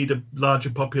we need a larger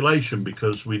population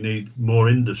because we need more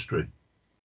industry.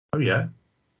 Oh, yeah.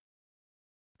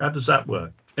 How does that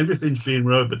work? Everything's being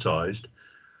robotized.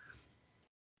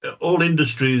 All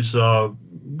industries are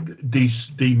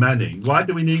demanning. Why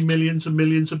do we need millions and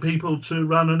millions of people to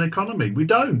run an economy? We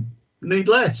don't. We need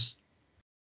less.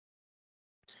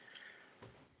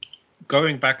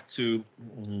 Going back to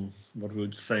what we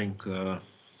were saying.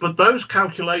 But those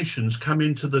calculations come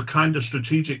into the kind of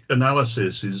strategic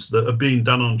analyses that are being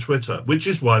done on Twitter, which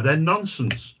is why they're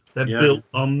nonsense. They're built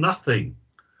on nothing.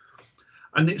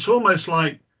 And it's almost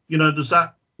like, there's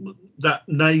that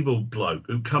naval bloke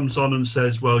who comes on and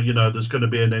says, well, there's going to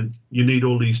be you need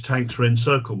all these tanks for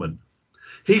encirclement.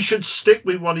 He should stick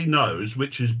with what he knows,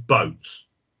 which is boats.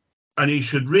 And he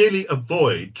should really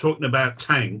avoid talking about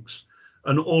tanks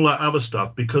and all that other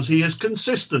stuff, because he has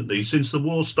consistently, since the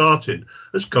war started,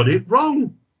 has got it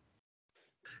wrong.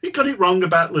 He got it wrong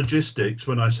about logistics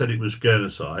when I said it was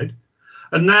genocide.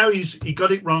 And now he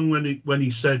got it wrong when he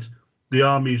said the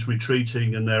army's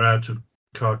retreating and they're out of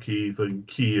Kharkiv and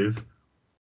Kyiv.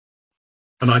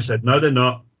 And I said, no, they're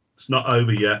not. It's not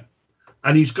over yet.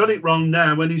 And he's got it wrong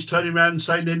now when he's turning around and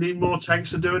saying they need more tanks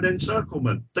to do an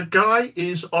encirclement. The guy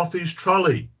is off his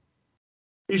trolley.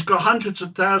 He's got hundreds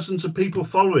of thousands of people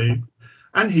following him,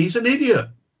 and he's an idiot,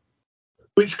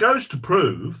 which goes to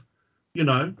prove,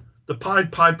 the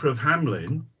Pied Piper of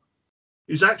Hamelin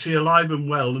is actually alive and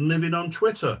well and living on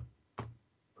Twitter.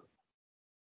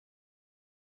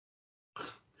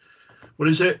 What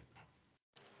is it?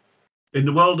 In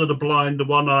the world of the blind, the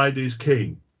one-eyed is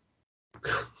king.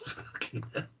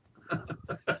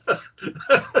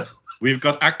 We've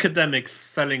got academics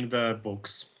selling their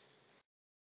books.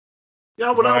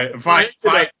 Yeah, well, via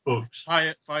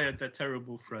their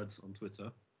terrible threads on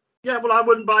Twitter. Yeah, well, I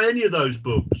wouldn't buy any of those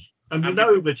books. And we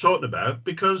know who we're talking about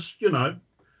because,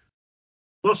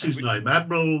 what's his name?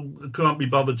 Admiral can't be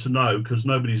bothered to know because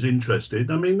nobody's interested.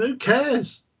 I mean, who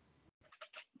cares?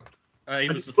 He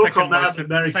was the second most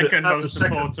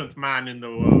important man in the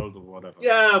world or whatever.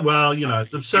 Yeah, well, he won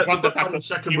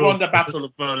the Battle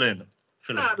of Berlin.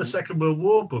 The Second World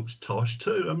War books, tosh,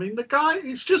 too. I mean, the guy,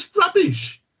 it's just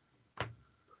rubbish.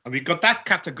 And we got that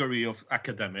category of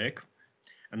academic,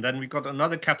 and then we got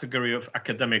another category of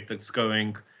academic that's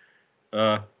going,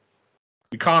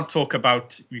 we can't talk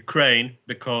about Ukraine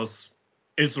because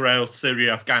Israel,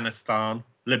 Syria, Afghanistan,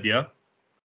 Libya.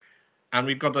 And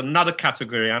we've got another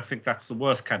category, I think that's the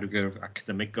worst category of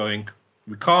academic, going,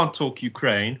 we can't talk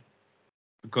Ukraine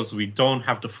because we don't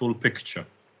have the full picture.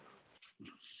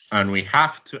 And we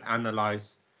have to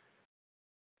analyze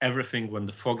everything when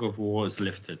the fog of war is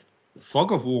lifted. The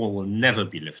fog of war will never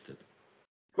be lifted.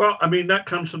 Well, I mean, that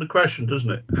comes to the question,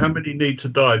 doesn't it? How many need to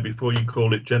die before you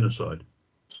call it genocide?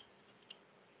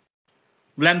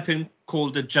 Lemkin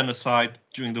called it genocide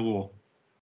during the war.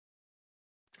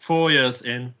 4 years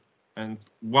in, and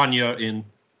 1 year in,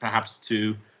 perhaps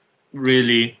to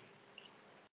really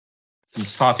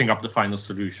starting up the final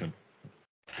solution.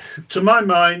 To my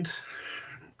mind,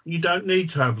 you don't need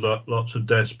to have lots of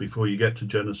deaths before you get to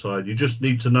genocide. You just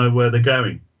need to know where they're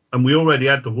going. And we already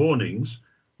had the warnings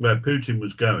where Putin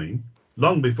was going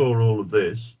long before all of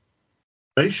this.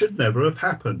 They should never have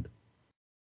happened.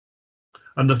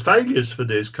 And the failures for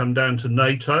this come down to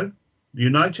NATO, the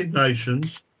United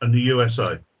Nations, and the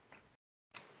USA.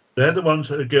 They're the ones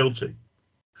that are guilty.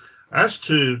 As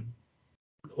to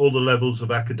all the levels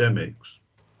of academics,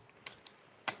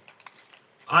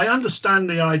 I understand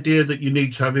the idea that you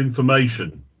need to have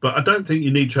information, but I don't think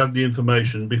you need to have the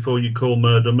information before you call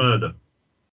murder murder.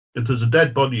 If there's a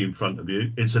dead body in front of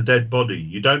you, it's a dead body.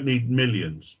 You don't need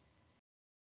millions.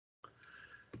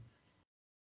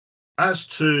 As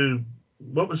to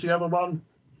what was the other one?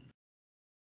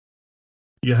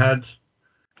 You had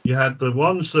the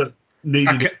ones that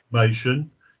needed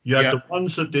information. You had the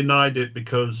ones that denied it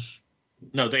because.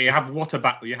 No, you have what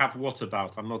about?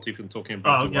 I'm not even talking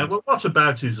about. Oh yeah, well,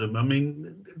 whataboutism? I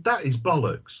mean, that is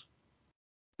bollocks.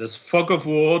 There's fog of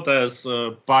war. There's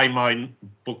buy my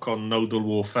book on nodal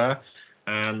warfare,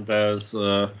 and there's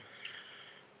and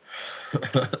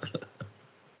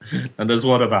there's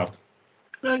what about?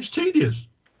 No, it's tedious.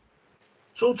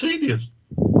 It's all tedious.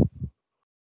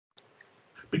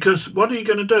 Because what are you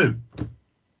going to do?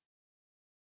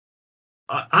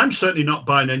 I'm certainly not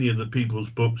buying any of the people's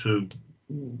books who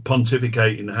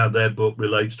pontificating how their book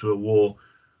relates to a war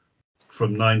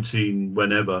from 19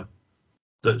 whenever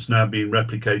that's now being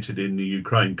replicated in the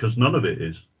Ukraine, because none of it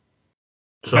is.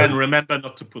 So Ben, remember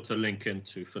not to put a link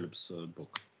into Philip's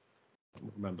book.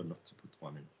 Remember not to put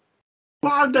one in.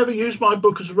 Well, I've never used my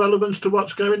book as relevance to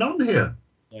what's going on here.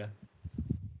 Yeah.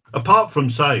 Apart from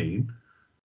saying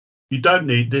you don't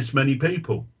need this many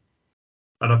people.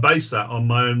 And I base that on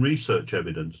my own research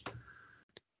evidence.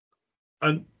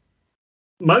 And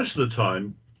most of the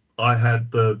time I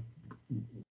had the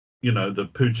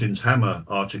Putin's Hammer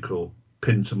article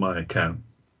pinned to my account.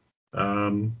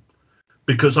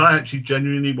 Because I actually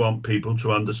genuinely want people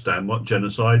to understand what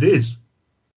genocide is.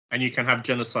 And you can have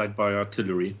genocide by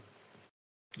artillery.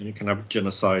 And you can have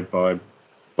genocide by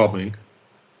bombing.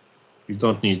 You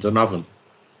don't need an oven.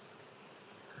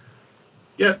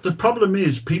 Yeah, the problem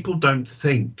is people don't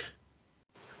think.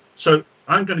 So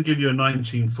I'm going to give you a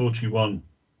 1941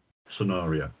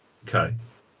 scenario. Okay.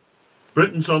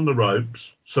 Britain's on the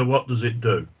ropes. So what does it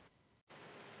do?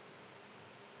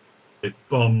 It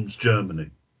bombs Germany.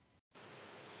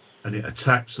 And it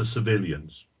attacks the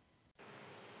civilians.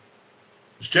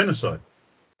 It's genocide.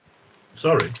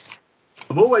 Sorry.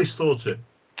 I've always thought it.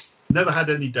 Never had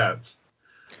any doubts.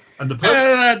 And the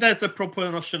person, there's a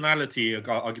proportionality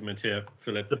argument here,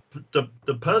 Philip.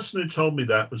 The person who told me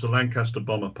that was a Lancaster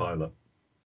bomber pilot.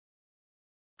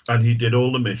 And he did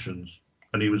all the missions.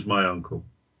 And he was my uncle.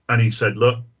 And he said,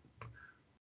 look,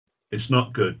 it's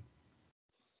not good.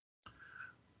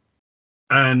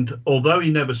 And although he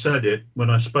never said it,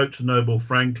 when I spoke to Noble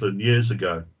Franklin years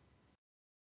ago,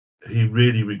 he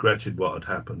really regretted what had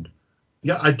happened.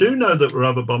 Yeah, I do know that there were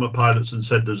other bomber pilots and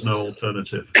said there's no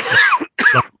alternative.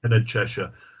 Like Leonard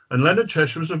Cheshire. And Leonard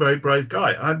Cheshire was a very brave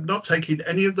guy. I'm not taking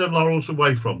any of their laurels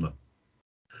away from them.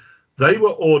 They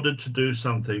were ordered to do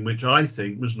something which I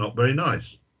think was not very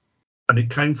nice. And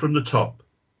it came from the top.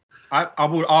 I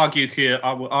will argue here,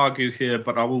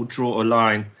 but I will draw a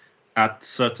line at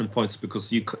certain points,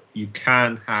 because you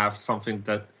can have something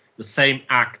that the same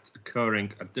act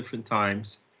occurring at different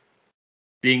times,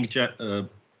 being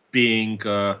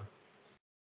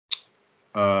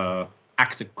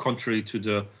acted contrary to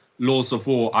the laws of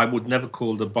war. I would never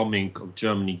call the bombing of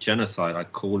Germany genocide.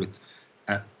 I'd call it,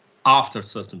 after a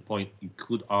certain point, you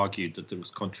could argue that it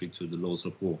was contrary to the laws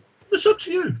of war. It's up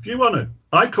to you if you want to.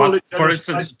 I call it, for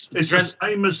instance, it's the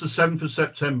same as the 7th of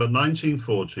September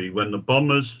 1940 when the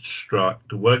bombers struck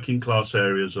the working class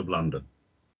areas of London.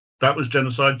 That was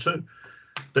genocide too.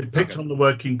 They picked on the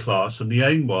working class, and the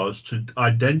aim was to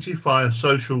identify a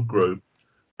social group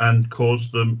and cause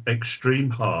them extreme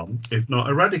harm, if not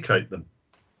eradicate them.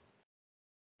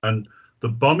 And the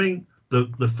bombing,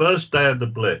 the first day of the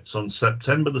Blitz on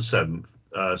September the 7th,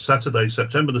 Saturday,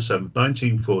 September the 7th,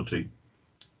 1940,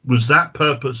 was that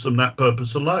purpose and that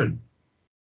purpose alone.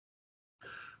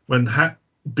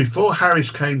 Before Harris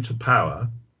came to power,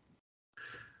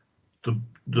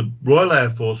 the Royal Air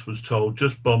Force was told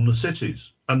just bomb the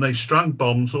cities, and they strung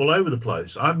bombs all over the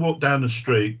place. I walked down the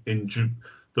street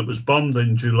that was bombed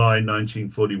in July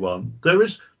 1941.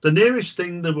 The nearest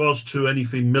thing there was to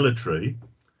anything military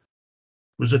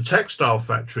was a textile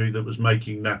factory that was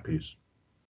making nappies.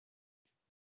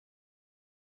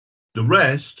 The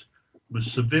rest was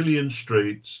civilian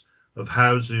streets of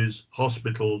houses,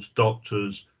 hospitals,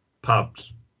 doctors,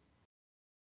 pubs.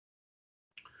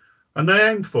 And they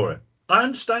aimed for it. I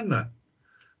understand that.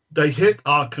 They hit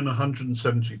Aachen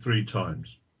 173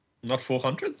 times. Not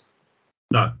 400?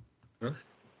 No. Huh?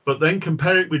 But then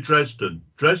compare it with Dresden.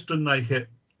 Dresden they hit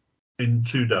in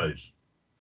 2 days.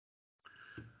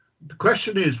 The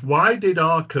question is, why did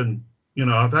Aachen,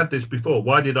 I've had this before,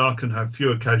 why did Aachen have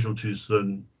fewer casualties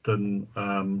than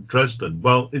Dresden?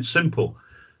 Well, it's simple.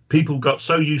 People got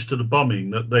so used to the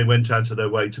bombing that they went out of their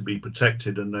way to be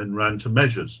protected and then ran to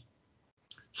measures.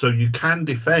 So you can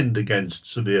defend against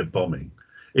severe bombing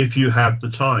if you have the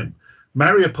time.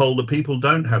 Mariupol, the people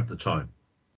don't have the time.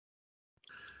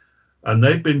 And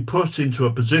they've been put into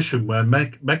a position where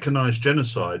mechanized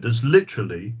genocide has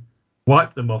literally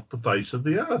wiped them off the face of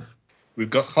the earth. We've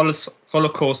got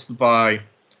Holocaust by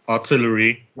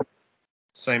artillery,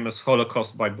 same as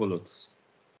Holocaust by bullets.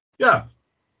 Yeah.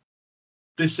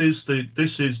 This is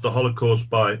the Holocaust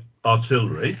by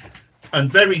artillery.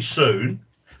 And very soon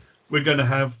we're going to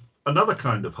have another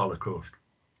kind of Holocaust.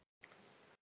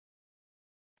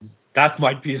 That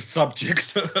might be a subject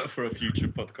for a future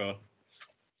podcast.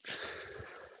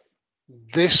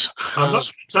 I'm not going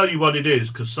to tell you what it is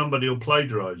because somebody will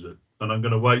plagiarise it, and I'm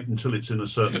going to wait until it's in a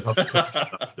certain publication.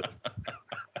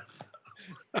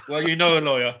 Well, you know a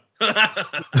lawyer.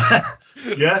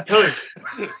 Yeah.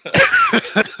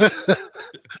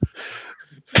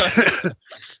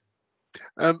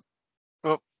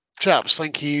 Well, chaps,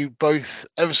 thank you both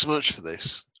ever so much for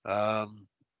this.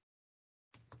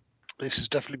 This has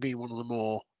definitely been one of the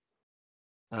more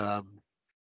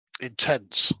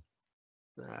intense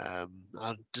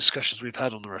discussions we've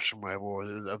had on the Russian Web War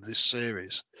of this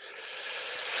series.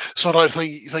 So I'd like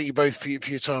to thank you both for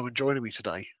your time and joining me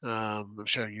today, of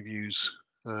sharing your views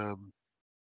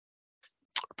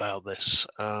about this.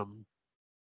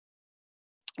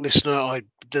 Listener,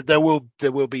 there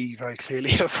will be very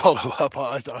clearly a follow up.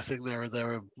 I think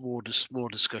there are more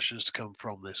discussions to come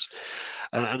from this,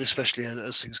 and especially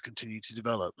as things continue to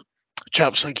develop.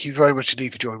 Chaps, thank you very much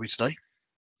indeed for joining me today.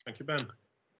 Thank you, Ben.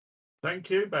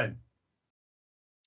 Thank you, Ben.